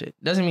kill that shit.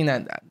 Doesn't mean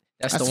that's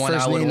That's the one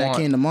first I would name that want.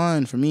 came to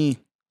mind for me.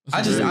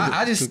 I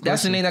just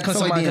that's the name that comes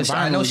to I feel mind like the because I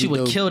know environment she would be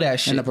would dope. kill that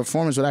shit. And the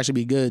performance would actually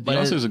be good. But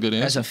Beyonce's a good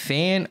as answer. a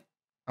fan,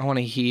 I want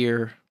to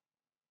hear.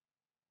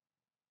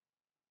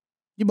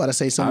 You about to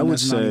say something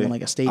that's not even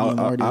like a stadium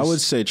artist. I would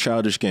say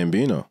Childish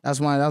Gambino. That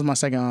was my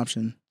second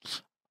option.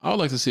 I would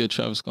like to see a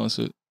Travis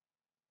concert.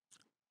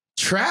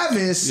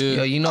 Travis? Yeah.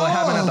 Yo, you know what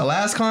happened at the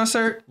last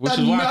concert? Which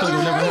is why I feel like it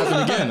will never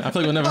happen again. I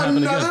feel like it will never happen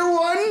again. Another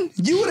one?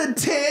 You would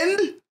attend?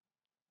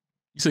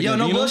 You said Yo,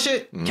 no Gambino?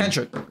 bullshit.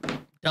 Kendrick.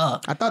 Duh.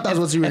 I thought that's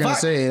what you were going to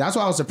say. That's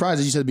why I was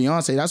surprised that you said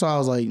Beyonce. That's why I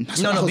was like...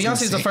 No,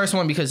 Beyonce's the first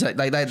one because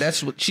like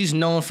that's what she's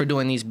known for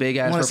doing these big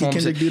ass Want to see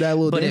performances. Kendrick do that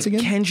little But dance if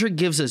again? Kendrick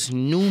gives us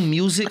new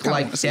music kinda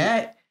like wanna see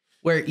that,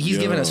 where he's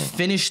giving us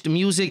finished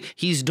music,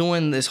 he's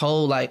doing this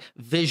whole like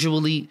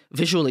visual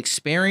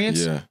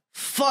experience. Yeah.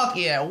 Fuck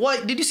yeah.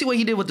 What did you see what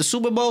he did with the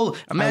Super Bowl?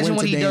 Imagine went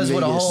what to he Dame does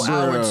with a Vegas. whole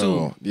hour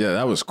too. Yeah,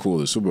 that was cool.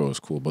 The Super Bowl was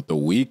cool. But the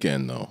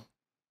weekend though.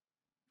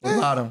 What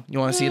about him? You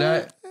want to see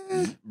that?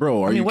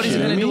 Bro, I mean, what is he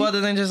kidding gonna me? do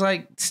other than just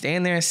like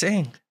stand there and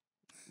sing?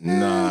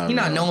 Nah, He's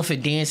not known for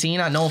dancing. He's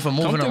not known for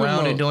moving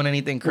around and doing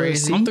anything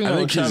crazy. I'm thinking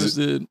what Travis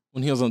did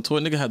when he was on tour.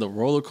 Nigga had the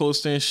roller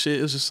coaster and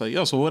shit. It's just like,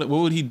 yo, so what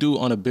would he do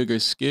on a bigger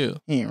scale?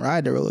 He ain't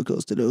ride the roller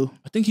coaster, though.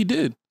 I think he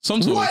did. Some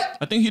tours. What?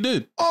 I think he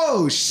did.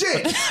 Oh,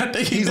 shit. I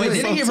think he did.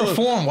 Didn't he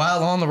perform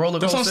while on the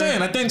roller coaster? That's what I'm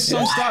saying. I think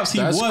some stops he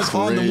That's was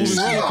on the moving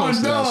roller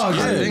coaster. Dog.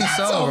 Yeah. I think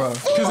so, bro.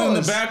 Because in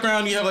the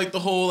background, you have like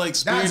the whole like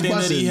spirit That's thing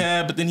that he busted.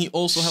 had, but then he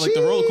also had like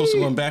the roller coaster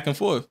going back and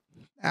forth.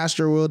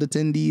 Astroworld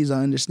attendees,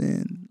 I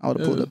understand. I would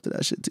have pulled up to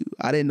that shit too.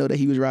 I didn't know that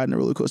he was riding a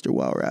roller coaster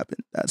while rapping.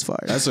 That's fire.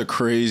 That's a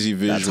crazy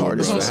visual, hard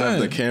bro. as To fuck. have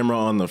the camera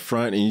on the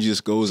front and he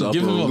just goes up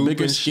Give a him a loop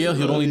bigger and scale,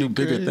 shit, he'll only do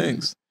bro. bigger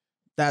things.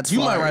 That's You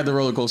fire. might ride the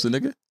roller coaster,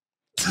 nigga.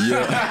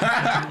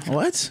 Yeah.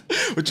 What?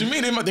 What you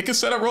mean? They could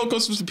set up roller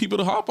coasters for people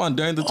to hop on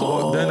during the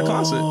tour, during the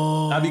concert.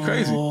 That'd be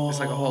crazy. It's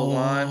like a whole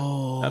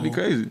line. That'd be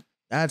crazy.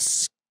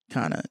 That's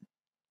kind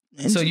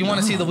of. So you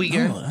wanna see The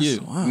Weeknd?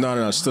 Yeah.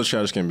 No, still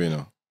Childish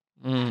Gambino.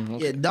 Okay.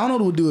 Yeah,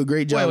 Donald would do a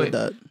great job Wait. with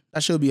that.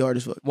 That should be hard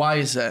as fuck. Why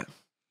is that?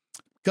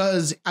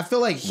 Because I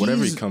feel like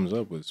Whatever he comes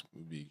up with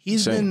would be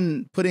he's insane.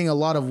 been putting a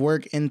lot of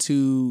work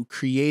into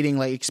creating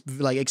like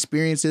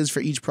experiences for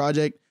each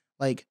project,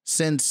 like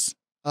since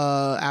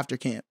after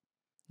camp.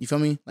 You feel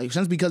me? Like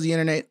since Because of the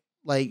Internet,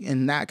 like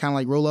in that kind of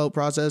like rollout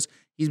process,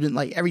 he's been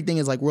like everything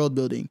is like world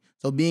building.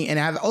 So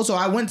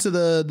I went to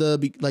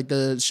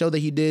the show that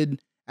he did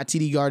at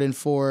TD Garden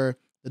for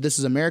the This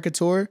Is America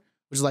tour,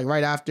 which is like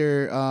right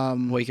after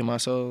Waking My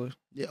Soul.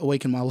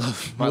 Awaken My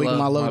Love. My Awaken Love,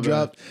 My my Love bad.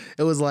 dropped.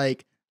 It was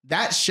like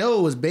that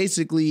show was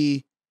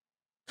basically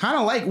kind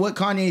of like what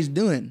Kanye's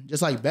doing,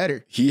 just like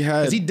better. He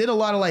had Because he did a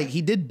lot of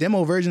he did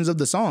demo versions of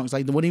the songs.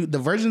 Like the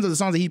versions of the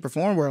songs that he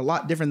performed were a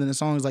lot different than the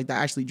songs like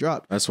that actually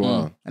dropped. that's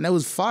wild. And that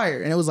was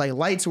fire. And it was like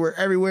lights were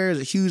everywhere. It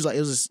was a huge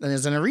and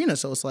it's an arena,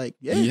 so it's like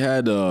He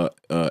had a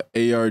ARG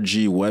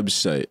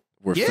website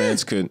where Yeah.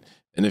 fans could,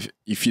 and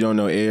if you don't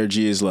know, ARG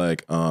is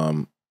like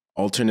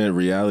alternate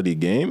reality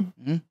game.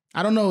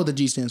 I don't know what the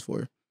G stands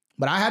for,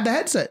 but I had the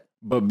headset.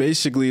 But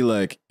basically,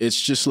 like,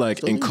 it's just like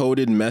Still do.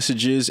 encoded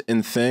messages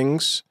and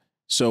things.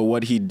 So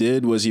what he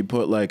did was he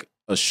put like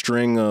a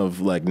string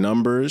of like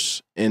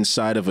numbers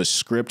inside of a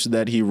script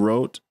that he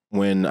wrote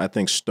when I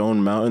think the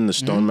Stone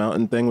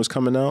Mountain thing was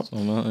coming out.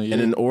 And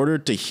in order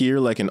to hear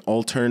like an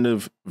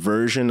alternative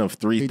version of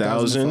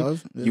 3000,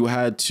 3005, yeah. you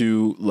had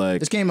to like,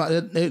 This came out.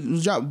 It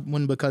was dropped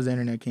when Because the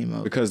Internet came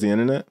out. because the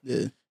internet.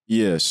 Yeah.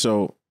 Yeah.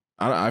 So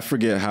I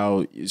forget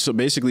how. So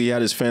basically, he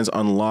had his fans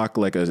unlock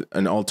like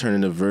an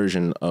alternative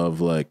version of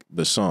like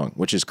the song,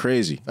 which is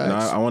crazy. And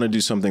Facts. I want to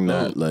do something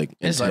that like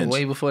It's intense. like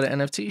way before the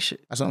NFT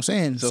shit. That's what I'm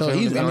saying. So So for him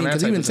he's, to be I on mean, that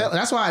because he type been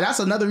of stuff. that's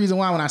another reason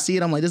why when I see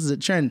it, I'm like, this is a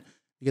trend.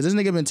 Because this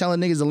nigga been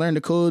telling niggas to learn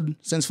the code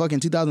since fucking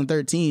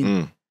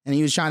 2013. And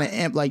he was trying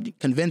to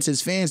convince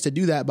his fans to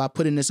do that by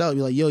putting this out.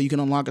 Be like, yo, you can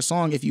unlock a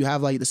song if you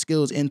have like the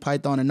skills in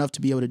Python enough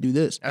to be able to do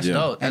this. That's Yeah.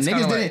 dope. And That's niggas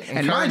kinda didn't, like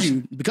and mind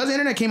you, Because the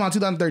Internet came out in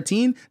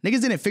 2013,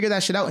 niggas didn't figure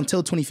that shit out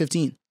until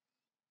 2015.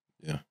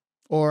 Yeah.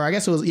 Or I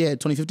guess it was,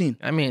 2015.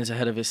 I mean, it's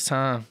ahead of its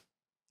time.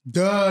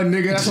 Duh,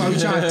 nigga, that's why we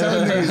trying to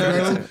tell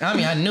niggas, bro. I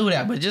mean, I knew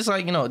that, but just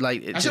like, That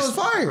it's shit was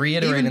fire.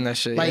 reiterating Even, that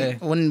shit. Like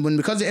Yeah. when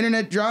Because the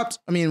Internet dropped,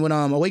 I mean when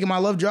Awaken My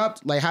Love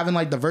dropped, like having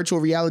like the virtual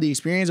reality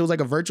experience, it was like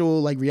a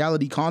virtual like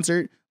reality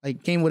concert.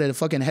 Like came with a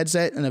fucking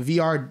headset and a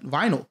VR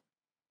vinyl.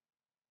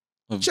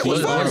 Shit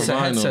was fire. What's the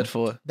headset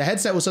for? The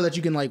headset was so that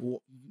you can like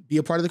be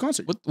a part of the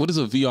concert. What does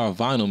a VR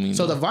vinyl mean?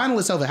 So though? the vinyl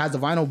itself, it has the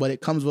vinyl, but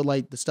it comes with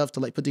like the stuff to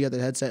like put together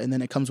the headset, and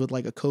then it comes with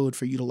like a code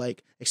for you to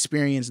like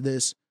experience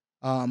this,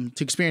 to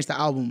experience the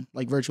album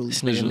like virtually.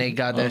 This nigga Nate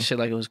got that shit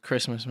like it was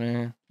Christmas,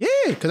 man. Yeah,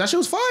 because that shit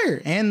was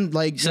fire. And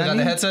like, You still got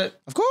the headset?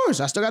 Of course,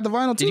 I still got the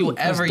vinyl too. Did you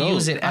ever That's dope.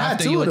 use it I had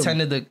after two you of them.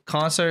 attended the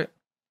concert?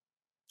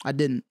 I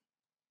didn't.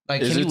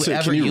 Like, Is can it you to,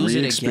 ever can you use it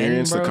again,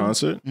 re-experience bro? the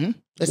concert?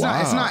 It's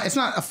Wow.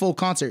 not a full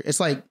concert. It's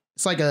like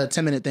a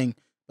 10-minute thing.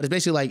 But it's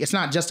basically like it's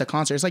not just a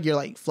concert. It's like you're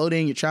like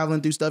floating, you're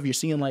traveling through stuff, you're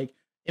seeing like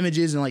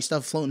images and like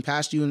stuff floating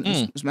past you, and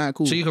it's mad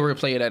cool. So you can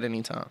replay it at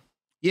any time.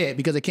 Yeah,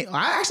 because it can't.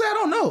 I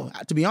don't know.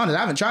 To be honest,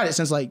 I haven't tried it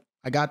since like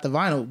I got the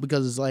vinyl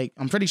because it's like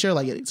I'm pretty sure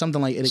like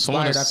something like it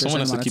expired after a someone certain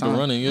has to amount keep of time. it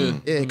running.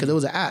 Yeah. Yeah, because it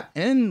was an app,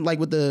 and then like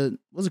with the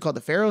what's it called,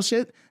 the Pharaoh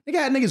shit. Nigga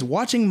had niggas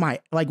watching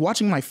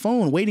my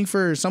phone, waiting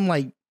for some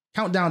like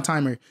countdown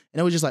timer, and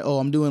it was just like, oh,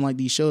 I'm doing like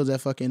these shows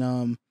at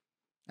fucking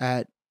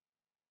at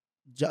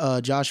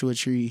Joshua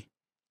Tree.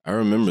 I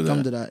remember that.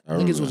 Come to that. I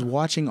remember Niggas was that.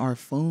 watching our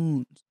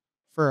phones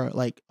for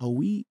like a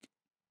week,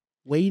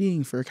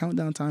 waiting for a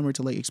countdown timer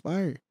to like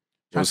expire.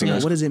 Trying to figure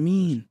out, what does it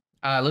mean?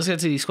 Let's get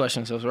to these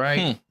questions,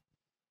 right?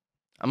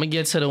 I'm gonna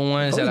get to the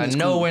ones that I that's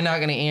know cool. we're not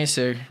gonna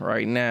answer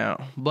right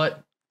now,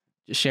 but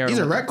just sharing. These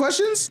are with rec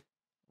questions?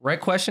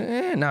 Rec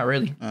question? Not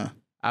really.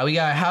 We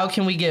got, how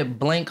can we get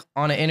blank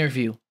on an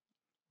interview?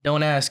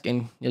 Don't ask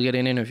and you'll get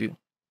an interview.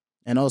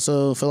 And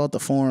also fill out the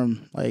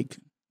form. Like,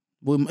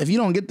 if you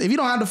don't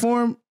have the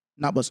form,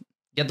 not busting.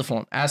 Get the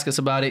form. Ask us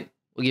about it.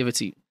 We'll give it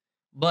to you.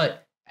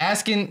 But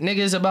asking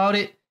niggas about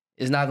it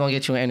is not gonna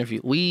get you an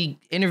interview. We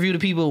interview the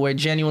people we're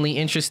genuinely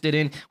interested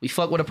in. We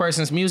fuck with a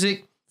person's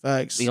music.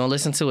 Facts. We gonna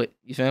listen to it.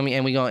 You feel me?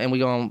 And we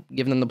gonna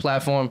give them the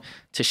platform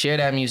to share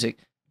that music.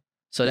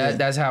 So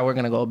that's how we're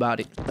gonna go about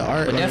it. The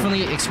art, but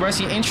definitely express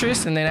your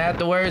interest, and then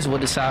afterwards we'll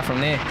decide from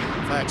there.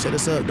 Facts. Hit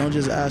us up. Don't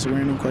just ask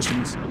random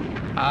questions.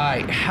 All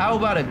right. How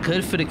about a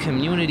good for the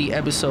community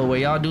episode where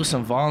y'all do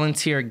some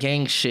volunteer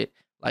gang shit,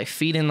 like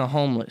feeding the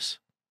homeless?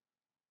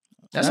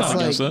 That's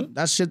like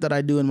that's shit that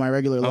I do in my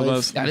regular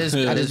life. That is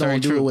I just don't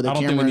do it with a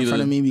camera in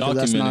front of me because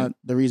that's not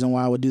the reason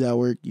why I would do that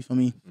work. You feel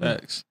me?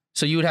 Facts.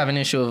 So you would have an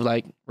issue of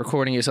like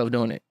recording yourself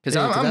doing it?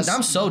 Because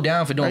I'm so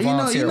down for doing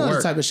volunteer work.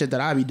 The type of shit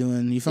that I be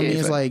doing. You feel me?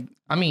 It's like,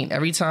 I mean,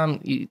 every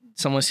time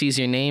someone sees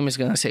your name, it's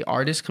gonna say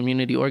artist,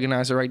 community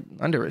organizer right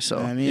under it. So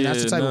I mean,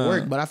 that's the type of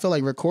work. But I feel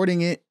like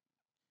recording it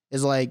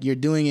is like you're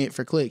doing it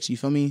for clicks. You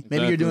feel me? Exactly.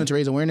 Maybe you're doing it to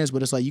raise awareness,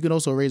 but it's like you can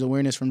also raise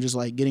awareness from just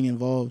like getting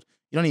involved.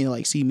 You don't need to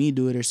like see me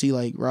do it or see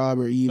like Rob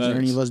or Eve or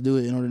any of us do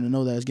it in order to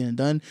know that it's getting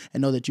done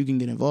and know that you can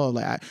get involved.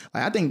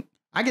 I think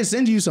I can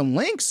send you some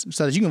links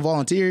so that you can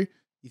volunteer.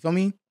 You feel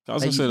me?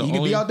 Like, you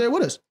can be out there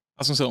with us.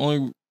 I was gonna say the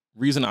only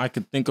reason I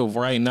could think of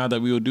right now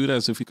that we would do that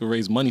is if we could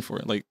raise money for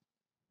it. Like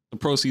the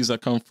proceeds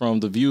that come from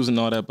the views and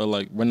all that, but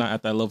like we're not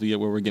at that level yet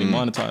where we're getting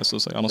monetized. So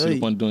it's like I don't see the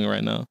point of doing it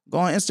right now. Go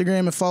on Instagram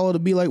and follow the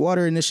Be Like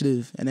Water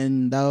initiative, and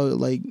then that'll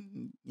like,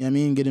 you know what I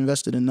mean, get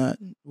invested in that.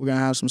 We're gonna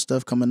have some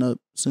stuff coming up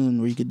soon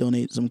where you could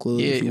donate some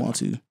clothes if you want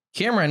to.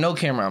 Camera and no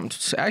camera, I'm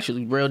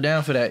actually real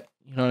down for that.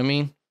 You know what I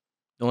mean?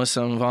 Doing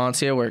some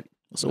volunteer work.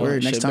 So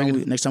next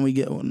time we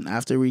get one,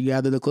 after we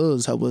gather the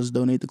clothes, help us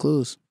donate the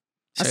clothes.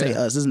 I say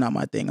us. This is not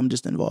my thing. I'm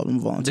just involved. I'm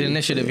volunteering. The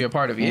initiative you're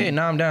part of. Yeah,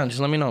 nah, I'm down.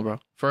 Just let me know, bro.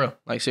 For real.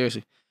 Like,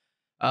 seriously.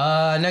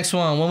 Next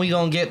one. When we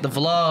gonna get the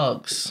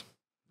vlogs?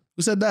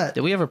 Who said that?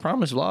 Did we ever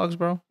promise vlogs,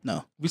 bro?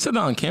 No. We said that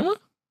on camera?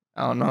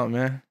 I don't know,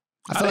 man.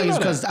 I feel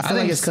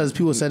like it's because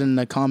people said it in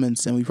the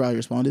comments and we probably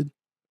responded.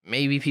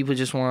 Maybe people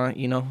just want,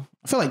 you know.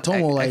 I feel like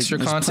Tomo is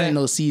planting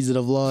those seeds of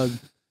the vlog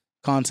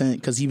content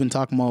because he's been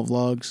talking about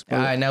vlogs. All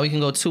right, now we can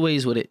go two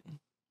ways with it.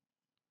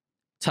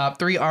 Top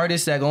 3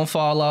 artists that gonna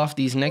fall off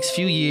these next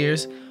few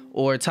years,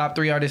 or top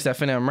 3 artists that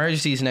finna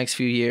emerge these next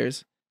few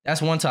years.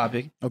 That's one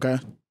topic. Okay.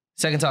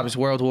 Second topic is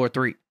World War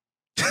III.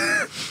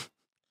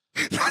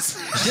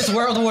 Just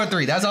World War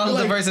III. That's all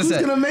the person said.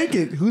 Who's gonna make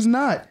it? Who's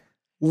not?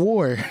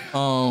 War.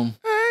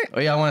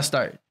 Or y'all want to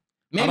start?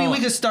 Maybe we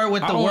could start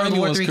with the World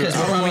War III because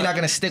we're probably not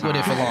gonna stick with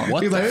it for long.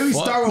 He's like, maybe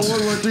start with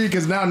World War III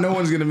because now no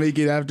one's gonna make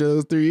it after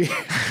those 3.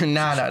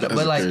 Nah.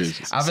 But like,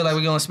 I feel like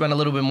we're gonna spend a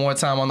little bit more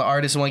time on the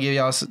artists. Want to give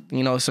y'all,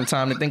 some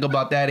time to think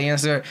about that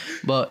answer.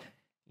 But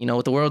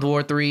with the World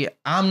War III,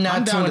 I'm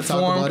not too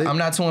informed. I'm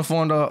not too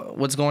informed of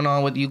what's going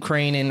on with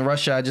Ukraine and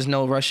Russia. I just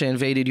know Russia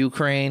invaded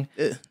Ukraine.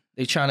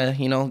 They're trying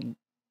to,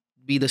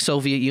 be the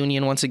Soviet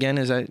Union once again.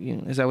 Is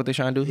that what they're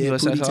trying to do? Yeah,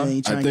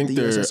 USSR? I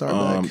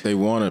think they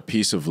want a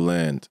piece of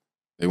land.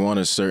 They want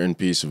a certain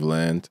piece of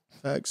land.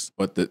 Facts.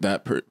 But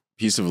that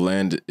piece of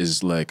land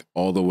is like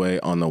all the way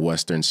on the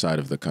western side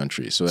of the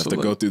country. So they have to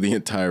go through the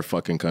entire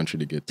fucking country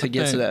to get to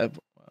that.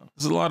 Wow.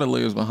 There's a lot of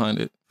layers behind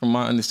it. From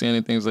my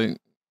understanding, things like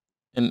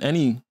in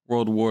any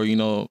world war,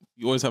 you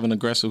always have an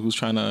aggressor who's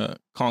trying to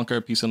conquer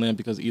a piece of land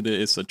because either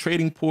it's a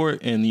trading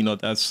port and,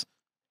 that's,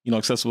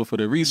 accessible for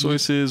their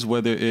resources,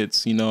 whether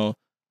it's,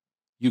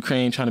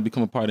 Ukraine trying to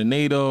become a part of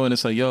NATO, and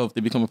it's like, if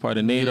they become a part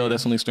of NATO,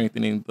 that's only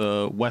strengthening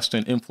the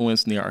Western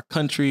influence near our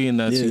country, and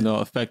that's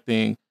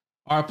affecting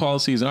our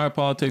policies and our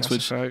politics.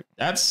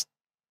 That's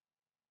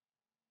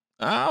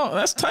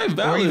type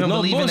valid. Or even no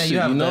believing bullshit, that you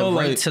have the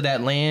right to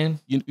that land.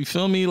 You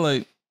feel me?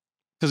 Like,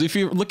 because if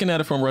you're looking at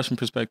it from a Russian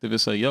perspective,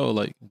 it's like,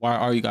 why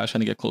are you guys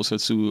trying to get closer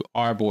to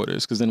our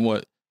borders? Because then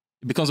what?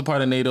 It becomes a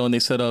part of NATO, and they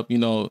set up,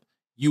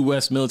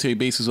 U.S. military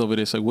bases over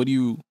there. It's like, what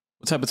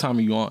type of time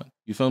are you on?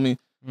 You feel me?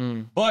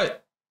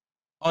 But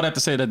all that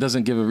to say, that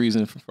doesn't give a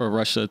reason for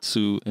Russia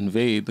to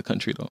invade the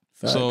country, though.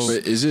 Facts. So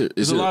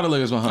there's a lot of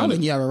layers behind it. I don't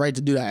think you have a right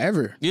to do that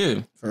ever.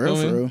 Yeah. For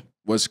real.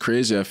 What's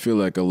crazy, I feel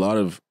like a lot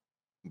of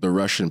the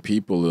Russian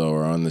people, though,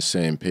 are on the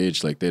same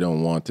page. Like, they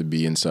don't want to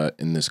be in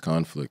this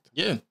conflict.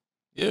 Yeah.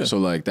 So,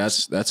 like,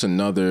 that's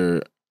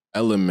another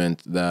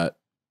element that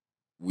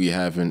we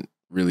haven't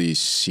really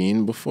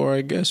seen before,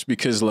 I guess,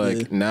 because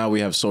now we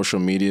have social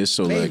media,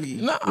 so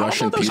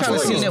Russian people. We kind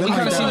of seen it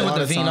with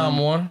the Vietnam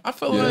War. I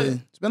feel like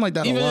it's been like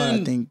that a lot.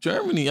 I think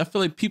Germany. I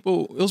feel like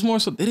people. It was more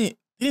so they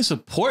didn't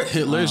support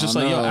Hitler. It's just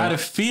like out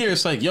of fear.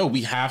 It's like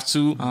we have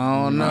to.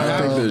 I don't know.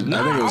 I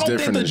think it was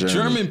different in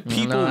German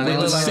people, they the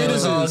look like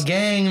citizens,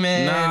 gang,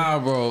 man. Nah,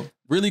 bro.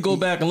 Really go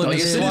back and look. The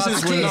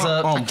citizens were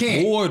not on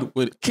board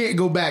with it. Can't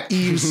go back,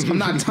 Eves. I'm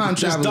not time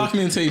traveling. There's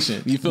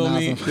documentation. You feel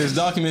me? There's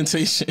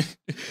documentation.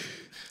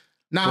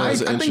 Nah, I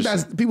think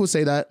that's people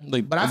say that,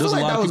 but I feel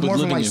like that was more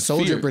from like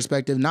soldier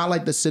perspective, not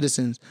like the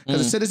citizens,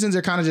 because the citizens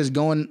are kind of just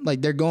going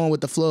they're going with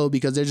the flow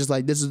because they're just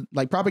like, this is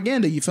like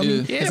propaganda. You feel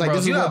me? Yeah, it's bro. like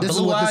this is what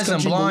blue eyes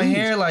and blonde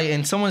hair,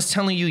 and someone's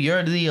telling you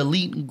you're the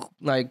elite,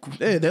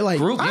 they're like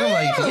group. You're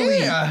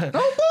like,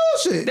 no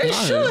bullshit.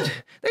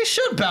 They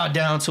should bow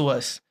down to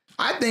us.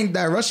 I think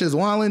that Russia's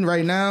wilding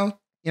right now.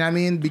 You know what I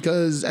mean?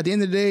 Because at the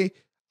end of the day,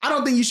 I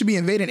don't think you should be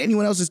invading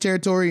anyone else's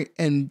territory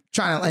and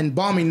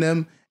bombing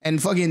them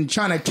and fucking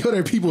trying to kill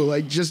their people,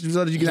 like just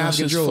so that you can have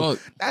control.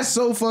 That's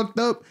so fucked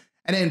up.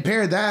 And then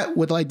pair that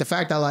with like the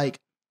fact that like,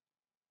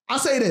 I'll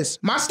say this,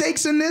 my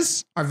stakes in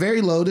this are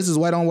very low. This is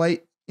white on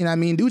white. You know what I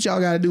mean? Do what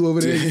y'all got to do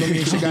over there. You know what I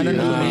mean? Shit got nothing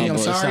to do with me. I'm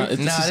sorry.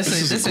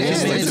 This is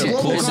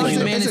a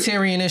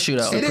humanitarian issue,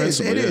 though. It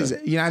is.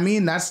 You know what I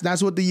mean?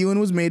 That's what the UN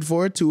was made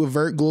for, to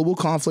avert global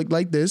conflict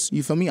like this.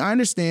 You feel me? I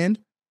understand.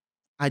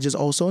 I just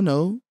also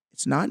know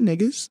it's not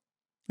niggas.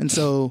 And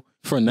so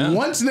for now,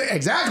 once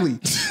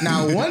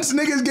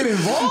niggas get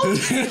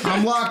involved,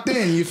 I'm locked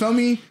in. You feel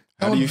me?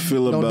 How do you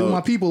feel about? Don't do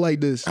my people like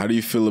this. How do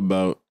you feel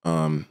about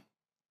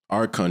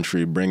our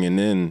country bringing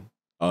in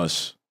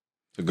us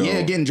to go?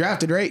 Yeah, getting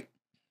drafted, right?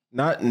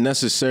 Not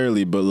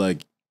necessarily, but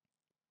like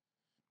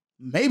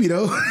maybe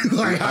though.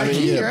 Like I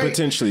mean, yeah, right?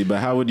 Potentially. But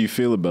how would you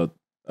feel about?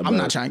 I'm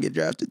not trying to get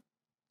drafted.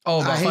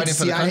 Oh, about fighting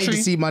for the country? I hate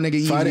to see my nigga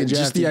get drafted.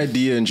 Just the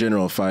idea in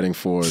general, fighting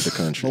for the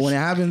country. But when it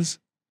happens.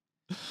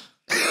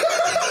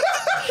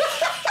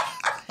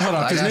 Hold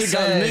on, because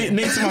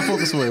Nate's my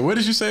focus word. What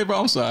did you say, bro?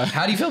 I'm sorry.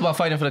 How do you feel about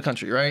fighting for the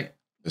country, right?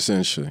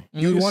 Essentially.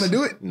 You would want to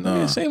do it?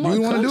 No. You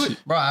would want to do it?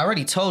 Bro, I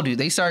already told you.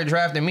 They started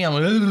drafting me. I'm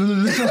like, I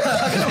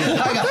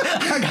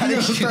got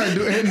issues. Started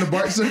hitting the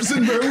Bart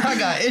Simpson, bro. I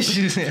got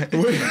issues here.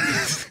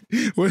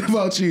 What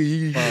about you?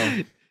 He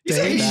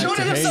said he's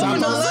shooting himself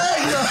in the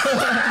leg, bro.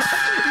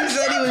 He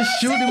said he was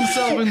shooting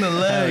himself in the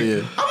leg.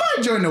 Yeah. I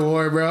might join the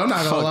war, bro. I'm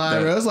not gonna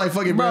lie, bro. It's like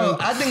fucking, bro.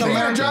 I think I'm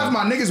gonna drive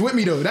my niggas with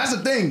me though. That's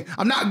the thing.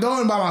 I'm not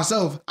going by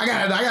myself. I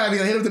gotta be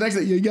like, hit up the next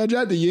day. You got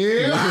drafted?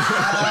 Yeah.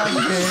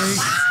 Okay.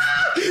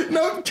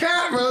 No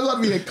cap, bro. It's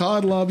about to be a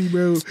COD lobby,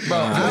 bro. Bro,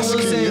 I will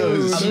say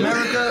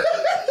America.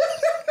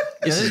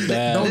 This is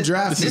bad. Don't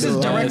draft me. This is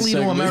directly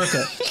to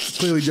America.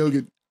 Clearly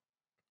joking.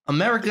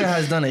 America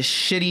has done a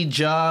shitty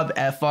job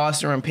at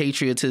fostering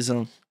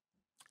patriotism.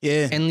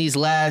 Yeah. In these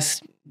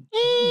last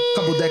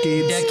couple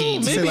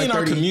decades. Maybe like in 30.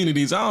 Our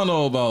communities. I don't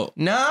know about.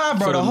 Nah,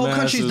 bro. The whole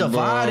country's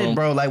divided,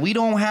 bro. Like we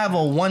don't have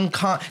a one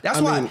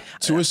That's why. Mean,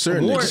 to a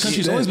certain extent,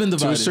 country's always been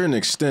divided. To a certain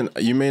extent,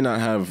 you may not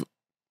have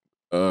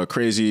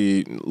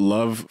crazy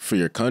love for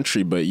your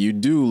country, but you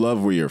do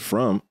love where you're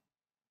from.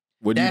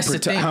 Would That's you the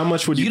thing. How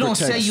much would you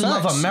protect? You don't say you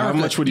love America. How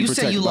much would you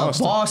protect say you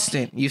Boston? love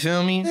Boston. You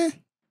feel me?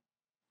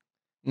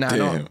 Nah,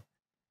 Damn.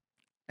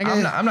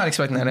 I'm not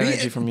expecting that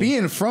energy from you.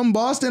 Being from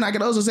Boston, I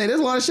could also say there's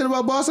a lot of shit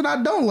about Boston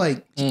I don't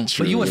like.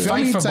 But you would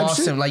fight for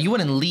Boston. Shit. Like you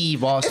wouldn't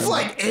leave Boston. It's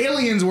like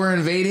aliens were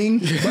invading.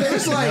 But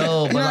it's like,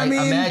 no, but like, I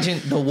mean?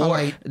 Imagine the war.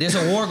 Like, there's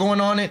a war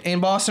going on in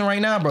Boston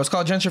right now, bro. It's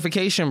called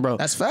gentrification, bro.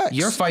 That's facts.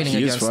 You're fighting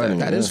against that.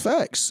 That is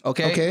facts.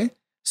 Okay.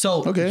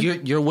 So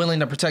you're willing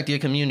to protect your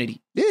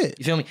community. Yeah.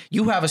 You feel me?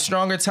 You have a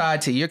stronger tie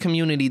to your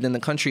community than the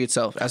country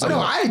itself.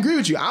 I agree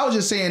with you. I was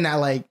just saying that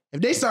like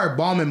if they start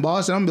bombing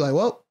Boston, I'm gonna be like,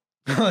 well,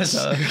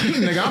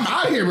 nigga, I'm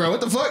out of here, bro.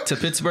 What the fuck? To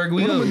Pittsburgh,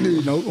 we go.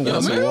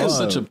 It's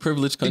such a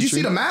privileged country. Did you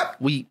see the map?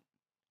 We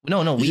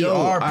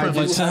are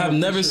privileged. To have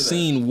never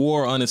seen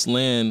war on its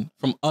land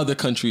from other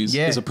countries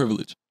is a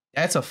privilege.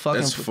 That's a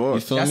fucking. That's fuck.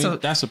 You feel me?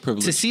 That's a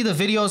privilege. To see the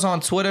videos on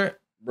Twitter,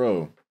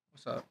 bro.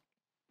 What's up?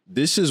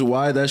 This is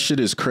why that shit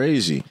is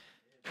crazy.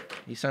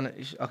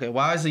 Okay,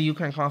 why is the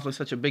Ukraine conflict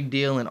such a big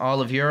deal in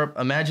all of Europe?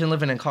 Imagine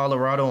living in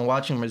Colorado and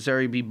watching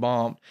Missouri be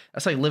bombed.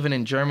 That's like living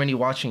in Germany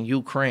watching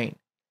Ukraine.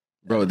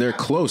 Bro, they're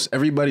close.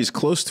 Everybody's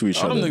close to each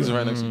other. All them niggas are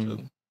right next to each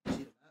other.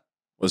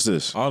 What's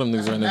this? All them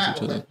niggas right next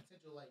to each other.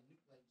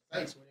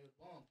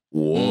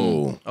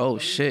 Whoa. Oh,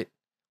 shit.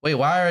 Wait,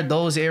 why are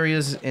those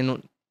areas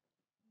in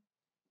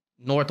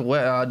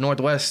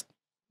Northwest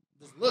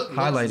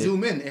highlighted?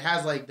 Zoom in. It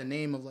has like the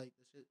name of like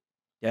the shit.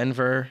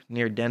 Denver,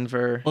 near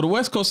Denver. Well, the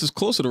West Coast is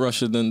closer to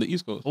Russia than the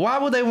East Coast. Why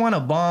would they want to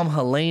bomb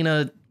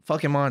Helena,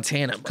 fucking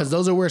Montana? Because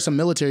those are where some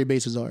military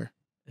bases are.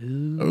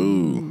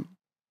 Ooh.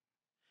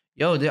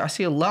 Yo, I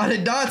see a lot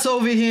of dots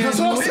over here. That's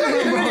what I'm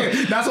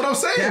saying. That's what I'm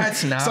saying.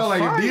 That's not so like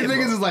fire, if these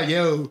niggas is like,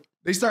 yo,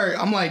 they start.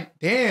 I'm like,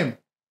 damn,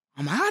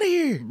 I'm out of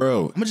here,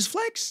 bro. I'm gonna just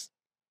flex.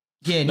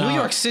 Yeah, New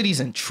York City's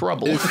in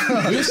trouble.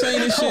 We're saying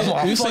this shit.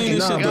 We're saying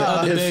this shit the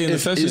other day in the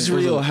festival.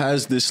 Israel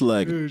has this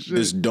like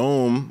this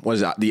dome,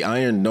 was it the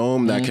Iron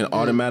Dome that can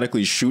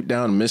automatically shoot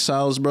down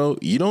missiles, bro?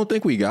 You don't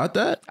think we got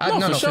that?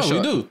 No, for sure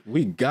we do.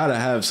 We gotta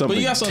have something.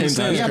 But you got 10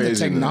 times we have the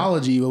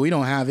technology, but we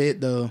don't have it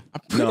though.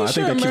 No, I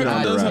think they keep it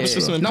under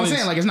wraps. No, I'm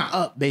saying like it's not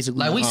up basically.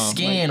 Like we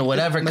scan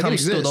whatever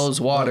comes through those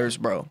waters,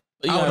 bro.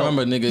 You gotta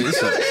remember, nigga.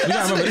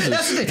 That's the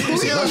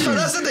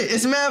thing.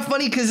 It's mad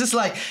funny because it's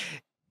like.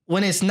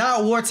 When it's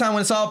not wartime,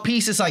 when it's all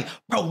peace, it's like,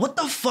 bro, what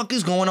the fuck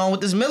is going on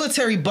with this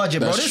military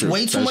budget, bro? There's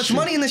way too much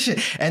money in this shit.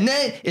 And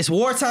then it's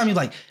wartime, you're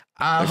like,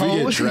 I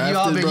hope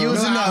y'all been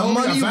using that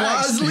money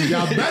wisely.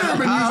 Y'all better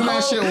been using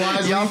that shit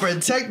wisely. Y'all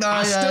protect our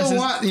asses. I still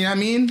want, you know what I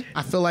mean?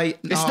 I feel like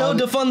it's still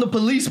defund the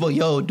police, but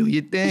yo, do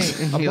your thing.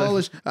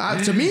 Abolish.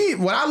 To me,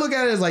 what I look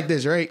at it is like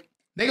this, right?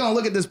 They gonna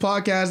look at this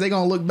podcast, they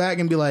gonna look back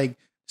and be like,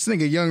 this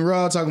nigga Young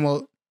Raw talking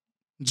about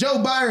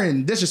Joe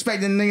Byron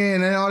disrespecting nigga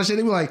and all that shit.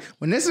 They be like,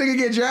 when this nigga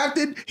get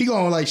drafted, he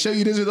gonna like show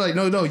you this. Like,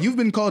 no, you've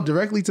been called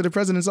directly to the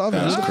president's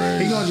office. That's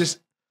crazy. He gonna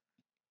just.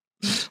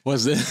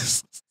 What's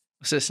this?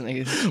 What's this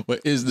nigga?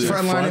 What is this?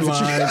 Front lines.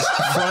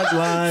 Front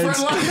lines.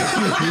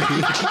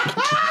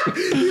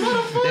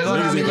 They're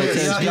gonna have me like,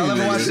 y'all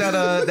ever watch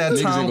that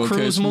Tom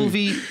Cruise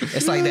movie?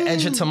 It's like The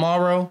Edge of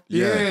Tomorrow.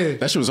 Yeah.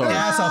 That shit was hard.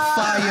 That's a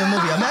fire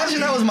movie. Imagine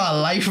that was my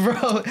life,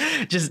 bro.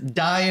 Just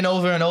dying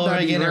over and over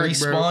again and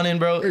respawning,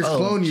 bro. It's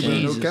clone you,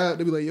 bro. No cap.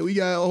 They be like, yo, we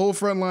got a whole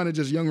front line of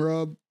just young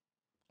Rob.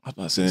 I'm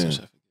about to say some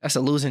shit. That's a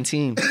losing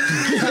team.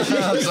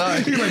 I'm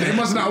sorry. He's like, they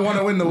must not want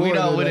to win the war. We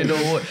don't win the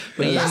war.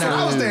 But that's what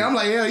I was thinking. I'm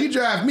like, yo, you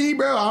draft me,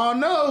 bro. I don't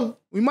know.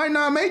 We might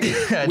not make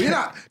it. We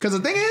not. Because the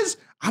thing is,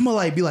 I'm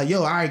going to be like, yo,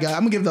 all right, guys.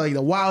 I'm going to give like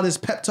the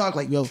wildest pep talk.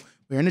 Like, yo,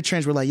 we're in the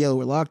trench. We're like, yo,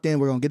 we're locked in.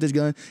 We're going to get this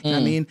gun. You know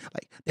what I mean?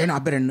 Like, they're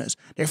not better than us.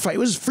 They're fighting.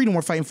 This is freedom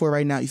we're fighting for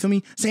right now. You feel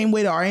me? Same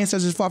way that our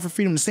ancestors fought for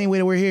freedom, the same way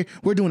that we're here,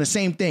 we're doing the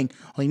same thing.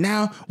 Only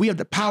now we have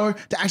the power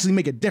to actually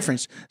make a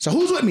difference. So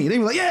who's with me? They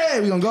be like, yeah,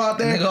 we're going to go out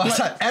there. Go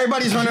outside.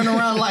 Everybody's running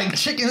around like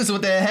chickens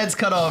with their heads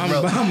cut off,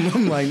 bro.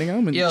 I'm like, nigga,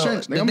 I'm in the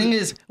trench. The thing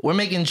is, we're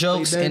making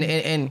jokes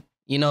and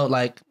you know,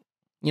 like,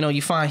 you know,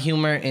 you find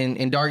humor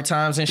in dark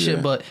times and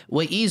shit, but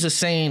what Ease was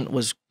saying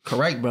was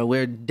correct, bro.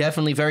 We're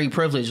definitely very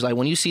privileged. Like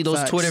when you see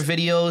those Twitter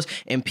videos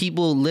and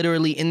people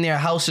literally in their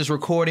houses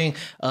recording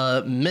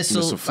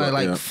missiles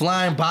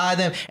flying by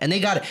them, and they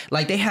got it,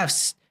 like they have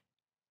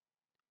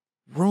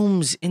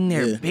rooms in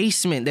their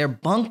basement, their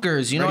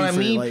bunkers. You know what I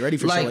mean? Ready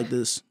for shit like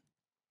this.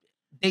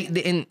 They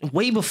and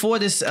way before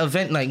this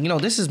event, like, you know,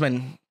 this has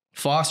been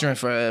fostering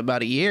for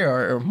about a year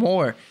or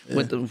more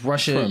with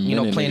Russia, you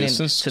know, planning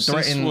to threaten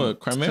since what,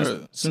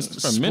 Crimea,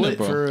 since a minute,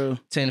 bro,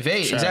 to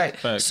invade.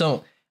 Exactly.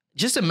 So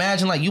just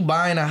imagine like you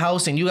buying a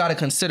house and you got to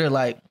consider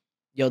like,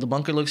 yo, the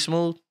bunker looks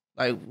smooth.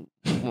 Like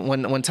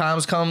when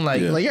times come,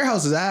 like your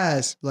house is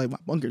ass. Like my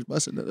bunker's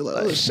busting. They're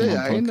like, oh shit,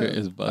 my bunker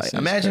is busting.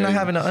 Like, imagine not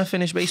having an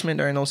unfinished basement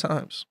during those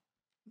times.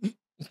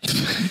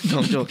 No,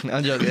 I'm joking.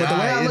 I'm joking. But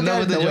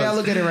the way I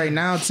look at it right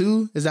now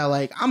too is that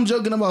like I'm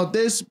joking about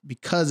this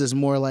because it's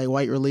more like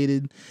white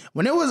related.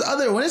 When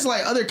it's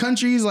like other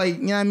countries, like,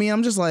 you know what I mean?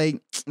 I'm just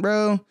like,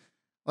 bro,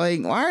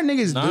 like why are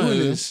niggas doing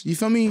this? You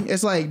feel me?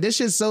 It's like this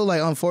shit's so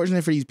like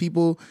unfortunate for these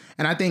people.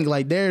 And I think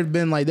like there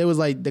was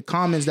like the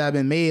comments that have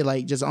been made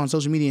like just on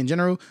social media in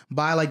general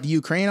by like the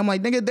Ukraine. I'm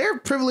like, nigga, they're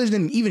privileged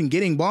in even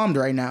getting bombed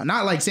right now.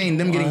 Not like saying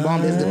them getting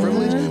bombed is the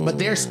privilege, but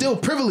they're still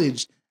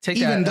privileged.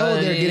 Even though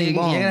they're getting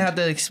bombed. You're gonna have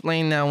to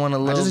explain that one a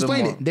little bit more. I just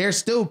explained it. They're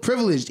still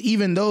privileged,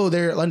 even though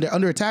they're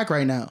under attack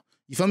right now.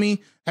 You feel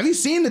me? Have you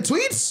seen the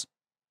tweets?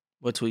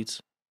 What tweets?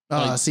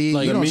 See,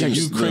 like you don't check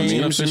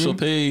Ukraine official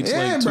page.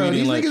 Yeah, like, bro. tweeting,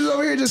 These like, niggas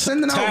over here just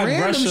sending out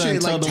random Russia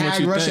shit. Like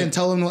tag Russia and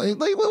tell them like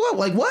what?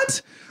 Like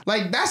what?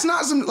 Like that's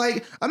not some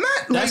like I'm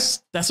not like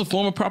that's a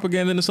form of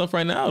propaganda and stuff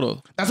right now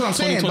though. That's what I'm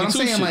saying. But I'm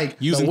saying like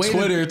using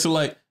Twitter to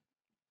like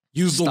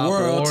use the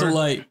world to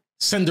like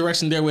send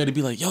direction their way to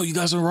be like, yo, you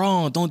guys are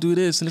wrong. Don't do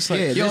this. And it's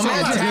like, yo,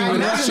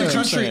 imagine a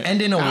country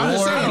ending a war.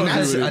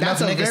 That's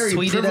a very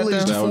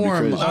privileged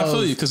form. I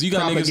feel you because you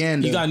got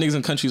niggas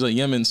in countries like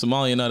Yemen,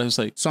 Somalia, and it's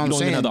like you don't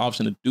even have the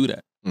option to do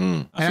that.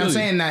 And I'm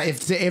saying that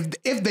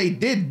if they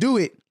did do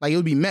it, like it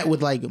would be met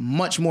with like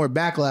much more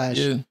backlash.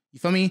 Yeah. You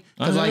feel me?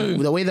 Because like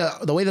the way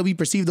that we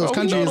perceive those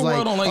countries is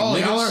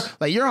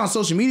like, you're on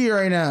social media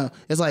right now.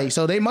 It's like,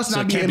 so they must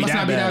not be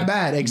that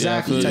bad.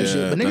 Exactly. Type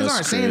shit. But niggas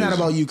aren't saying that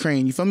about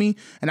Ukraine. You feel me?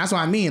 And that's what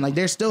I mean. Like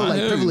they're still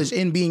like privileged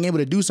in being able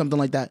to do something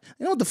like that.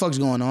 You know what the fuck's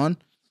going on?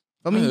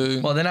 I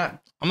mean, well, they're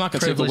not. I'm not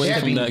gonna take away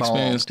from that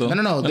experience though.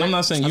 No. And I'm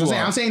not saying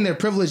I'm saying they're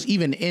privileged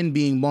even in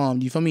being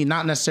bombed. You feel me?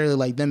 Not necessarily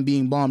like them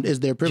being bombed is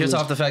their privilege.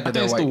 Just off the fact that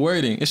it's the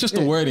wording. It's just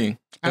the wording.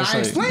 And I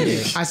explained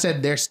it. I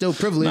said they're still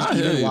privileged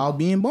even while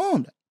being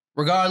bombed.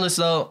 Regardless,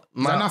 though,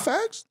 is that not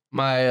facts?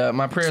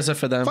 My prayers are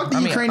for them. Fuck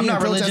the Ukrainian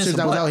protesters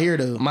that was out here,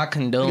 though. My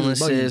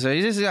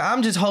condolences.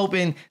 I'm just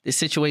hoping the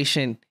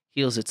situation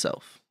heals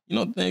itself. You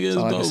know, the thing is,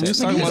 though, we was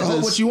talking about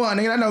this. What you want,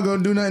 nigga? I know go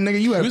do nothing,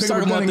 nigga. You have to pick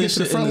up and get to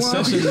the front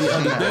line. Session the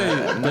other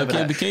day, the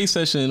KBK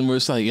session, where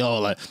it's like, yo,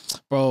 like,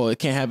 bro, it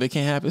can't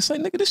happen. It's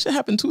like, nigga, this shit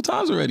happened 2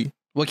 times already.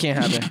 What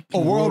can't happen? A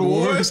world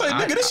war. It's like,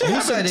 nigga, this shit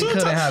happened 2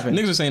 times. Happen?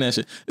 Niggas are saying that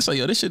shit. It's like,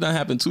 yo, this shit done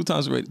happened 2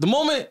 times already. The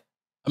moment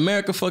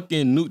America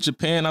fucking nuked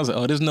Japan, I was like,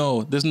 oh, there's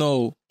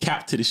no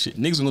cap to this shit.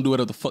 Niggas gonna do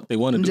whatever the fuck they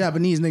want to do.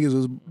 Japanese niggas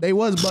was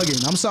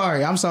bugging.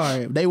 I'm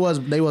sorry. They was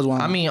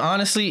wild. I mean,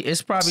 honestly,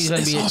 it's probably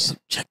gonna be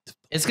subjective.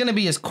 It's gonna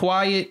be as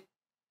quiet.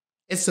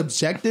 It's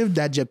subjective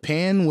that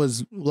Japan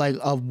was like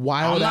a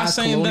wild ass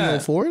colonial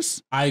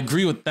force. I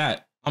agree with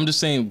that. I'm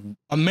just saying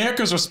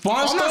America's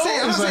response. I'm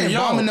not saying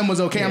bombing them was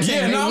okay. I'm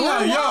saying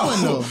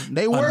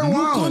they were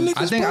wilding.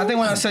 I think when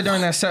I said during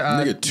that set,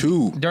 nigga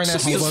two during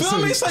that, you feel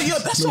me? It's like, yo,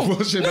 that's so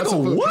bullshit.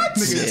 Nigga,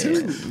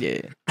 what?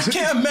 Yeah. I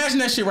can't imagine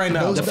that shit right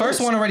now. The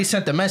first one already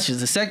sent the message.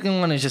 The second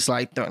one is just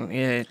like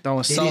throwing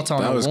salt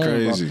on the wound. That was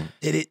crazy. Bro.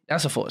 Did it?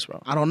 That's a force,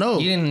 bro. I don't know.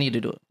 You didn't need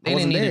to do it. They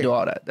didn't need to do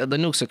all that. The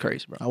nukes are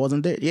crazy, bro. I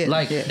wasn't there. Yeah,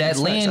 like that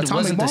land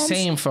wasn't the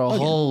same for a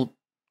whole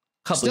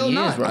couple Still years,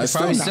 not. bro. I It's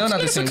probably still- still not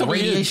the It's a same. couple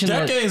years, Radiation,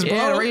 decades, bro.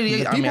 Yeah,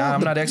 radiation. I mean, people-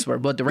 I'm not expert,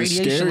 but the The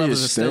radiation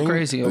levels are scariest still thing,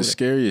 crazy. the over there.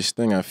 scariest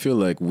thing, I feel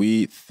like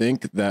we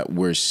think that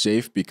we're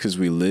safe because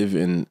we live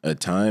in a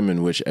time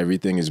in which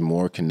everything is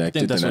more I think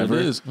connected that's than what ever.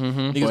 it is.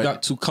 Niggas But-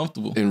 got too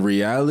comfortable. In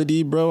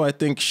reality, bro, I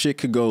think shit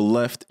could go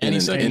left in Any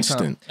an second.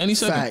 instant. Any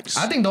second. Facts.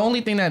 I think the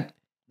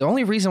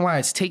only reason why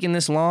it's taking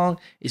this long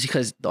is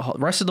because the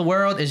rest of the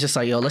world is just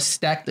like, yo, let's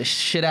stack the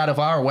shit out of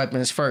our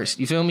weapons first.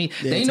 You feel me?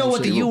 They know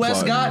what the shit. U.S.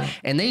 Plotting, got, man.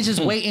 and they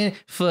just waiting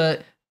for,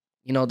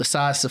 the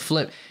sides to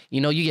flip.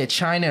 You get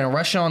China and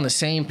Russia on the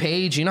same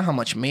page. You know how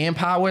much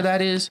manpower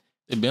that is?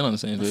 They've been on the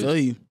same I page. feel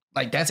you.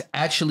 Like, that's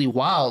actually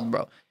wild,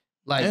 bro.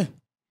 Like, Yeah.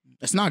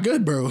 That's not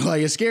good, bro.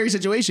 Like a scary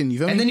situation. You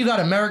feel me? and then you got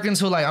Americans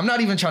who like, I'm not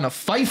even trying to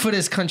fight for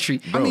this country.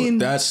 Bro, mean,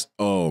 that's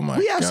my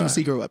we have God. some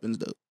secret weapons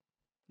though.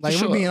 Like For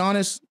if we're sure. being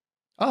honest.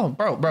 Oh,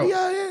 bro.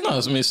 Yeah. No,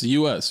 it's the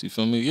U.S. You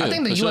feel me? Yeah, I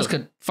think the for U.S. sure.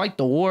 could fight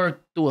the war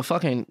through a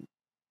fucking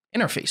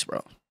interface,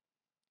 bro.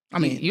 I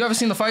mean, You ever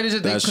seen the fighters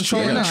that they That's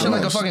controlling true. that shit like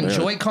a Drones. fucking Yeah.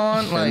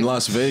 Joy-Con? Like, in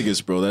Las Vegas,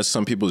 bro, that's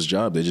some people's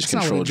job. They just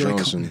that's not control what a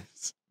drones. Joy-Con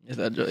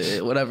And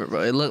is. whatever,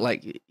 bro. It looked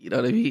like, you know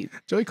what I mean?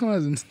 Joy-Con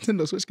is a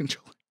Nintendo Switch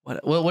controller.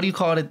 What do you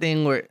call the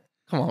thing where,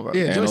 come on, bro.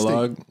 Yeah.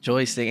 analog.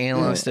 Joystick,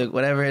 analog Yeah. stick,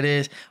 whatever it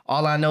is.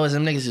 All I know is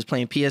them niggas is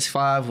playing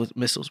PS5 with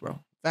missiles, bro.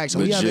 Facts.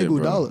 And we have Legit, bro.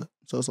 Iguodala.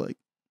 So it's like,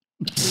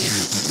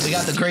 We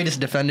got the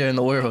greatest defender in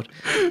the world.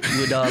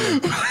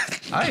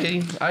 Iguodala. I hear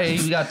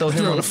you. We got to throw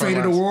him on the front fate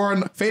of the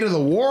lines. war, fate of the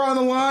war on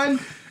the line.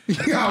 You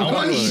got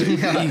one shit.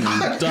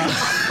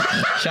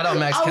 Shout out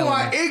Max I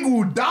want Kelly.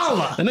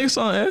 Iguodala. The nigga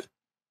saw it.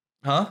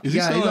 Huh? Is he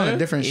Yeah, still he's on there? a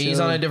different show. He's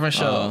on a different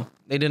show.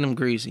 They did him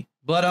greasy.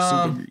 But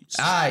Super greasy.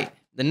 all right.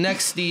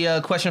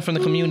 The question from the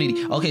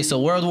community. Okay, so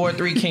World War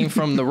III came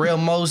from the real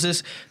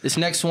Moses. This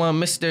next one,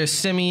 Mr.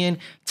 Simeon,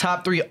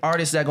 top 3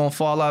 artists that gonna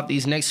fall off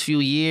these next few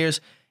years.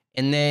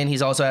 And then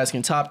he's also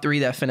asking top 3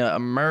 that finna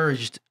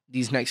emerge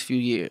these next few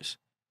years.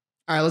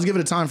 All right, let's give it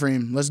a time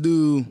frame. Let's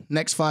do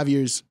next 5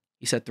 years.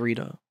 He said 3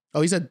 though.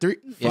 Oh, he said 3.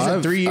 He Yeah.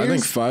 said 3 years. I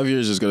think 5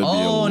 years is gonna be.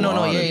 Oh a no,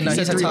 lot yeah, of no, he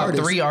people. said top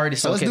 3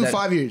 artists. So let's Okay, do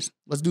 5 years.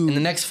 Let's do in the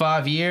next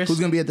 5 years. who's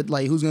gonna be at the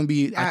who's gonna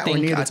be I at or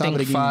near think the top of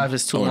the game. 5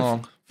 is too Or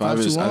long. Five Five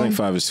is. too I think long?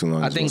 5 is too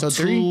long. I as think well.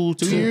 So three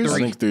 2 years? I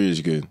 3. think 3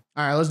 is good.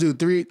 All right, let's do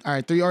 3. All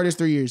right, 3 artists,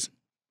 3 years.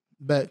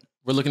 Bet.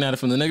 We're looking at it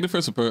from the negative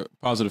first or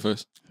positive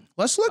first?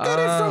 Let's look at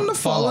it from the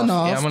fall falling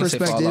off. Yeah, off I'm gonna say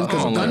fall perspective off.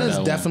 because I don't like Gunna's that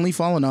one. definitely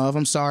falling off.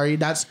 I'm sorry,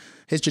 that's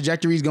his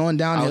trajectory's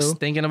going I was downhill.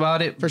 thinking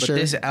about it, For but sure.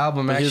 this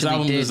album But actually his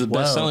album did is the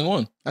well. best selling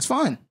one. That's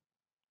fine.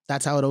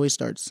 That's how it always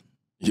starts.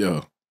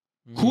 Yo,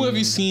 Who have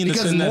you seen that's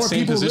Because in that more same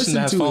people position listen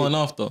that has to fallen it.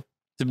 off though?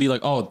 To be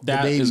like, oh,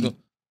 that Baby. is.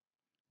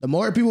 The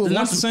more people, They're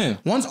not the same.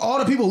 once all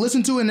the people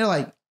listen to it and they're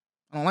like,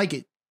 I don't like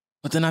it.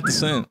 But they're not the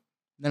same.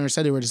 Never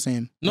said they were the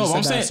same. No, Just but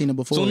I'm said that saying. I've seen it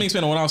before. So let me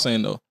expand on what I was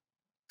saying though.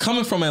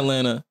 Coming from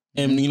Atlanta,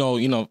 and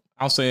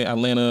I'll say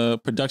Atlanta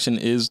production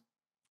is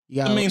You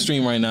got the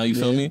mainstream right now. You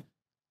feel Yeah. me?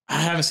 I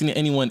haven't seen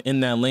anyone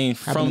in that lane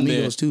happening from to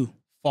there Migos too.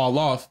 fall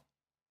off.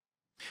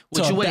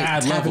 What to you a wait? bad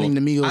It's level. happening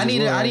to Migos. I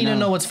need to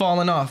know what's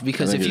falling off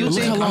because I if think you it is.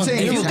 think Look how long I'm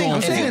they was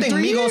going. saying if you in think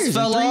 3 Migos years,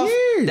 fell in 3 off,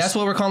 years. that's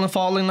what we're calling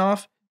falling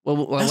off. What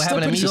That's still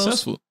happened to pretty Migos?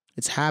 successful.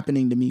 It's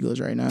happening to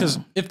Migos right now. Because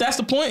if that's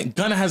the point,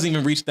 Gunna hasn't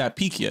even reached that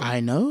peak yet. I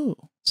know.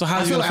 So how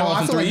I is he feel gonna like,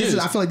 fall off in 3 years?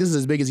 I feel like this is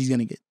as big as he's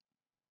gonna get.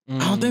 I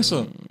don't think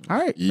so. All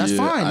right, that's Yeah,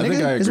 fine. I nigga.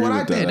 think I It's agree what I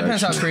with think. It that.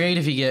 depends how Actually.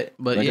 creative you get,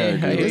 but I think I yeah,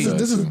 agree I hear with you. that.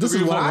 This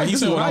is what I He this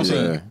said is what what I I'm was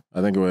saying. saying. Yeah,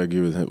 I think I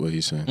agree with what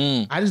he's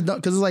saying. I just don't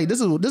because it's like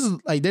this is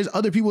like there's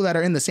other people that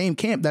are in the same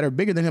camp that are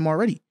bigger than him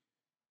already.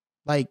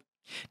 Like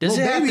Does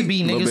Lil it have to Baby-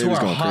 be Lil niggas who Baby's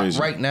are going hot crazy.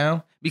 right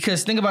now?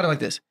 Because think about it like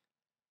this.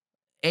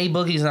 A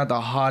Boogie's not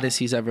the hottest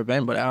he's ever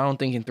been, but I don't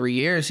think in 3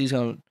 years he's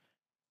gonna.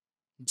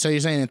 so you're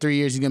saying in 3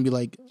 years he's gonna be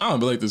like I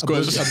don't believe this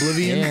question.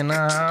 oblivion. Yeah,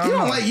 nah.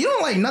 You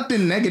don't like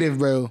nothing negative,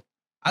 bro.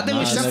 I think Nah,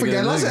 we Except should. for nigga, that,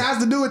 unless it nigga.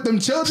 has to do with them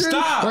children.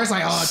 Stop. Where it's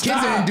like, oh, kids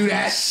Stop. didn't do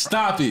that.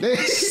 Stop it.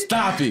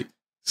 Stop it.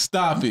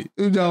 Stop it.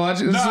 No, you want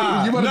to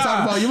Nah,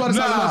 talk about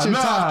your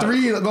nah. top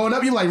 3 going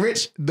up. You like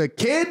Rich the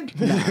Kid?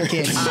 Nah, I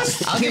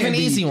can't. I'll give an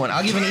easy one.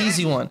 I'll give an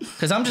easy one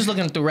because I'm just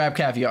looking through Rap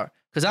Caviar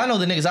because I know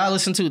the niggas I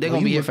listen to they're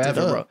gonna you be here looked it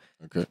forever, bro. up.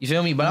 Okay. You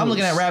feel me? But I'm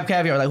looking at Rap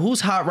Caviar like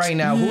who's hot right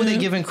now? Who are they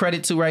giving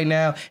credit to right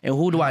now? And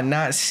who do I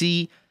not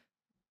see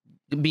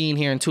being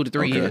here in 2 to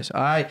 3 Okay. years?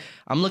 All right.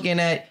 I'm looking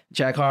at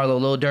Jack Harlow,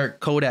 Lil Durk,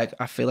 Kodak.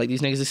 I feel like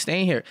these niggas is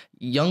staying here.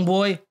 Young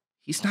Boy,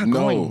 he's not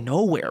going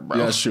nowhere, bro.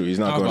 Yeah, that's true. He's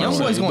not going. Young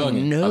Young Boy's Boy's going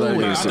bugging. I thought you were nowhere.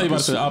 gonna I thought you were about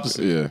to say the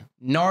opposite. Yeah,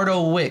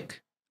 Nardo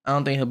Wick. I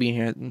don't think he'll be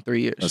here in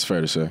 3 years. that's fair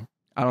to say.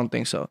 I don't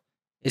think so.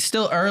 It's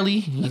still early.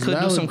 He That's could do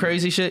valid. some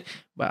crazy shit,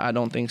 but I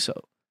don't think so.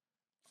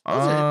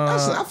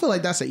 I feel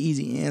like that's an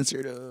easy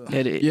answer though.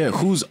 It is. Yeah,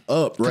 who's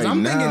up right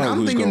I'm now? thinking, I'm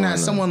who's thinking going that on?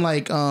 someone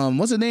like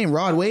what's his name,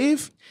 Rod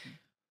Wave.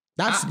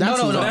 That's No.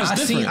 who's up.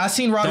 That's different. I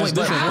seen Rod That's Wave,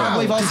 but different, Rod bro.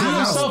 Wave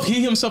also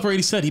He himself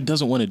already said he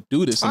doesn't want to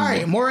do this All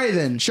anymore. right, Moray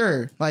then,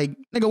 sure. Like,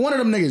 nigga, one of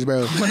them niggas,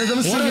 bro. One of them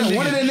One singing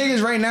of the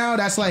niggas right now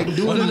that's like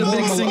doing One of the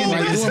big singing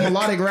niggas. doing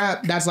melodic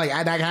rap. That's like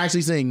I can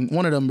actually sing.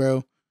 One of them,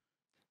 bro.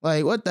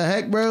 Like, what the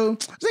heck, bro?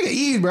 This nigga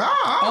Eve, bro.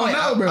 I don't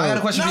know, bro. I got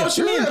a question for you. What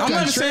you mean? I'm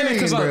not even saying it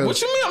because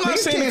what you mean? I'm not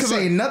saying it because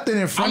say nothing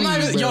in front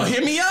of you, yo,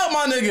 hear me out,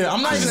 my nigga.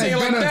 I'm not even saying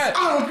like that.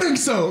 I don't think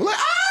so. Like,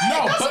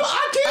 no, but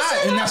I can't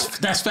say and that.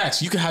 that's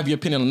facts. You can have your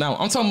opinion on that.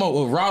 I'm talking about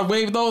with Rod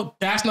Wave though.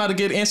 That's not a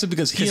good answer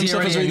because he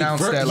himself has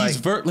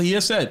already he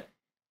has said,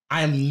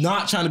 I am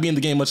not trying to be in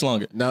the game much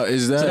longer. Now,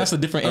 is that that's a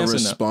different answer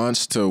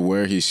response to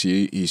where he's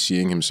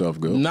seeing himself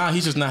go? Nah,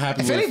 he's just not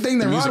happy. If anything,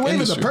 then Rod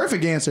Wave is a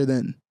perfect answer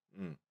then.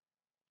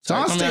 So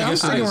I'm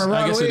sticking with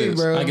Rod Wave,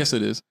 bro. I guess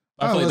it is.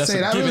 I feel like that's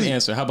a given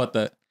answer. How about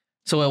that?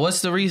 So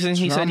what's the reason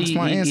he said he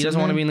doesn't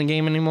want to be in the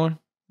game anymore?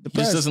 He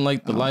just doesn't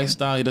like the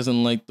lifestyle. He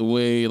doesn't like the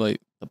way,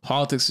 like, the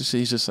politics and shit.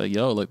 He's just like,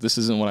 yo, like, this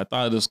isn't what I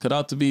thought it was cut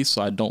out to be,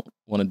 so I don't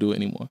want to do it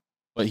anymore.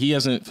 But he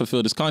hasn't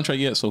fulfilled his contract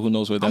yet, so who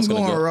knows where that's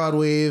going to go. I'm going with Rod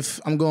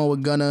Wave. I'm going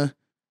with Gunna.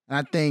 And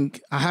I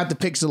think I have to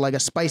pick like a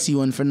spicy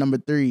one for number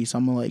 3, so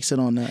I'm going to, like, sit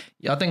on that.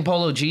 Y'all think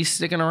Polo G's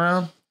sticking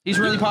around? He's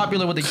really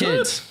popular with the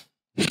kids.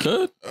 He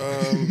could.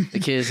 The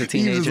kids, the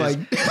teenagers. He was like,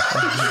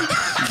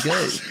 he's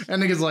good. That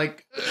nigga's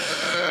like,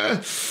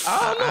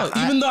 I don't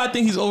know. Even though I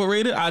think he's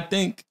overrated, I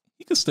think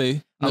he could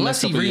stay.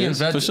 Unless he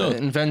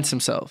reinvents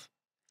himself.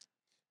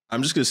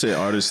 I'm just going to say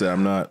artists that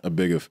I'm not a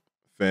big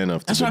fan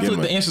of. That's what I feel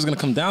like the answer is going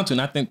to come down to, and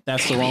I think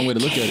that's the wrong way to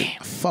look at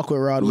it. Fuck with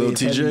Rod Lil Wave.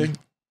 TJ?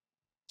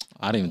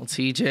 I didn't.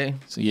 TJ?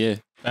 So yeah,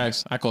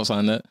 facts. I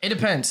co-sign that. It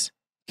depends.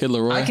 Kid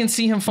Leroy. I can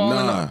see him falling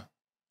off.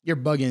 You're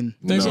bugging.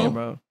 Think so,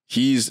 bro?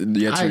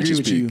 I agree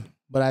with you.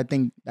 But I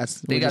think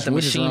they got the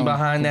machine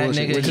behind that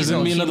nigga. There's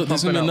gonna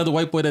be another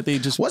white boy that they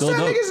just what's that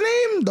nigga's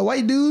name? The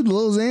white dude,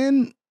 Lil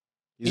Xan.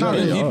 Not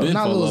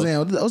Lil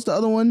Xan. What's the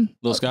other one?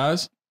 Lil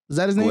Skies. Is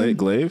that his name?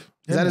 Glaive.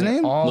 Is that his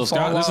name? Lil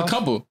Skies. There's a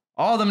couple.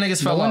 All them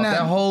niggas fell off.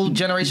 That whole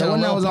generation. The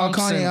one that was on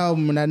Kanye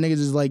album and that niggas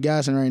is like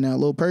gassing right now.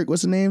 Lil Perk.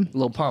 What's the name?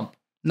 Lil Pump.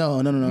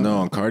 No. No,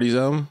 on Cardi's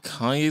album.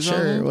 Kanye's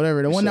album. Sure,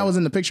 whatever. The one that was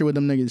in the picture with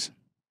them niggas.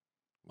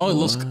 Oh,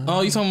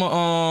 you talking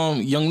about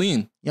Young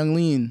Lean? Young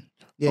Lean.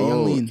 Yeah,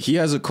 Young Lean. He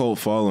has a cult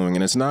following,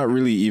 and it's not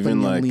really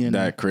even like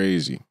that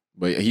crazy.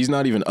 But he's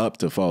not even up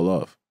to fall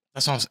off.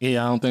 That's what I'm saying.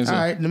 Yeah, I don't think so. All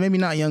right, then maybe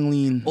not Young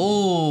Lean.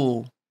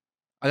 Oh,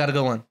 I got a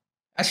good one.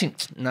 Actually,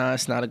 nah,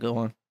 it's not a good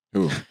one.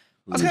 Who? I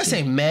was gonna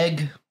say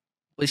Meg,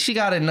 but she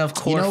got enough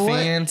core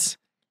fans.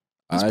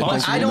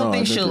 I don't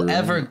think she'll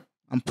ever.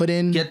 I'm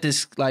putting get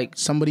this like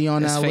somebody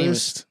on that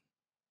list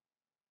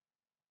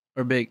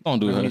or big. Don't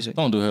do her.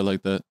 Don't do her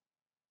like that.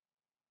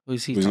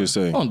 Who's he? Who's gonna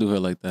say? Don't do her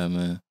like that,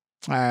 man.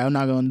 All right, I'm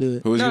not gonna do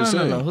it. Who's gonna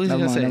say? No. Who's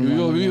gonna say?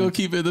 We gonna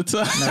keep it at the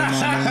top.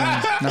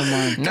 Never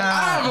mind. Nah,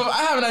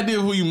 I have an idea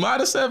of who you might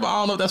have said, but I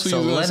don't know if that's what you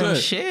was gonna say. Let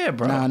him share,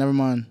 bro. Nah, never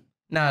mind.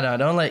 Nah,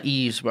 don't let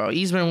Eves, bro.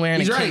 Eve's been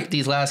wearing a cape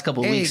these last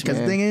couple weeks, man. Because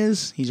the thing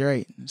is, he's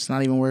right. It's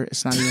not even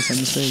something to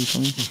say. You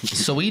feel me?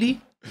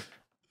 Sweetie?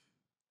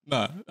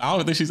 Nah, I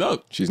don't think she's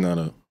up. She's not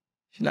up.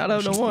 She's not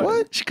up no more.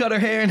 What? She cut her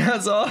hair and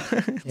that's all.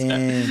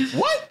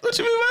 What? What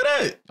you mean by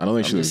that? I don't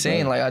think she's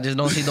saying like I just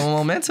don't see the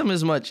momentum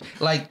as much.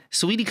 Like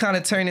Sweetie kind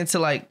of turned into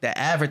like the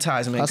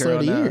advertisement Hustler girl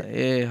of the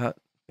year. Yeah,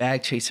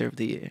 bag chaser of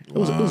the year. It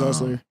was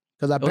Hustler.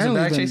 Because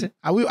apparently bag chaser?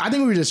 I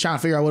think we were just trying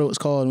to figure out what it was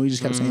called, and we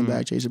just kept saying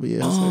bag chaser. But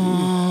yeah, Hustler.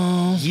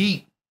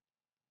 Yeet.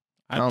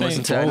 I don't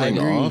listen to that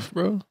nigga off,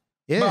 bro.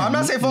 Yeah, bro, I'm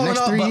not saying falling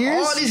off, but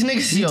all these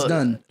niggas, Yeet's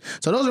done.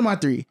 So those are my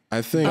 3.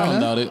 I think I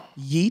don't doubt it.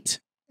 Yeet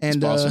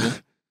and what's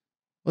his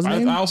I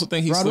name? also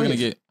think he's still gonna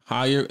get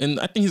higher, and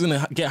I think he's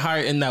gonna get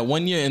higher in that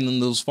 1 year, and then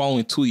those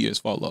following 2 years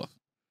fall off.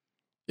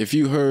 If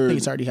you heard, I think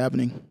it's already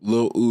happening.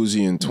 Lil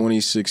Uzi in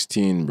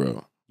 2016,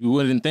 bro, you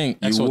wouldn't think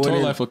Exo Tour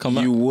Life would come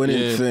out. You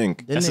wouldn't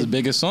think that's his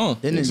biggest song.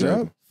 Didn't it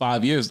drop?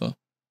 5 years though.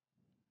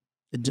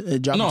 It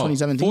dropped in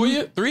 2017. 4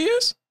 years, 3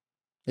 years.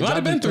 It might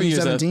have been 3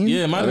 years.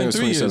 Yeah, it might have been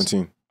 3 years.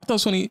 2017. I thought it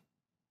was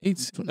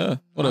 2018.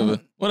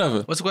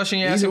 Whatever. What's the question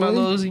you asking about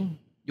Lil Uzi?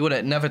 You would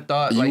have never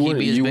thought like he'd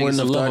be as big as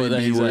the level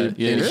that he's at.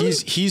 Yeah,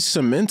 he's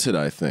cemented.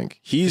 I think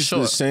he's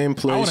the same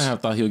place. I wouldn't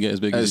have thought he'll get as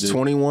big as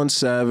 21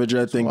 Savage.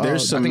 I think they're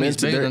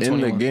cemented. They're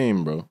in the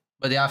game, bro.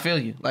 But yeah, I feel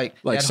you. Like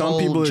some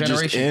people are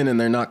just in and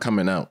they're not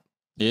coming out.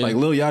 Yeah. Like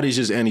Lil Yachty's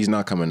just in, he's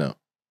not coming out.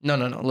 No.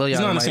 Lil Yachty he's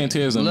not on the same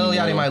tier as him. Lil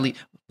Yachty might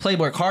leave.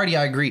 Playboy Cardi,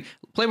 I agree.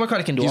 Playboy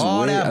Cardi can do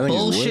all that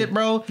bullshit,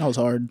 bro. That was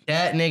hard.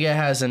 That nigga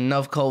has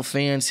enough cold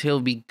fans. He'll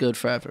be good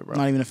forever, bro.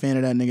 Not even a fan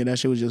of that nigga. That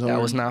shit was just hard.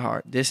 That was not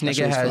hard. This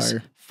nigga has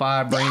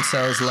 5 brain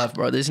cells left,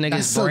 bro. This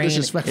nigga's brain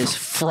is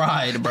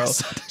fried, bro.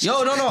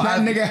 Yo, no.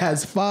 That nigga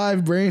has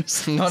 5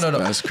 brains. No.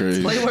 That's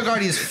crazy. Playboy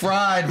Cardi is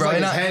fried, bro.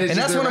 Like and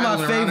that's one of my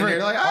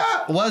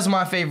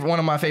favorite. One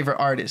of my favorite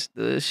artists.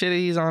 The shit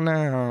he's on there,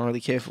 I don't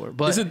really care for.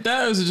 But is it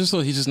that, or is it just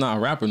so he's just not a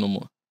rapper no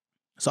more?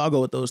 So I'll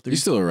go with those 3.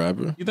 He's still a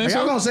rapper. You think so?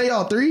 Y'all gonna say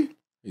y'all 3?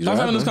 I was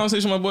having this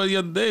conversation with my boy the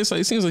other day. So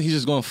it seems like he's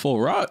just going full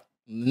rock.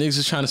 The niggas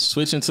just trying to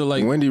switch into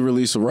like. When did he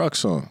release a rock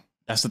song?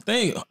 That's the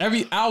thing.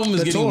 Every album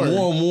is getting more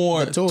and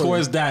more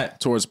towards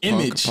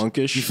image.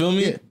 Punkish. You feel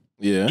me?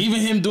 Yeah.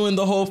 Even him doing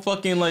the whole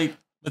fucking like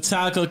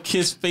Metallica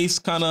Kiss face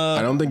kind of.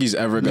 I don't think he's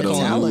ever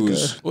gonna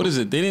lose. What is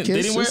it? They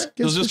didn't wear it?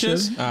 It was just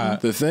Kiss.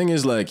 The thing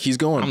is, like, he's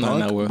going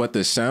punk, but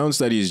the sounds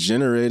that he's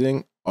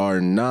generating are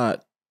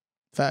not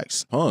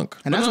Facts. Punk.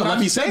 And that's what like I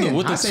be he said, saying.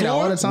 with the I say that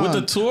all the time. With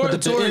the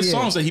tour, yeah.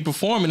 songs that he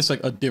performing, it's like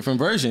a different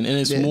version, and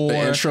it's more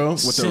the intro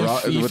with the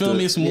rock. You feel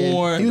me? It's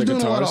more. He was doing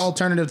guitars. a lot of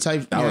alternative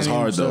type. That was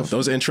hard though. Stuff.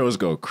 Those intros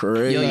go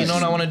crazy. Yo, you know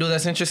what I want to do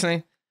that's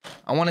interesting?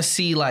 I want to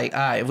see, like,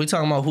 if we're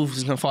talking about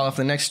who's going to fall off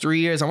the next 3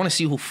 years, I want to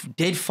see who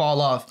did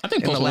fall off I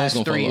think in the Post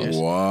last 3 years.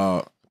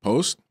 Wow.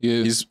 Post?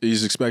 Yeah.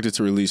 He's expected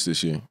to release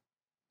this year.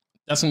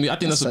 That's gonna be. I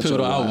think that's a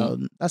pivotal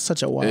album. That's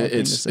such a wild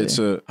thing to say. It's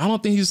a. I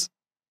don't think he's.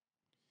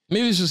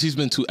 Maybe it's just he's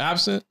been too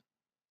absent.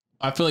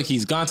 I feel like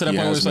he's gone to that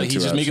point where it's like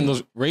he's just making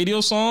those radio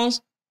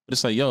songs, but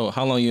it's like, yo,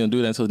 how long you gonna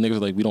do that until the niggas are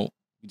like,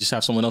 we just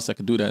have someone else that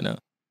could do that now.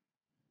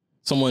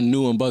 Someone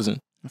new and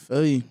buzzing. I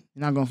feel you.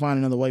 You're not gonna find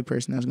another white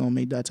person that's gonna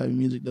make that type of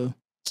music though.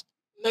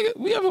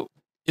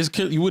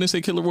 Nigga, you wouldn't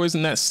say Killer Roy's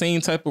in that same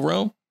type of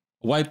realm?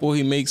 A white boy,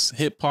 he makes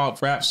hip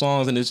hop rap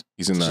songs and he's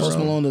in that Post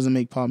realm. Malone doesn't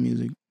make pop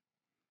music.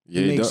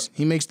 Yeah,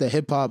 he makes the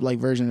hip hop like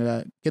version of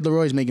that. Kid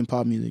Leroy's making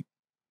pop music.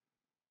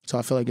 So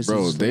I feel like it's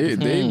bro. just,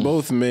 They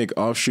both make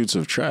offshoots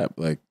of trap,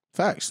 like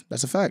facts.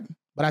 That's a fact.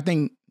 But I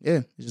think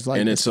it's just like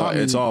and it's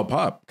all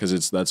pop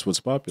because that's what's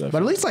popular.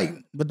 But at least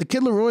but the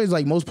Kid Leroy's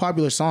like most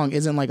popular song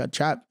isn't like a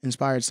trap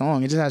inspired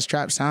song. It just has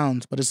trap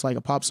sounds, but it's like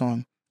a pop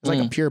song. It's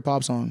like a pure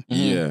pop song.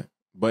 Yeah,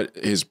 but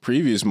his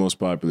previous most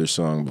popular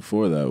song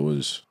before that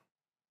was,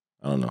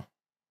 I don't know.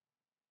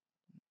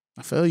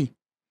 I feel you.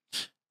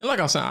 like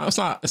I was saying, it's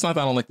not that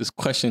I don't like this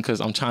question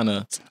because I'm trying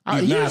to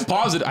be mad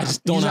positive. I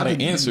just don't know how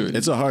to answer it.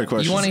 It's a hard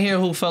question. You want to hear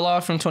who fell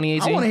off from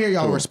 2018? I want to hear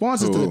y'all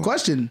responses to the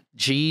question.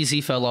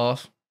 Jeezy fell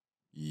off.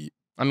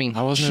 I mean,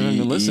 I wasn't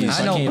even listening.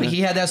 I know, but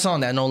he had that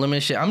song, that No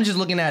Limit shit. I'm just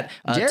looking at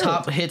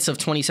top hits of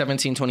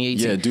 2017,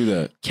 2018. Yeah, do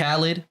that.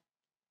 Khaled.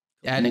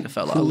 That nigga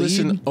fell off. Khalid.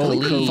 I thought you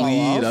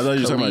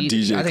were talking about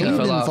DJ. I think he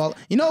fell off.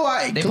 You know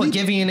why? They put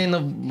Giveon in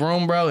the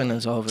room, bro, and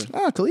it's over.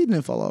 Nah, Khalid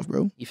didn't fall off,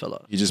 bro. He fell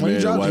off. He just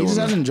married a white woman. He just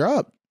hasn't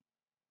dropped.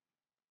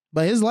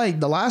 But his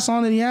the last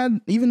song that he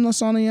had, even the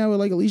song that he had with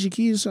like Alicia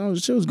Keys,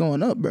 shit was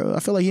going up, bro. I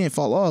feel like he didn't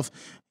fall off.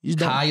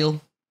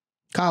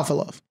 Kyle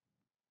fell off,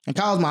 and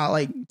Kyle's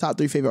my top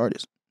 3 favorite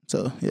artists.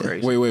 So yeah.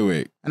 Crazy.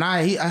 Wait. And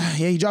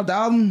he dropped the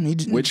album.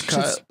 Which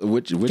Kyle?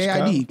 Which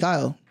KID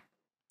Kyle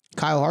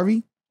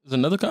Harvey. There's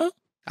another Kyle.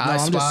 No,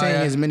 I'm just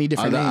saying his many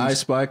different names. I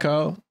Spy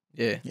Kyle.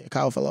 Yeah,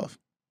 Kyle fell off.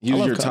 He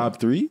was your Kyle.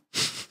 top 3.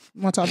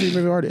 My top 3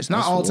 favorite artists,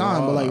 not all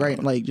time,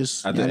 but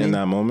just in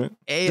that moment.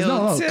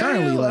 No,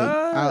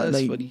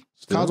 currently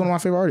Kyle's one of my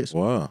favorite artists.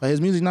 Wow, but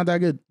his music's not that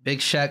good. Big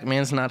Shaq,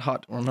 man's not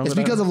hot. Remember it's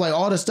because of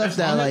all the stuff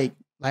that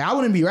I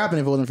wouldn't be rapping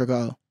if it wasn't for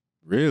Kyle.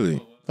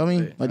 Really? I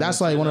mean,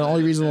 that's one of the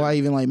only reasons why I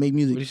even make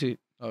music. What do you see?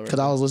 Because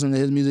I was listening to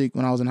his music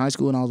when I was in high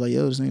school, and I was like,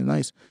 "Yo, this thing's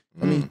nice."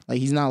 I mean,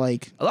 he's not a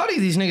lot of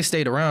these niggas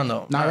stayed around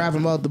though. Not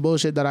rapping about the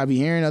bullshit that I be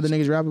hearing other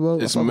niggas rap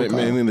about. It's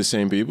mainly the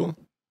same people.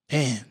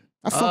 Damn,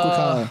 I fuck with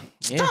Kyle.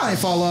 Yeah. Kyle ain't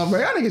fall off, bro.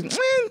 Y'all niggas,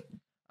 man.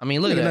 I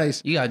mean, look at that.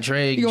 Nice. You got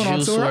Drake, You going on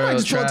Juice tour? I might WRLD,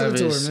 just pull up to the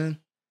Travis. tour,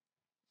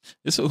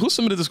 man. Who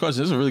submitted this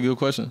question? This is a really good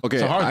question. Okay,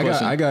 it's a hard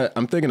question.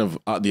 I'm thinking of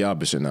the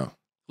opposite now.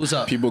 Who's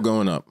up? People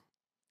going up.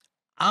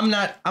 I'm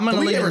gonna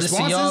we get listen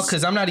to y'all responses?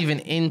 because I'm not even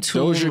in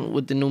tune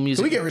with the new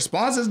music. Can we get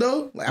responses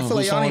though? I feel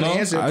like y'all didn't even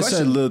answer the I question.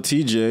 said Lil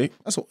TJ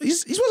That's what,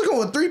 he's supposed to go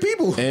with 3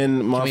 people.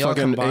 and my we all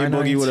fucking A combine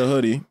Boogie our with a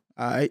hoodie.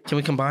 All right. Can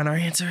we combine our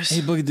answers?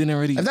 Hey, Boogie didn't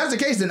already. If that's the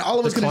case, then all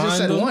of us could have just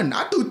said Decline them?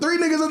 one. I threw 3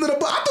 niggas under the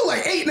bus. I threw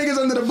 8 niggas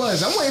under the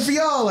bus. I'm waiting for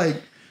y'all. All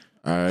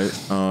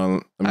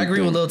right. I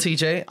agree with Lil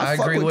TJ. I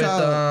fuck agree with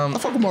I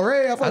fuck with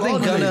Moray. I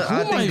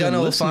think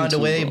Gunna will find a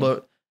way,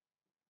 but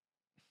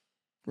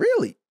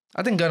really,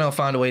 I think Gunna will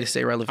find a way to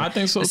stay relevant. I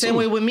think so. The same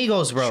way with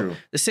Migos, bro. True.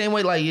 The same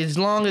way, as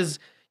long as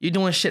you're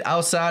doing shit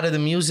outside of the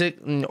music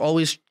and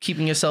always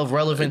keeping yourself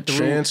relevant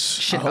through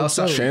shit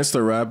outside. Chance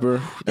the Rapper.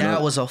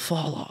 That was a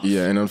fall off.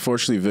 Yeah, and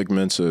unfortunately Vic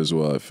Mensa as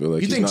well. I feel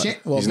like he's not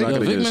going to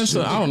Vic get his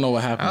Mensa, I don't know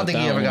what happened. I don't think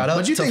with he that ever got one. up.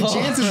 but you think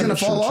Chance is gonna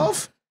fall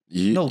off?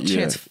 No,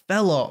 Chance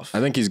fell off.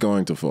 I think he's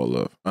going to fall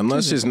off.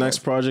 Unless his next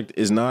project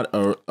is not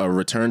a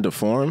return to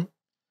form,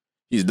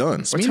 he's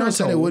done. Smino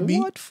said it would be.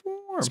 What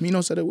form?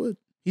 Smino said it would.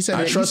 He said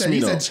I trust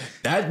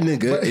Smino. That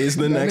nigga is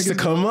the next to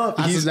come up.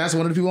 That's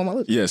one of the people on my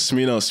list. Yeah,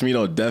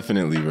 Smino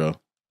definitely, bro. All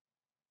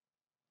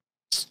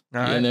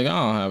Yeah, right. nigga,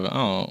 I don't have it. I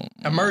don't.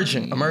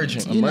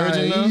 Emerging.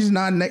 You're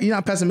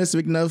not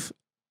pessimistic enough.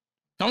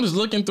 I'm just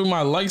looking through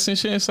my likes and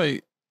shit. It's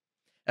like,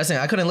 That's it.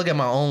 I couldn't look at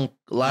my own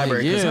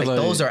library because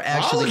those are I'll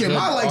actually look at good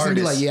my likes and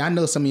be like, artists. yeah, I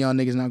know some of y'all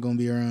niggas not gonna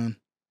be around.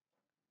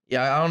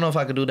 Yeah, I don't know if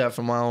I could do that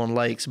for my own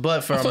likes, but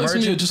for I feel like it's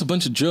gonna be emerging, just a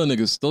bunch of drill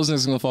niggas. Those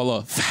niggas gonna fall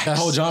off. That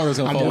whole genre is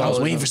gonna fall off. I was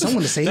waiting for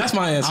someone to say it. That's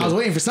my answer. I was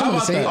waiting for someone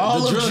to say it.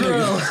 all The of drill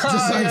drill. niggas.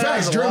 Just like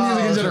facts, drill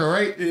music in general,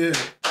 right? Yeah.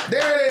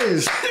 There it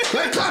is.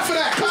 Like, clap for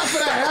that. Clap for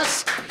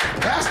that.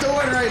 That's the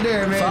one right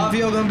there, man.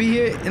 Fabio gonna be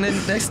here in the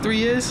next 3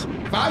 years.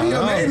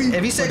 Fabio, maybe.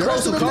 If he said But the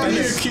rest close of to them Cardi,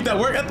 niggas- Keep that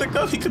work ethic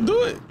up. He could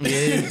do it.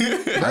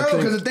 Yeah. Bro,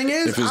 because the thing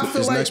is, If I feel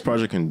his like next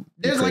project can be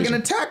there's crazy. like an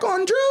attack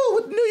on drill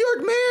with New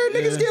York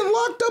mayor. Niggas getting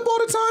locked up all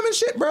the time and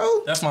shit,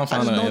 bro. That's my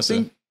final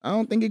answer. I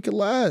don't think it could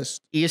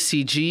last.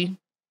 ESTG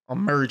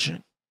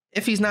emerging.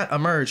 If he's not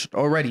emerged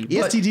already, but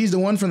ESTG is the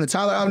one from the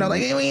Tyler album. I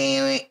was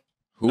like,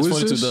 Who That's is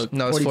 42 this? Doug.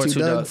 No, it's 42 42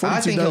 Doug. Doug. 42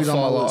 I think Doug he'll is on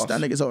my fall list. off.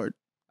 That nigga's hard.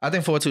 I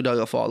think 42 Doug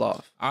will fall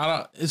off.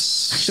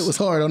 Shit was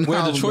hard on the where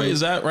album, Detroit bro.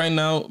 is at right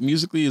now.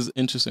 Musically is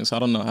interesting, so I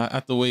don't know. I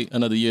have to wait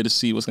another year to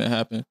see what's gonna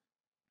happen.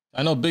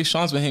 I know Big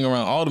Sean's been hanging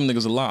around all them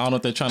niggas a lot. I don't know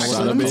if they're trying to work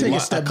Actually, on let me take a a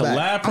step collab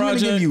back.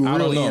 project. I'm gonna give you I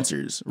don't real know.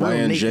 answers. Real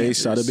YNJ, Nate answers.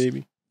 Sada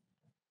Baby.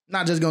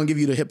 Not just gonna give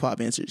you the hip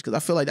hop answers because I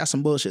feel like that's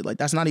some bullshit. Like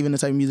that's not even the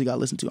type of music I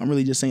listen to. I'm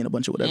really just saying a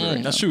bunch of whatever.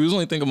 Right That's now. true. We was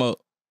only thinking about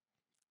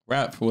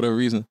rap for whatever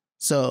reason.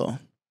 So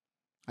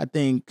I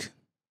think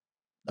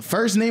the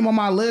first name on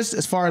my list,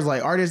 as far as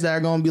like artists that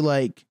are gonna be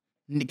like,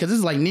 because this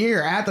is like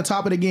near or at the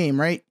top of the game,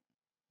 right?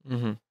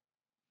 Mm-hmm.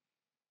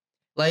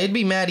 Like it'd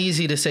be mad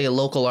easy to say a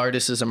local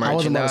artist is emerging. I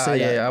wasn't about to say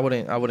that. Yeah, I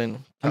wouldn't. I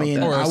mean,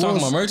 count Oh, that. I was talking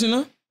was- about merging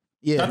now?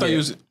 Yeah, I thought you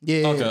was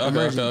yeah. Okay.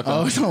 emerging. Oh,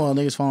 well,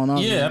 niggas falling off.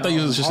 Yeah, I thought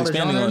you was just All the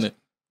expanding genres, on it.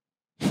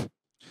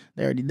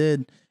 They already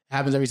did.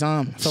 Happens every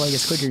time. I feel like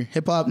it's quicker.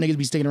 Hip hop niggas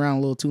be sticking around a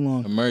little too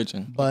long.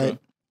 Emerging. But Okay.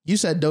 you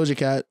said Doja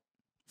Cat.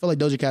 I feel like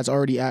Doja Cat's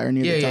already at or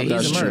near the top. Yeah, of he's the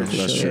That's list. true. emerged.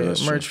 That's true.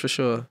 That's Emerged for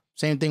sure.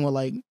 Same thing with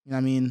like, you know what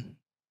I mean?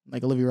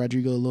 Like Olivia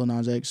Rodrigo, Lil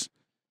Nas X.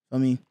 I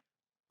mean,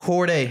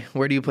 Corday,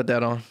 where do you put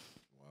that on?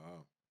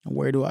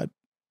 where do I?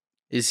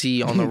 Is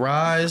he on the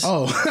rise?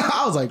 Oh,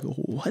 I was like,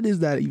 what is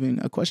that even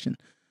a question?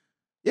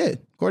 Yeah,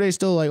 Corday's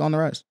still like on the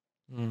rise.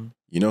 Mm.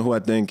 You know who I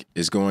think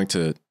is going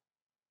to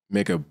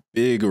make a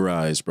big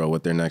rise, bro,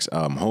 with their next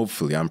album?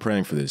 Hopefully, I'm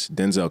praying for this.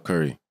 Denzel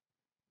Curry.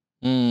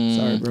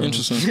 Sorry, bro.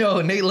 Interesting.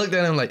 Yo, Nate looked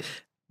at him like,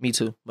 me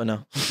too, but no.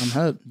 I'm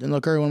hyped.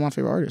 Denzel Curry, one of my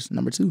favorite artists.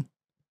 Number 2.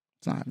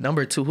 It's not.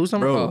 Number 2, who's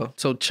number Bro, 5?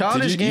 So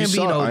Childish you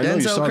saw, Gambino, I know you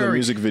Denzel saw the Curry,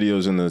 music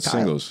videos and the Kyle.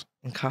 singles.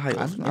 and Kyle.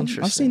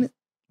 I've seen it.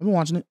 I've been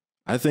watching it.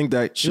 I think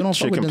that You don't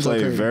fuck chick with can Denzel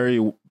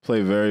Curry.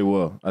 play very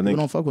well. I People think.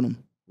 don't fuck with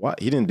him. Why?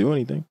 He didn't do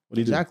anything. What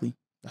did he do? Exactly.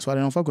 That's why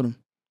they don't fuck with him.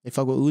 They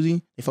fuck with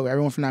Uzi. They fuck with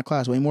everyone from that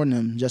class way more than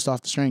him, just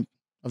off the strength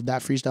of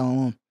that freestyle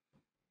alone.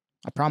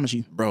 I promise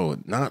you. Bro,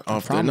 not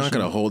off. They're promise not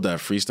gonna you. hold that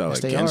freestyle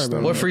Yes, they against are, them.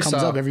 bro. What It comes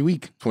freestyle? up every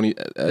week. 20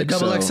 The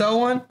double XL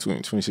one?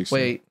 2016.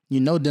 Wait, You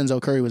know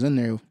Denzel Curry was in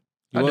there.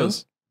 He I do.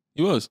 was.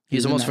 He was.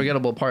 he's the in most that.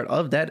 forgettable part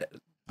of that.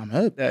 I'm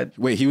hyped. That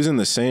Wait, he was in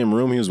the same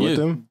room. He was with Yeah.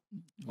 them.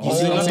 You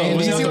see what I'm saying?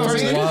 Was he You see not what I'm the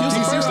saying? first nigga? You see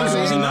what I'm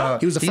saying? Was he not?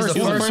 He was the He's first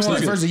the one. first He was the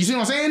one. first. You see what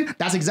I'm saying?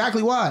 That's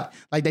exactly why.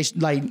 Like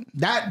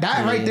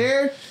that right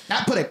there,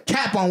 that put a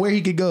cap on where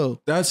he could go.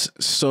 That's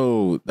It's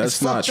not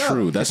fucked up.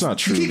 true. That's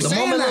not You true. keep The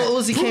saying moment that.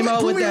 Lil Uzi Prove came it- out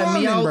prove with me that wrong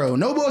then, Meow bro.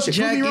 No bullshit.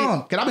 Prove me jacket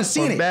wrong. Cause I've been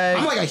seeing or it. bag.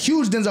 I'm like a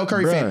huge Denzel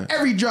Curry fan. Bruh.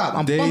 Every drop,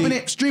 I'm They- bumping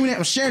it, streaming it,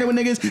 I'm sharing it with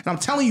niggas, and I'm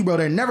telling you, bro,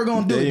 they're never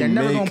gonna do it. They're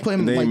never gonna put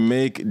him They like.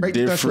 make break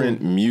the different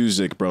threshold.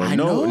 music, bro. I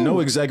No know.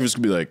 executives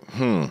could be like,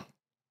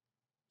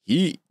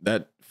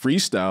 that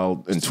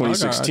freestyle in I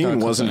 2016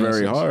 got wasn't couple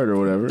very answers. hard or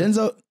whatever.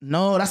 Denzel,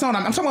 no, that's not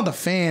what I'm talking about the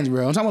fans,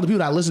 bro. I'm talking about the people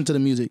that listen to the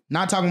music.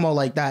 Not talking about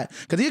like that.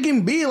 Cause he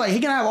can be like, he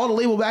can have all the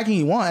label backing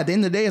he want. At the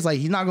end of the day, it's like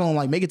he's not gonna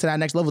like make it to that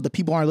next level. The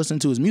people aren't listening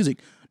to his music.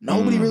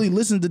 Nobody really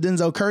listens to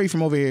Denzel Curry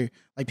from over here.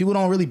 Like people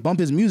don't really bump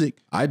his music.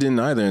 I didn't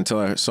either until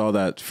I saw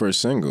that first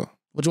single.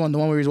 Which one? The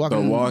one where he's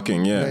walking? The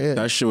Walking, yeah. Yeah.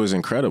 That shit was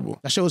incredible.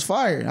 That shit was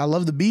fire. I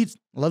love the beats.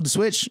 I love the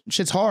switch.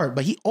 Shit's hard.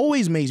 But he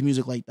always makes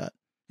music like that.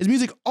 His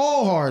music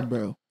all hard,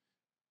 bro.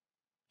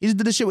 He just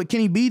did this shit with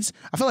Kenny Beats.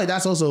 I feel like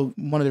that's also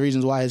one of the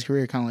reasons why his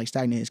career kind of like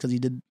stagnated, because he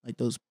did like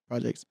those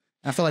projects.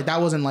 And I feel like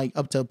that wasn't like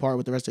up to par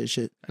with the rest of his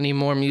shit. I need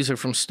more music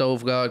from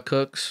Stove God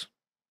Cooks.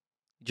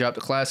 Dropped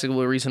a classic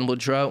with Reasonable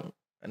Drought.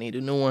 I need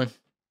a new one.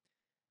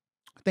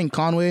 I think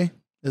Conway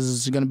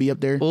is going to be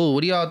up there. Oh,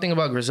 what do y'all think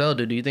about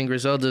Griselda? Do you think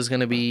Griselda is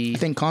gonna be? I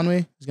think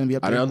Conway is going to be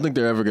up I there. don't think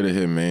they're ever gonna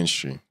hit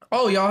mainstream.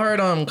 Oh, y'all heard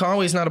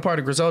Conway's not a part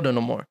of Griselda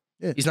no more.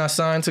 Yeah. He's not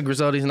signed to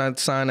Griselda. He's not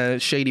signed to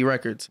Shady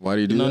Records. Why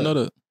do you do No, that? know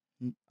that.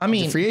 I He's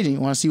mean, a free agent. You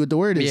want to see what the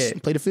word is. Yeah.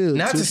 Play the field.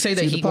 not to say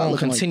that what the he pot won't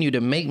looking like. continue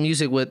to make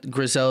music with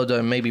Griselda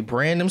and maybe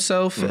brand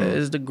himself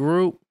as the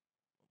group,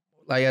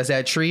 like as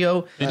that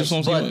trio. They just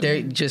want But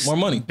they're just more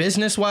money.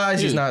 business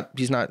wise. He's Yeah.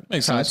 not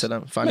Makes tied sense. to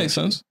them. Makes financially.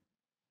 sense.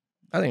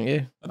 I think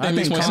yeah. I think it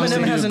makes more sense to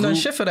Eminem be a hasn't done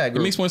group. shit for that It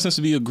group. makes more sense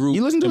to be a group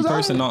You listen to in his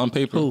person, album? not on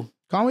paper. Who?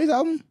 Conway's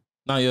album?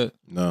 Not yet.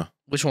 No.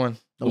 Which one?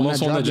 The The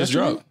most one that just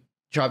yesterday? dropped.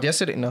 Dropped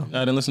yesterday? No. I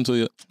didn't listen to it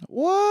yet.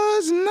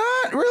 Was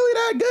not really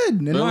that good,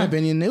 in Really? my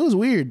opinion. It was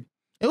weird.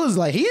 It was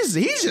like he's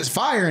just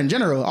fire in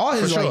general. All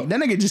his For sure. like that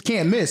nigga just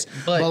can't miss.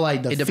 But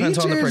like the it depends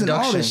on the features and all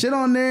the production. shit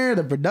on there,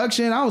 the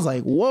production. I was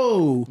like,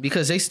 whoa,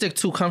 Because they stick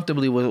too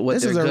comfortably with what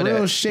this they're is a good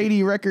real at.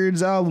 Shady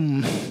Records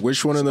album.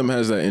 Which one of them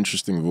has that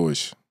interesting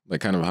voice?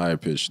 Like kind of high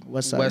pitched.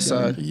 West West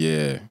Gun. Side.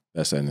 Yeah.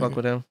 That's that Fuck nigga.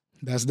 with him.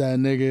 That's that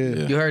nigga.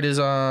 Yeah. You heard his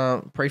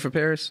Pray for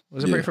Paris?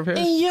 Was it Yeah. Pray for Paris?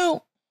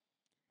 yo.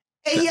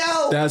 Hey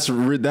yo,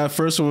 That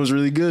first one was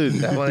really good.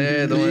 That one,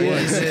 yeah, the one. Yeah.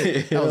 That's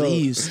it. that was Yo,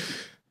 ease.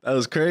 That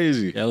was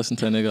crazy. Yeah, I listen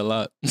to that nigga a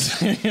lot.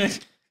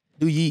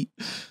 Do yeet.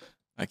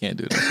 I can't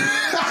do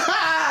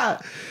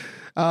that.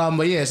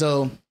 But yeah,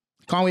 so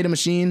Conway the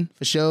Machine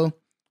for sure.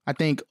 I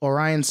think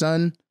Orion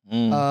Sun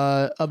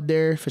up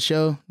there for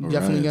sure.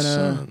 Definitely Orion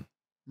gonna Sun.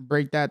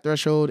 break that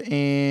threshold.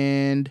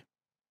 And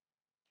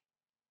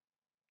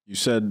You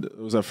said it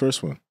was that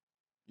first one.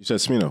 You said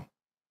Smino.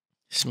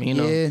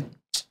 Smino. yeah,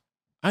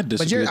 I but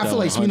disagree. I feel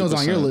like Smino's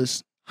on your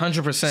list.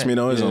 100%.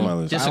 Smino is on my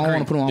list. I don't want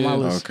to put him on my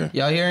list. Okay.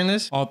 Y'all hearing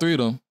this? All three of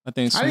them. I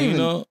think I didn't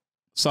Smino,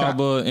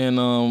 Saba,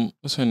 and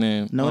what's her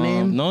name? No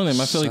Name? No Name.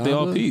 I feel like they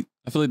all Saba? peak.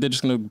 I feel like they're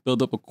just gonna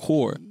build up a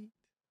core.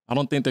 I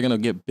don't think they're gonna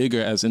get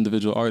bigger as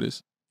individual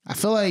artists. I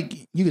feel like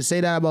you could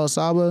say that about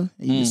Saba,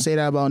 and you could say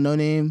that about No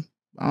Name.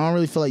 I don't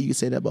really feel like you could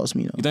say that about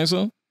Smino. You think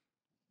so?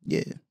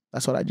 Yeah,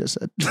 that's what I just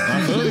said.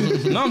 I feel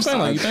you. No, I'm saying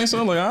like you think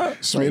so? Like, all right.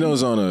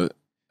 Smino's on a.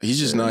 He's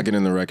just not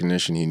getting the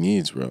recognition he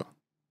needs, bro.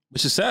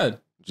 Which is sad.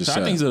 Just I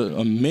sad. think he's an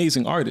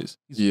amazing artist.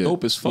 He's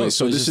dope as fuck. Wait,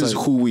 so it's this just is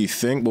like, who we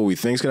think, what we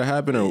think's gonna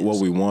happen, or what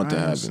we want to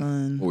Ryan, happen,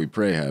 son. what we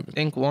pray happen.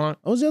 Think want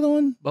What was the other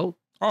one? both.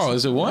 oh,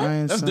 is it one?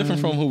 Ryan, That's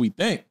different son. from who we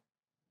think.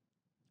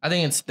 I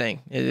think it's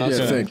thing. Yeah,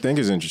 Okay. think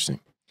is interesting.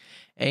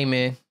 Hey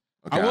man,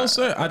 Okay, I will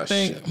say, I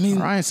think, shit. I mean,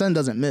 Ryan's son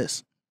doesn't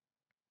miss.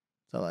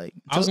 So like,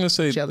 I was gonna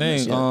say she hasn't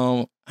missed thing.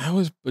 yet. I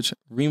always butcher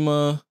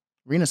Rima.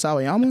 Rina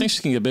Sawayama. I think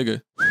she can get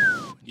bigger.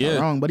 Yeah.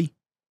 Not wrong, buddy.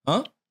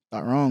 Huh?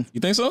 Not wrong. You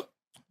think so?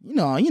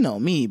 You know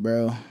me,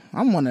 bro.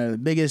 I'm one of the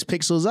biggest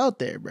pixels out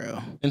there, bro.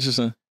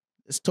 Interesting.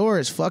 This tour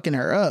is fucking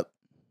her up.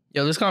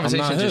 yo, this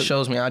conversation not just hip.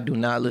 shows me I do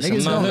not listen Niggas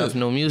to don't. enough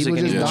new music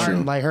People just anymore. Yeah, true.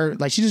 darn like her.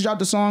 Like she just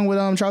dropped a song with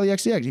Charlie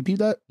XCX. You peeped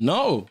that?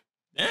 No.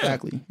 Damn.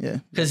 Exactly. Yeah.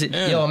 Because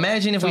Yeah. yo,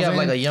 imagine if we That's have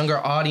what I'm like a saying. younger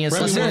audience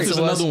Remy listening Wolf is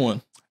to us. another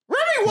one.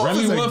 Remy Wolf Remy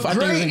is Wolf, a I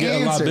think, is great gonna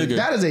get a lot answer. bigger.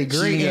 That is a She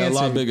great can get answer.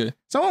 a lot bigger.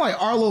 Someone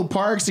like Arlo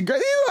Parks, he's like,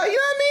 you know what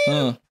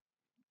I mean?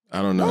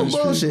 I don't know. No these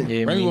bullshit. people.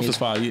 Yeah, Remy me Wolf neither. is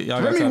fire. Y'all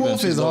gotta Remy tap in.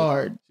 Wolf She's is dope.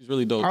 hard. She's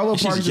really dope. Arlo And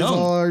she's Parks is young.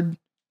 hard.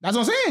 That's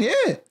what I'm saying.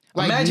 Yeah.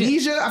 Like Imagine-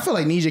 Nisha, I feel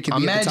like Nisha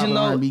can be at the top Imagine of the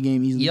though, R&B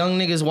game easily. young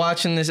niggas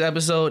watching this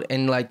episode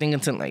and like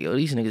thinking something like, yo,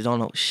 these niggas don't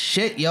know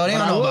shit. Yo, they But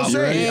don't I know will about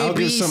say, A, I'll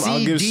B, give some. C,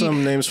 I'll give D.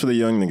 some names for the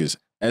young niggas.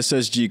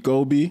 SSG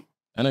Kobe.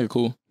 That nigga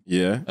cool.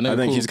 Yeah, That nigga I think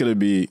cool. he's gonna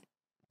be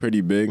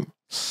pretty big.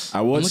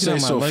 I would looking say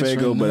at my lights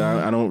Sofego, right but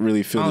now. I don't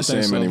really feel I the don't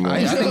think same so. anymore.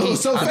 I think he-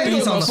 So I think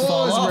he's on the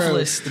fall off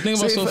list. The thing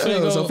about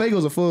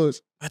Sofago's a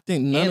fuzz. I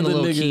think none And of the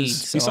Lil niggas,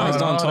 Keys. besides So,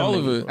 Don all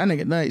them Toliver, That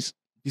nigga nice.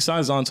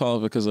 besides Don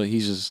Toliver, because like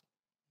he's just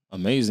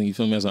amazing. You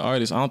feel me as an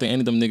artist? I don't think any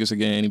of them niggas are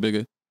getting any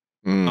bigger.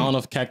 I don't know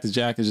if Cactus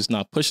Jack is just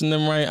not pushing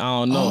them right. I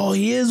don't know. Oh,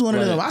 he is one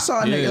of But, them. I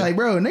saw a yeah. nigga like,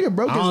 bro, nigga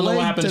broke I his don't know leg.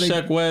 what happened to the-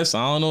 Sheck West. I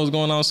don't know what's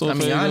going on. So I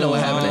mean, I know what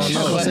happened to Sheck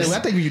I was West. gonna say, I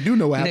think you do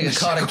know what happened. Nigga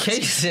caught a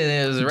case and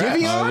it was rap.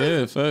 Giveon? Oh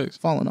yeah, facts.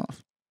 Falling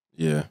off.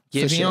 Yeah, For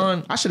Giveon?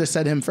 sure. I should have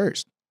said him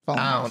first. Falling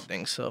I off. don't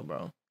think so,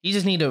 bro. He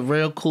just need a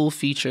real cool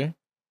feature.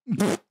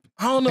 I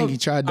don't know. think he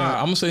tried that.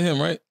 I'm gonna say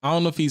him, right? I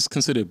don't know if he's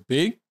considered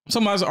big.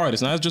 Somebody as an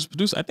artist, not as just a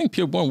producer. I think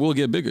Pure Born will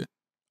get bigger.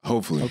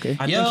 hopefully. Okay.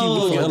 I Yo, think he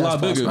will get a that's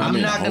lot bigger. possible. I I'm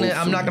mean, not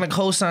hopefully. gonna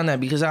co-sign that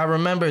because I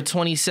remember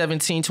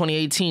 2017,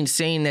 2018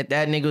 saying that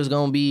nigga was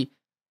gonna be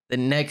the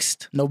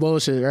next No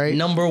bullshit, right?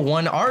 number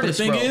one But the artist.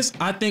 thing bro. is,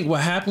 I think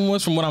what happened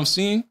was, from what I'm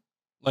seeing,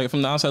 like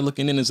from the outside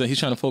looking in, is that he's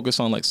trying to focus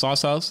on like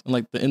Sauce House and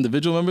like the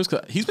individual members.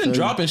 Cause he's been Feel you.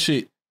 dropping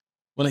shit.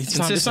 Well, it's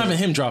not Consistent. even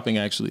him dropping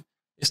actually.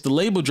 It's the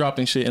label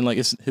dropping shit, and like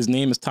his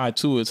name is tied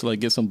to it to like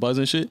get some buzz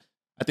and shit.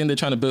 I think they're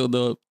trying to build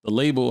the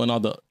label and all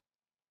the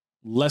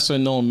lesser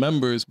known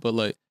members, but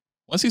like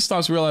once he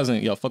starts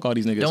realizing, yo, fuck all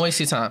these niggas. Don't waste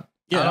your time.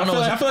 Yeah, I don't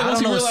know. I feel like I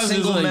once don't he know a realizes,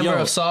 single like, member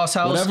yo, of Sauce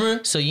House.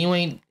 whatever, So you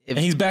ain't. and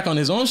he's back on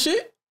his own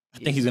shit, I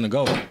think he's gonna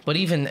go. But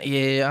even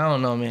I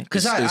don't know, man.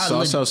 Because Is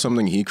Sauce House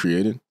something he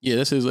created? Yeah,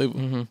 that's his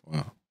label.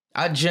 Wow.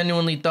 I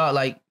genuinely thought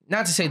like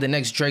not to say the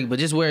next Drake, but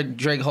just where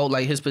Drake hold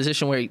like his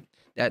position where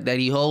that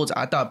he holds.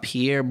 I thought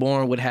Pierre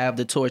Bourne would have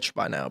the torch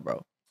by now,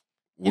 bro.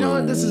 You know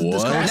what? This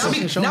What?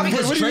 conversation Not showing me-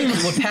 because what do you Drake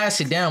mean? would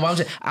pass it down, but I'm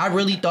just, I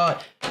really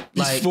thought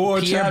like Before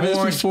Pierre Travis,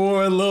 Bourne.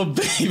 before Lil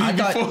Baby, I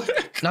thought.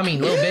 before. I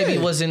mean, Lil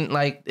Baby wasn't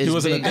like as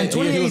wasn't big. a In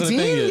thing. He wasn't a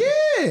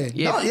 2018, thing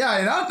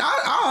yeah.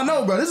 I don't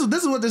know, bro. This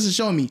is what this is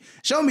showing me.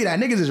 Showing me that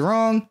niggas is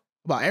wrong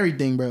about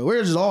everything, bro.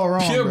 We're just all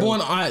wrong. Pure bro. Born,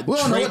 We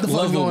don't know what the fuck's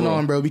level, going bro.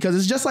 on, bro, because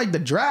it's just like the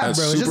draft, That's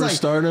bro. It's just like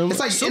superstardom? It's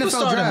like NFL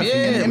Superstardom, draft, yeah.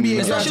 and NBA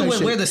draft Especially type with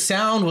shit. where the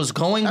sound was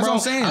going, That's bro. what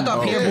I'm saying. I thought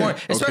Oh, Pierre yeah. Bourne,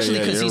 especially Okay, yeah,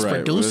 because you're he's right.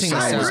 producing the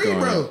Where the I sound's sound.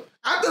 agree, going, bro.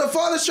 After the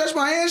father stretched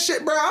my hand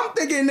shit, bro, I'm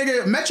thinking,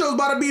 nigga, Metro's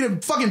about to be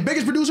the fucking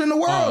biggest producer in the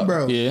world,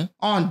 bro. Yeah.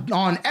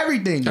 On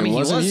everything. I mean,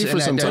 Wasn't he in for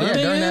that some during- time?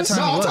 during that No, time.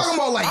 no, he I'm was. talking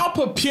about like I'll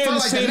put Pierre for in the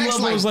like same the next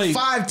level as like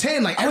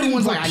 5'10", like I wouldn't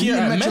everyone's put like, I need Pierre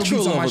at Metro Metro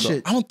beats on my level. Though.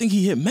 shit. I don't think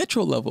he hit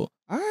Metro level.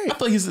 All right. I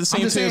feel like he's the same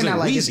I'm just tier saying as that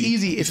like like it's Weezy.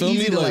 easy. It's You feel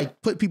easy me? to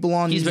like put people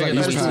on He's these like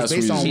bigger than pedestals Weezy.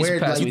 based on He's where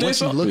past like Weezy.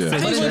 what you look Yeah. for. I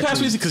think he's way Metro.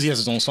 past Weezy because he has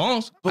his own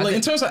songs. But I like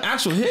in think- terms of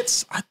actual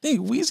hits, I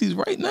think Weezy's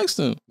right next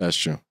to him. That's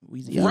true.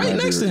 Weezy, Right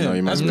might next be- to no, you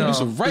him. might As a be right.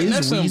 producer, right Is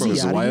next to him, bro.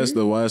 Weezy The YS,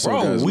 the YSL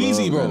Bro, guys Weezy,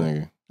 love bro. that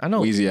nigga. I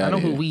know. Weezy I know outta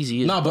who here.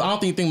 Weezy is. Nah, but I don't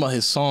think you think about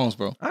his songs,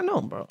 bro. I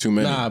know, bro. Too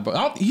many. Nah,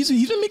 bro. He's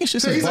been making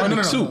shit since He's like,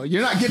 Barter no, 2.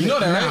 you're not getting You know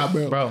it. that, Nah, right?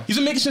 bro. Bro. He's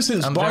been making shit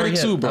since I'm Barter very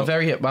 2, hip. bro. I'm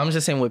very hip. But I'm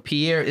just saying with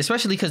Pierre,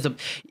 especially because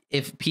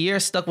if Pierre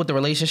stuck with the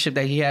relationship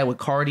that he had with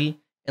Cardi,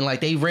 and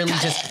like they really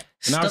just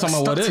Now we're stuck, talking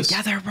about what stuck if.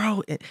 together,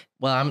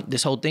 bro.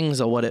 This whole thing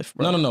is a what if,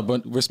 bro. No,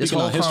 but we're This speaking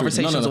whole on history.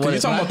 conversation No, is a what you're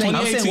if. talking about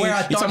I'm 2018. saying where I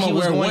You're thought talking he about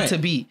was where it going went. to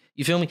be.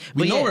 You feel me?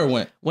 We know where it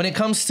went. When it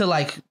comes to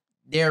like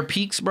their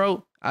peaks,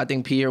 bro, I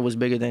think Pierre was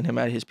bigger than him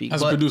at his peak.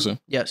 As a producer.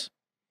 Yes.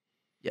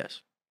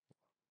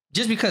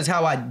 Just because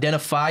how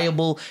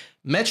identifiable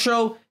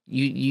Metro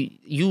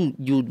you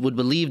would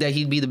believe that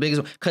he'd be the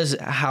biggest one because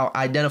how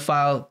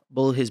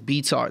identifiable his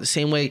beats are. The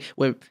same way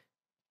where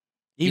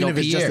even if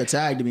it's Pierre, just a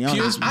tag, to be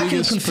honest. I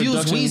can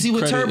confuse Weezy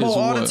with Turbo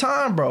all the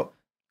time, bro.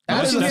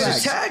 That's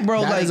a tag,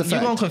 bro. Like you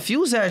gonna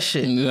confuse that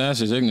shit. That's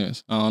just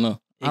ignorance. I don't know.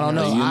 I don't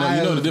know.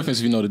 You know the difference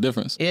if you know the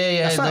difference.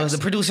 Yeah. The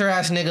producer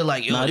ass nigga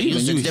like, yo, not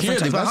even. You hear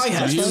different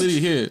type. You literally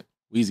hear it.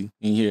 Weezy,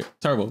 and you hear it.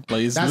 Turbo.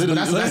 Like it's that's not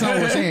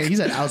what we're saying. He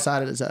said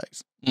outside of the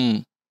tags.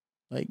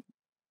 Like,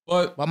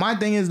 but my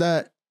thing is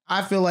that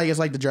I feel like it's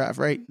like the draft,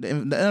 right? The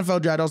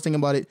NFL draft. I was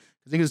thinking about it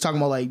because niggas was talking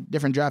about like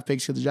different draft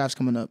picks because the draft's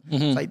coming up.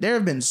 Like there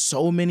have been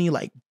so many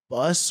like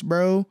busts,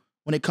 bro.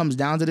 When it comes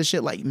down to this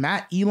shit, like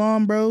Matt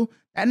Elam, bro,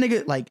 that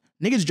nigga, like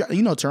niggas,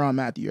 you know Tyrann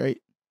Mathieu,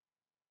 right?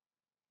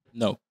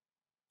 No.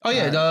 Oh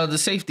yeah, the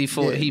safety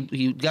for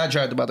he got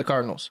drafted by the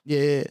Cardinals.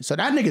 Yeah. So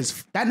that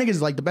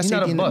nigga's like the best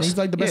safety. He's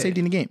like the best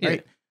safety in the game,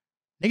 right?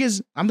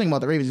 Niggas, I'm thinking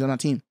about the Ravens on our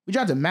team. We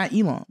drafted Matt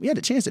Elam. We had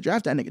a chance to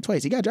draft that nigga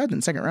twice. He got drafted in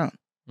the second round.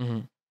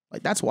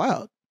 Like that's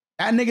wild.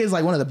 That nigga is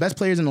like one of the best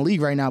players in the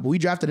league right now. But we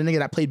drafted a nigga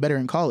that played better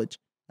in college.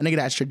 A nigga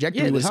that's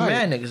trajectory was higher.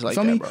 Mad niggas like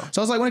that, bro.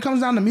 So it's like when it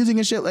comes down to music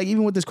and shit, like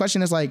even with this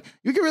question, it's like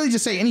you can really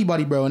just say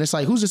anybody, bro. And it's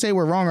like who's to say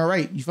we're wrong or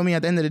right? You feel me?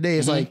 At the end of the day,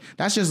 it's like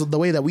that's just the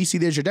way that we see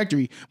their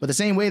trajectory. But the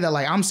same way that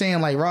like I'm saying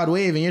like Rod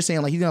Wave and you're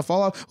saying like he's gonna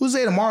fall off. Who's to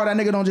say tomorrow that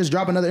nigga don't just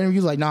drop another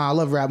interview like nah, I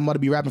love rap. I'm about to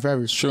be rapping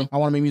forever. It's true. I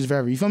want to make music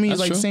forever. You feel me? It's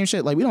like the same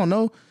shit. Like we don't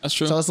know. That's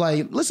true. So it's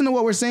like listen to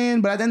what we're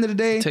saying, but at the end of the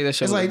day, take that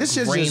shit it's like this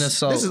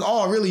is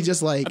all really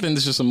just like I think this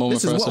is just a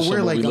moment this for is us what to we're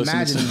show like what we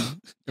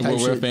imagining and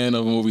what we're a fan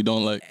of and what we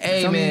don't like.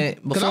 Hey man,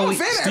 because I'm a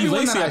fan of Steve everyone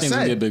Lacy, that I think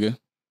will get bigger.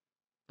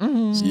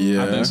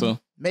 Yeah, I think so.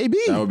 Maybe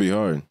that would be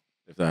hard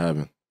if that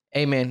happened.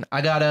 Hey man,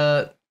 I got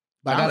a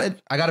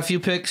few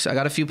picks. I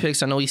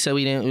know he said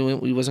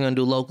we wasn't gonna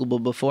do local, but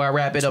before I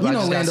wrap it up, I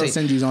just gotta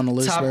say Sinji's on the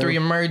list, top bro. 3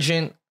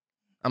 emergent.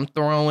 I'm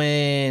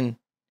throwing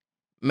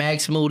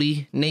Max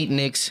Moody, Nate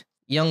Nicks,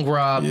 Young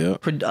Rob,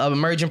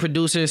 emerging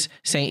producers,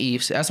 St.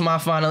 Eves. That's my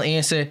final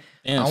answer.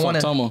 And I want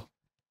to Tomo.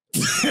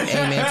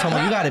 Hey man,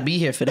 Tomo, you gotta be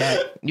here for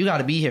that. You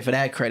gotta be here for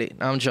that credit.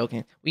 I'm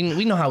joking.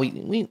 We know how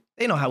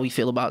they know how we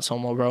feel about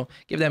Tomo, bro.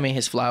 Give that man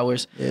his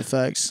flowers. Yeah,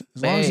 facts.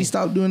 As long as he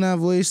stopped doing that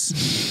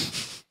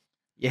voice.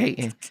 You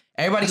hating.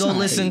 Everybody go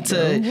listen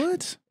to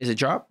what? Is it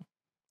Drop?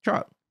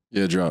 Drop.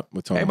 Yeah, Drop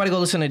with Tomo. Everybody go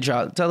listen to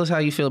Drop. Tell us how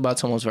you feel about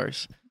Tomo's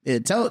verse. Yeah,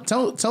 tell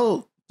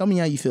me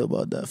how you feel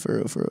about that for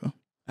real.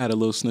 I had a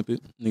little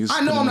snippet. Niggas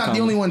I know I'm not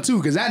the only one too,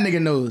 because that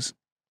nigga knows.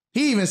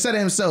 He even said it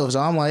himself, so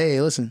I'm like, hey,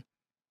 listen.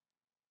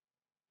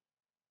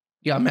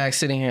 You got Max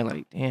sitting here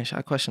like, damn, should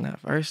I question that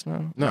verse?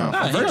 No.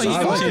 The verse,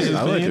 I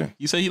like it.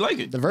 You say he like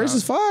it. The verse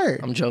is fire.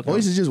 I'm joking.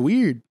 Voice is just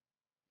weird.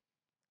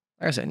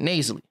 Like I said,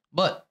 nasally.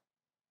 But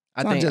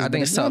I think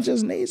it's tough. Not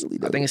just nasally,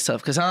 though. I think it's tough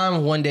because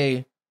I'm one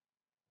day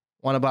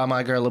want to buy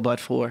my girl a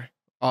butt for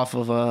off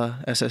of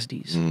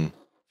SSDs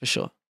for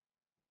sure.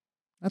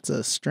 That's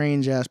a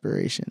strange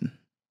aspiration.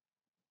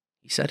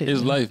 He said it.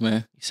 His life,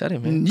 man. He said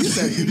it, man. You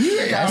said it.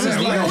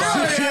 SSD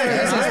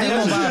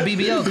gonna buy a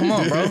BBL. Come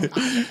on, bro.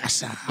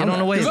 Get on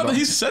the way, bro.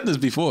 He said this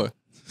before.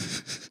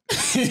 That's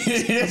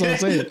what I'm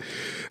saying.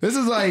 This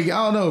is like, I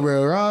don't know,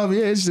 bro. Rob,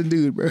 yeah, it's a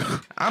dude, bro.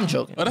 I'm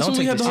joking. Oh, that's when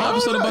we had the whole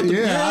episode about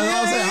the...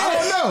 I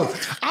don't know.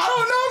 I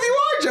don't know if you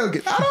are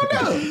joking. I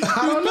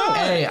don't know.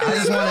 Hey, I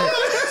just want to...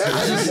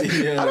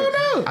 I don't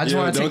know. I just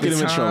want to take the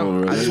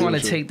time. I just want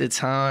to take the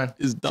time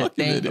to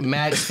thank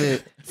Max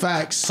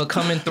for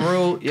coming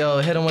through.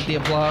 Yo, hit him with the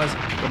applause,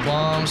 the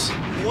bombs.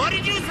 What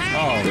did you say?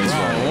 Oh,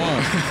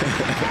 wrong.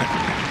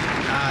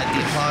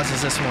 The applause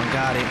is this one.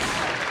 Got it.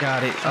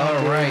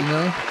 All right.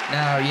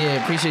 Now,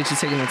 appreciate you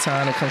taking the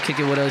time to come kick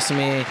it with us,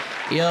 man.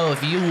 Yo,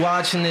 if you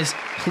watching this,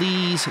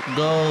 please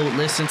go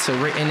listen to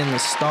Written in the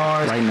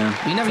Stars. Right now.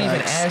 We never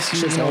even asked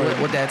you,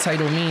 what that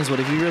title means, but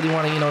if you really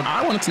want to,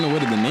 I wanted to know where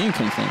did the name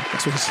come from.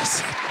 That's what it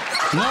just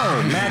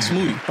No, Max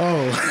Moody.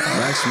 Oh.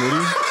 Max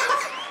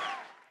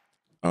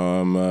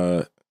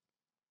Moody?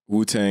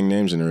 Wu-Tang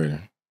name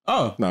generator.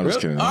 Oh. No, I'm just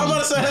kidding. I'm about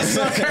to say that's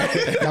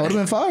okay. That would have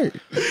been fired.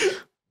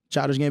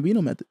 Childish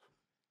Gambino method.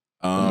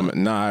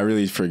 Nah, I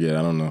really forget.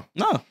 I don't know.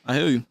 No, I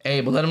hear you.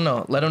 Hey, but let them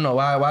know.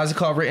 Why is it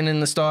called Written in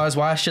the Stars?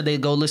 Why should they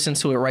go listen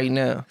to it right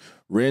now?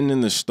 Written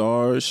in the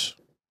Stars.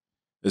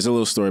 There's a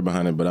little story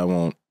behind it, but I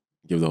won't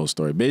give the whole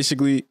story.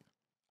 Basically,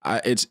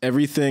 it's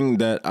everything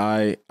that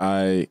I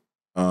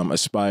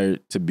aspire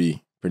to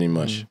be, pretty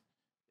much.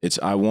 It's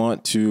I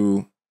wanted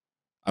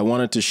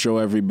to show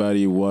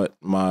everybody what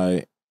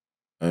my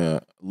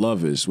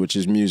love is, which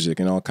is music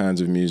and all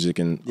kinds of music,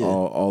 and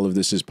all of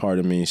this is part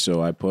of me.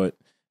 So I put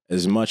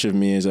as much of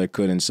me as I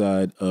could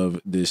inside of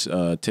this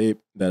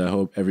tape that I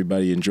hope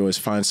everybody enjoys.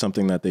 Find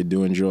something that they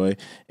do enjoy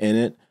in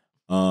it.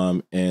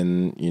 And,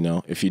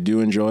 if you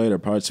do enjoy it or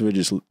parts of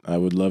it, I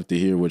would love to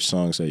hear which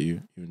songs that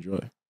you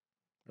enjoy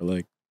or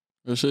like.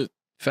 Real shit.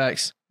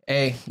 Facts.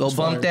 Hey, go That's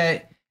bump fire.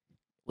 that.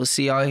 We'll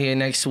see y'all here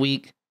next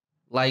week.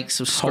 Like,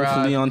 subscribe.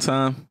 Hopefully on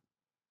time.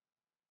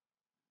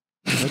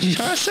 What you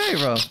trying to say,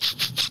 bro?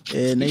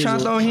 Yeah, You trying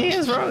to throw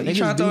hands, bro? You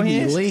trying to throw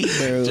hands? Late,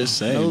 bro. Just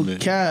saying, no man.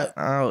 cap.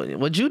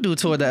 What'd you do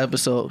toward the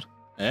episode?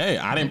 Hey,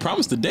 I didn't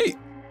promise the date.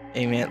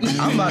 Hey man,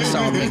 I'm about to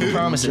start making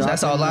promises.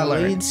 That's all I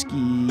learned.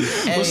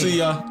 Hey, We'll see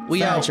y'all.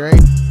 We out.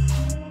 Right?